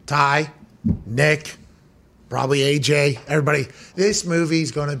critics, Ty, Nick, probably AJ, everybody, this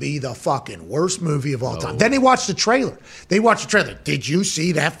movie's going to be the fucking worst movie of all time. Then they watched the trailer. Did you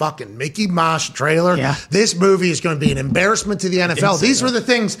see that fucking Mickey Mouse trailer? Yeah. This movie is going to be an embarrassment to the NFL. These were the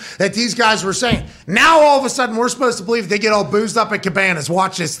things that these guys were saying. Now all of a sudden we're supposed to believe they get all boozed up at Cabanas,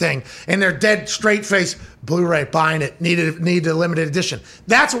 watch this thing, and they're dead straight face, Blu-ray, buying it, need a limited edition.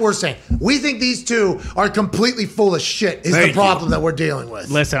 That's what we're saying. We think these two are completely full of shit is the problem that we're dealing with.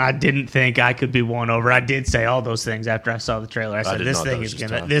 Listen, I didn't think I could be won over. I did say all those things after I saw the trailer. I said did this not thing notice is this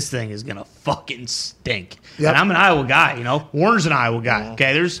gonna time. this thing is gonna fucking stink. Yep. And I'm an Iowa guy, you know. Warner's an Iowa guy.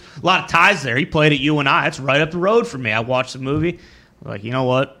 Okay, there's a lot of ties there. He played at UNI. That's right up the road from me. I watched the movie. Like, you know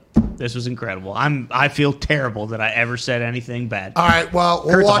what? This was incredible. I feel terrible that I ever said anything bad. All right, well,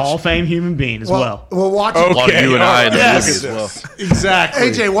 we'll Kurt's watch. a Hall of Fame human being as well. We'll watch Okay. it. A lot of you and I in the Yes. movie as well. Exactly.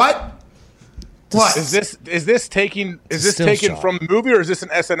 AJ, what? What? Is this taken Still taken shot. from the movie, or is this an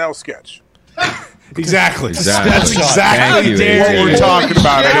SNL sketch? Exactly. Exactly. That's exactly Thank you, what we're AJ. talking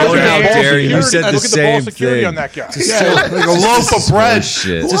about. How AJ. dare you? You said the Look at the same ball security thing. on that guy. Like a loaf of bread.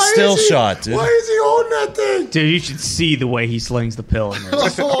 Shit. It's a still shot, dude. Why is he holding that thing? Dude, you should see the way he slings the pill in there.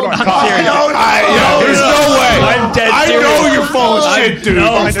 Listen, hold on, Oh, Ty. There's no way. I'm dead I serious. know you're full of shit, dude.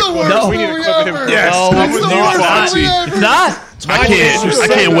 No, It's the worst We need a movie clip of him. ever. Yes. It's the worst movie Foxy. ever. it's not. I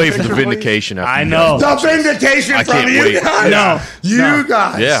can't wait for the vindication. After I you know. The vindication I from can't you wait. guys. No. You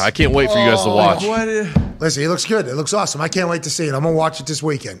guys. Yeah, I can't wait for you guys to watch. Listen, he looks good. It looks awesome. I can't wait to see it. I'm going to watch it this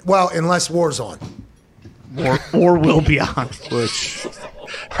weekend. Well, unless War's on. Or will be on. Which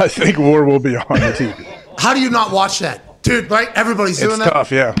I think war will be on the TV. How do you not watch that? Dude, right? Everybody's doing It's that.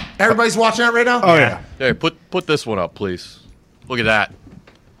 tough, yeah. Everybody's watching that right now? Oh, yeah. Hey, put this one up, please. Look at that.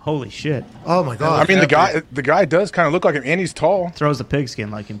 Holy shit. Oh, my God. I mean, the guy does kind of look like him, and he's tall. Throws the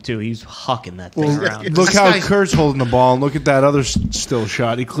pigskin like him, too. He's hucking that thing around. Look This how guy's- Kurt's holding the ball, and look at that other still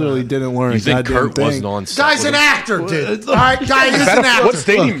shot. He clearly didn't learn You a think goddamn Kurt thing. wasn't on set? Guy's with an him? actor, dude. All right, guy is an actor. What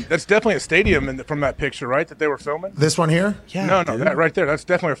stadium? That's definitely a stadium from that picture, right? That they were filming. This one here? No, that right there. That's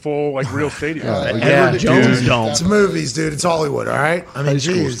definitely a full, like, real stadium. Edward Jones Dome. It's movies, dude. It's Hollywood, all right? I mean, High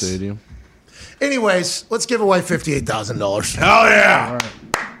school geez. stadium. Anyways, let's give away $58,000. Hell yeah.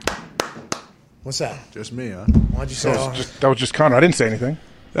 What's that? Just me, huh? Why'd you say That was just Connor. I didn't say anything.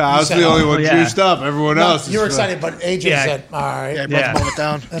 I was said, the only one yeah. juiced up. Everyone else is You were excited, but AJ Yeah. said, all right. Yeah, Yeah. both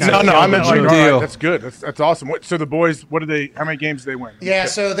moment down. No, I meant like, all deal. right, that's good. That's awesome. So the boys, what did they? How many games did they win? Yeah,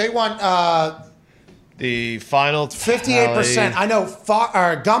 so they won The final 58%. I know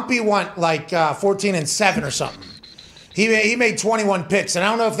Gumpy went like 14-7 or something. He made 21 picks, and I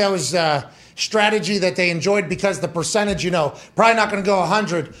don't know if that was strategy that they enjoyed because the percentage, probably not going to go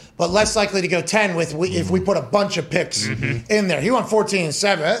 100, but less likely to go 10 if we put a bunch of picks in there. He went 14-7.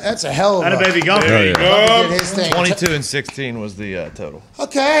 That's a hell of a baby go. There you go. His thing. 22-16 was the total.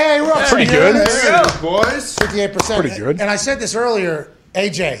 Okay, we're up Pretty good. There you go, boys. 58%. Pretty good. And I said this earlier,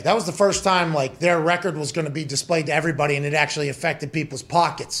 AJ, that was the first time their record was going to be displayed to everybody, and it actually affected people's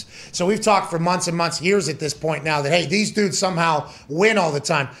pockets. So we've talked for months and months, years at this point now that, hey, these dudes somehow win all the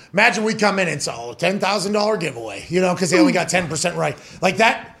time. Imagine we come in and say, $10,000 giveaway, because they only got 10% right. Like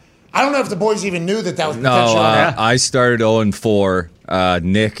that, I don't know if the boys even knew that was potential. No, I started 0-4.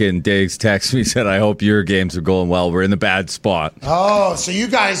 Nick and Diggs texted me, said, I hope your games are going well. We're in the bad spot. Oh, so you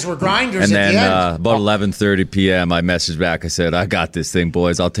guys were grinders And at then the end. about 11:30 p.m., I messaged back. I said, I got this thing,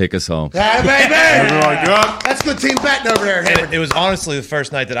 boys. I'll take us home. Yeah, baby. That's good team betting over there. And it was honestly the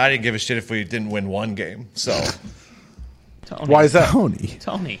first night that I didn't give a shit if we didn't win one game. So Tony. Why is that?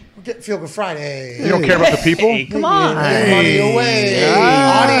 Tony. We're getting Feel Good Friday. You don't care about the people? Hey, come on. Money away.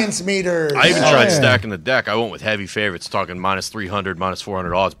 Audience meters. I even tried stacking the deck. I went with heavy favorites, talking -300,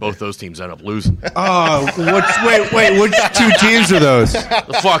 -400 odds. Both those teams end up losing. Oh, wait, which two teams are those?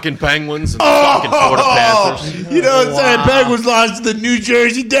 The fucking Penguins and the fucking Florida Panthers. You know what I'm saying? Penguins lost to the New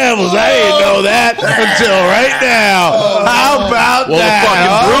Jersey Devils. I didn't know that until right now. How about Well, that? the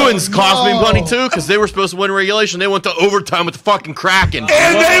fucking Bruins cost me money, too, because they were supposed to win regulation. They went to overtime with the fucking Kraken.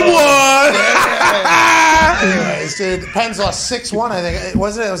 And they won. Anyways, dude, the Pens lost 6-1, I think.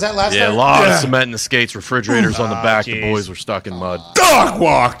 Was that last Yeah, night? a lot of cement in the skates, refrigerators on the back. The boys were stuck in mud. Dog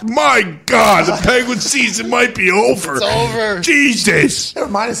walked. My God, the Penguin season might be over. It's over. Jesus. They were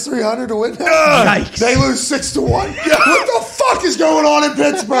 -300 to win. Yikes. They lose 6-1. What the fuck is going on in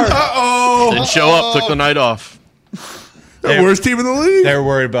Pittsburgh? Didn't show up, took the night off. The worst team in the league. they're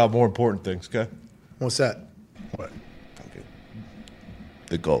worried about more important things, okay? What's that?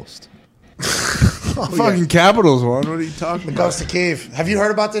 The Ghost. Fucking Capitals won. What are you talking about? Ghost of Kiev. Have you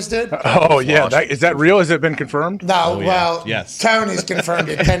heard about this, dude? Oh, yeah. Is that real? Has it been confirmed? No, well, Yes. Tony's confirmed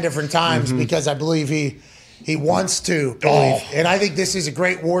it 10 different times because I believe he wants to believe. And I think this is a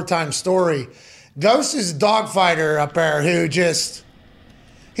great wartime story. Ghost is a dogfighter up there who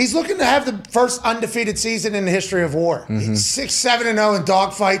he's looking to have the first undefeated season in the history of war. He's 6-7-0 in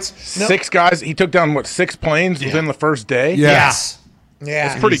dogfights. Six guys. He took down, 6 planes within the first day? Yes.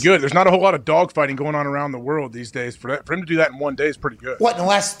 Yeah. It's pretty good. There's not a whole lot of dogfighting going on around the world these days. For him to do that in one day is pretty good. What, in the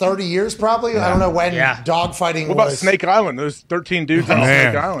last 30 years probably? I don't know when dogfighting What about was. Snake Island? Those 13 dudes on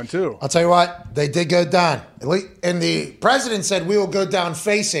Snake Island, too. I'll tell you what, they did go down. And the president said we will go down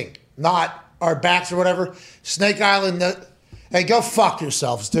facing, not our backs or whatever. Snake Island, hey, go fuck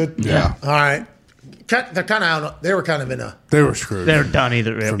yourselves, dude. Yeah. All right. They're kind of they were kind of in a. They were screwed. They're done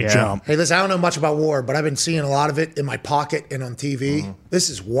either. From Yeah. jump. Hey, listen, I don't know much about war, but I've been seeing a lot of it in my pocket and on TV. This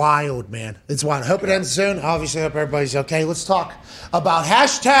is wild, man. It's wild. I hope it ends soon. Obviously, I hope everybody's okay. Let's talk about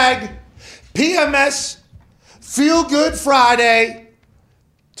hashtag PMS Feel Good Friday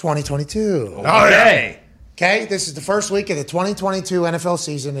 2022. Okay. Okay, this is the first week of the 2022 NFL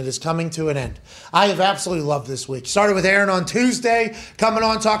season. It is coming to an end. I have absolutely loved this week. Started with Aaron on Tuesday, coming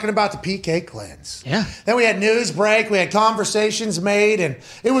on talking about the PK cleanse. Yeah. Then we had news break. We had conversations made, and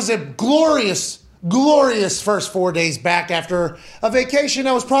it was a glorious first 4 days back after a vacation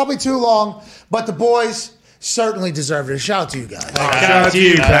that was probably too long, but the boys certainly deserved it. Shout out to you guys. Shout out to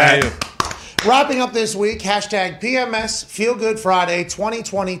you, Pat. Wrapping up this week, hashtag PMS Feel Good Friday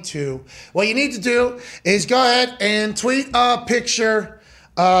 2022. What you need to do is go ahead and tweet a picture,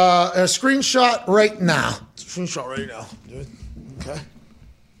 a screenshot right now. Screenshot right now, dude.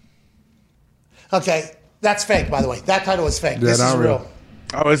 Okay, that's fake, by the way. That title is fake. Yeah, This is not real. real.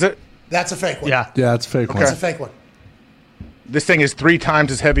 Oh, is it? That's a fake one. Yeah. Yeah, it's a fake one. That's a fake one. This thing is 3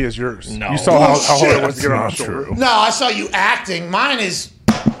 times as heavy as yours. No. You saw how hard it was to That's get on not a shoulder. true. No, I saw you acting. Mine is.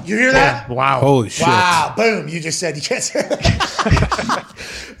 You hear that? Wow. Holy shit. Wow, boom. You just said you can't say that.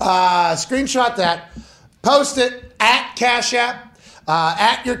 Screenshot that. Post it at Cash App,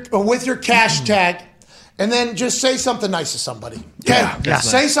 with your cash tag, and then just say something nice to somebody. Okay? Yeah.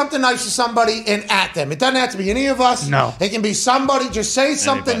 Say something nice to somebody and at them. It doesn't have to be any of us. No. It can be somebody. Just say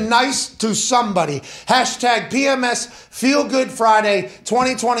something nice to somebody. Hashtag PMS Feel Good Friday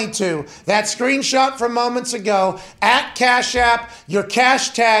 2022. That screenshot from moments ago at Cash App, your cash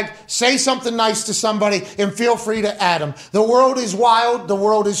tag, say something nice to somebody and feel free to add them. The world is wild. The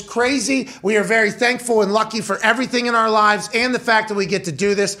world is crazy. We are very thankful and lucky for everything in our lives and the fact that we get to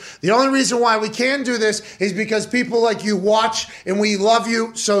do this. The only reason why we can do this this is because people like you watch, and we love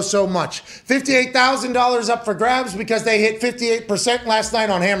you so much. $58,000 up for grabs because they hit 58% last night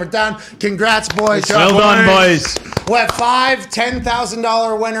on Hammer Down. Congrats, boys. Well done, boys. We have $5,000,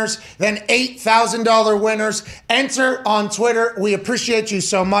 $10,000 winners, then $8,000 winners. Enter on Twitter. We appreciate you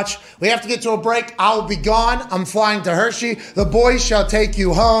so much. We have to get to a break. I'll be gone. I'm flying to Hershey. The boys shall take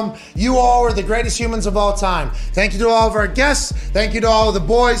you home. You all are the greatest humans of all time. Thank you to all of our guests. Thank you to all of the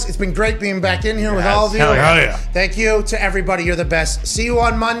boys. It's been great being back in here with all of you. Hell yeah. Thank you to everybody. You're the best. See you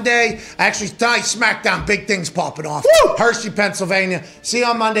on Monday. Actually, tonight, SmackDown, big things popping off. Woo! Hershey, Pennsylvania. See you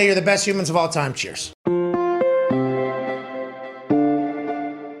on Monday. You're the best humans of all time. Cheers.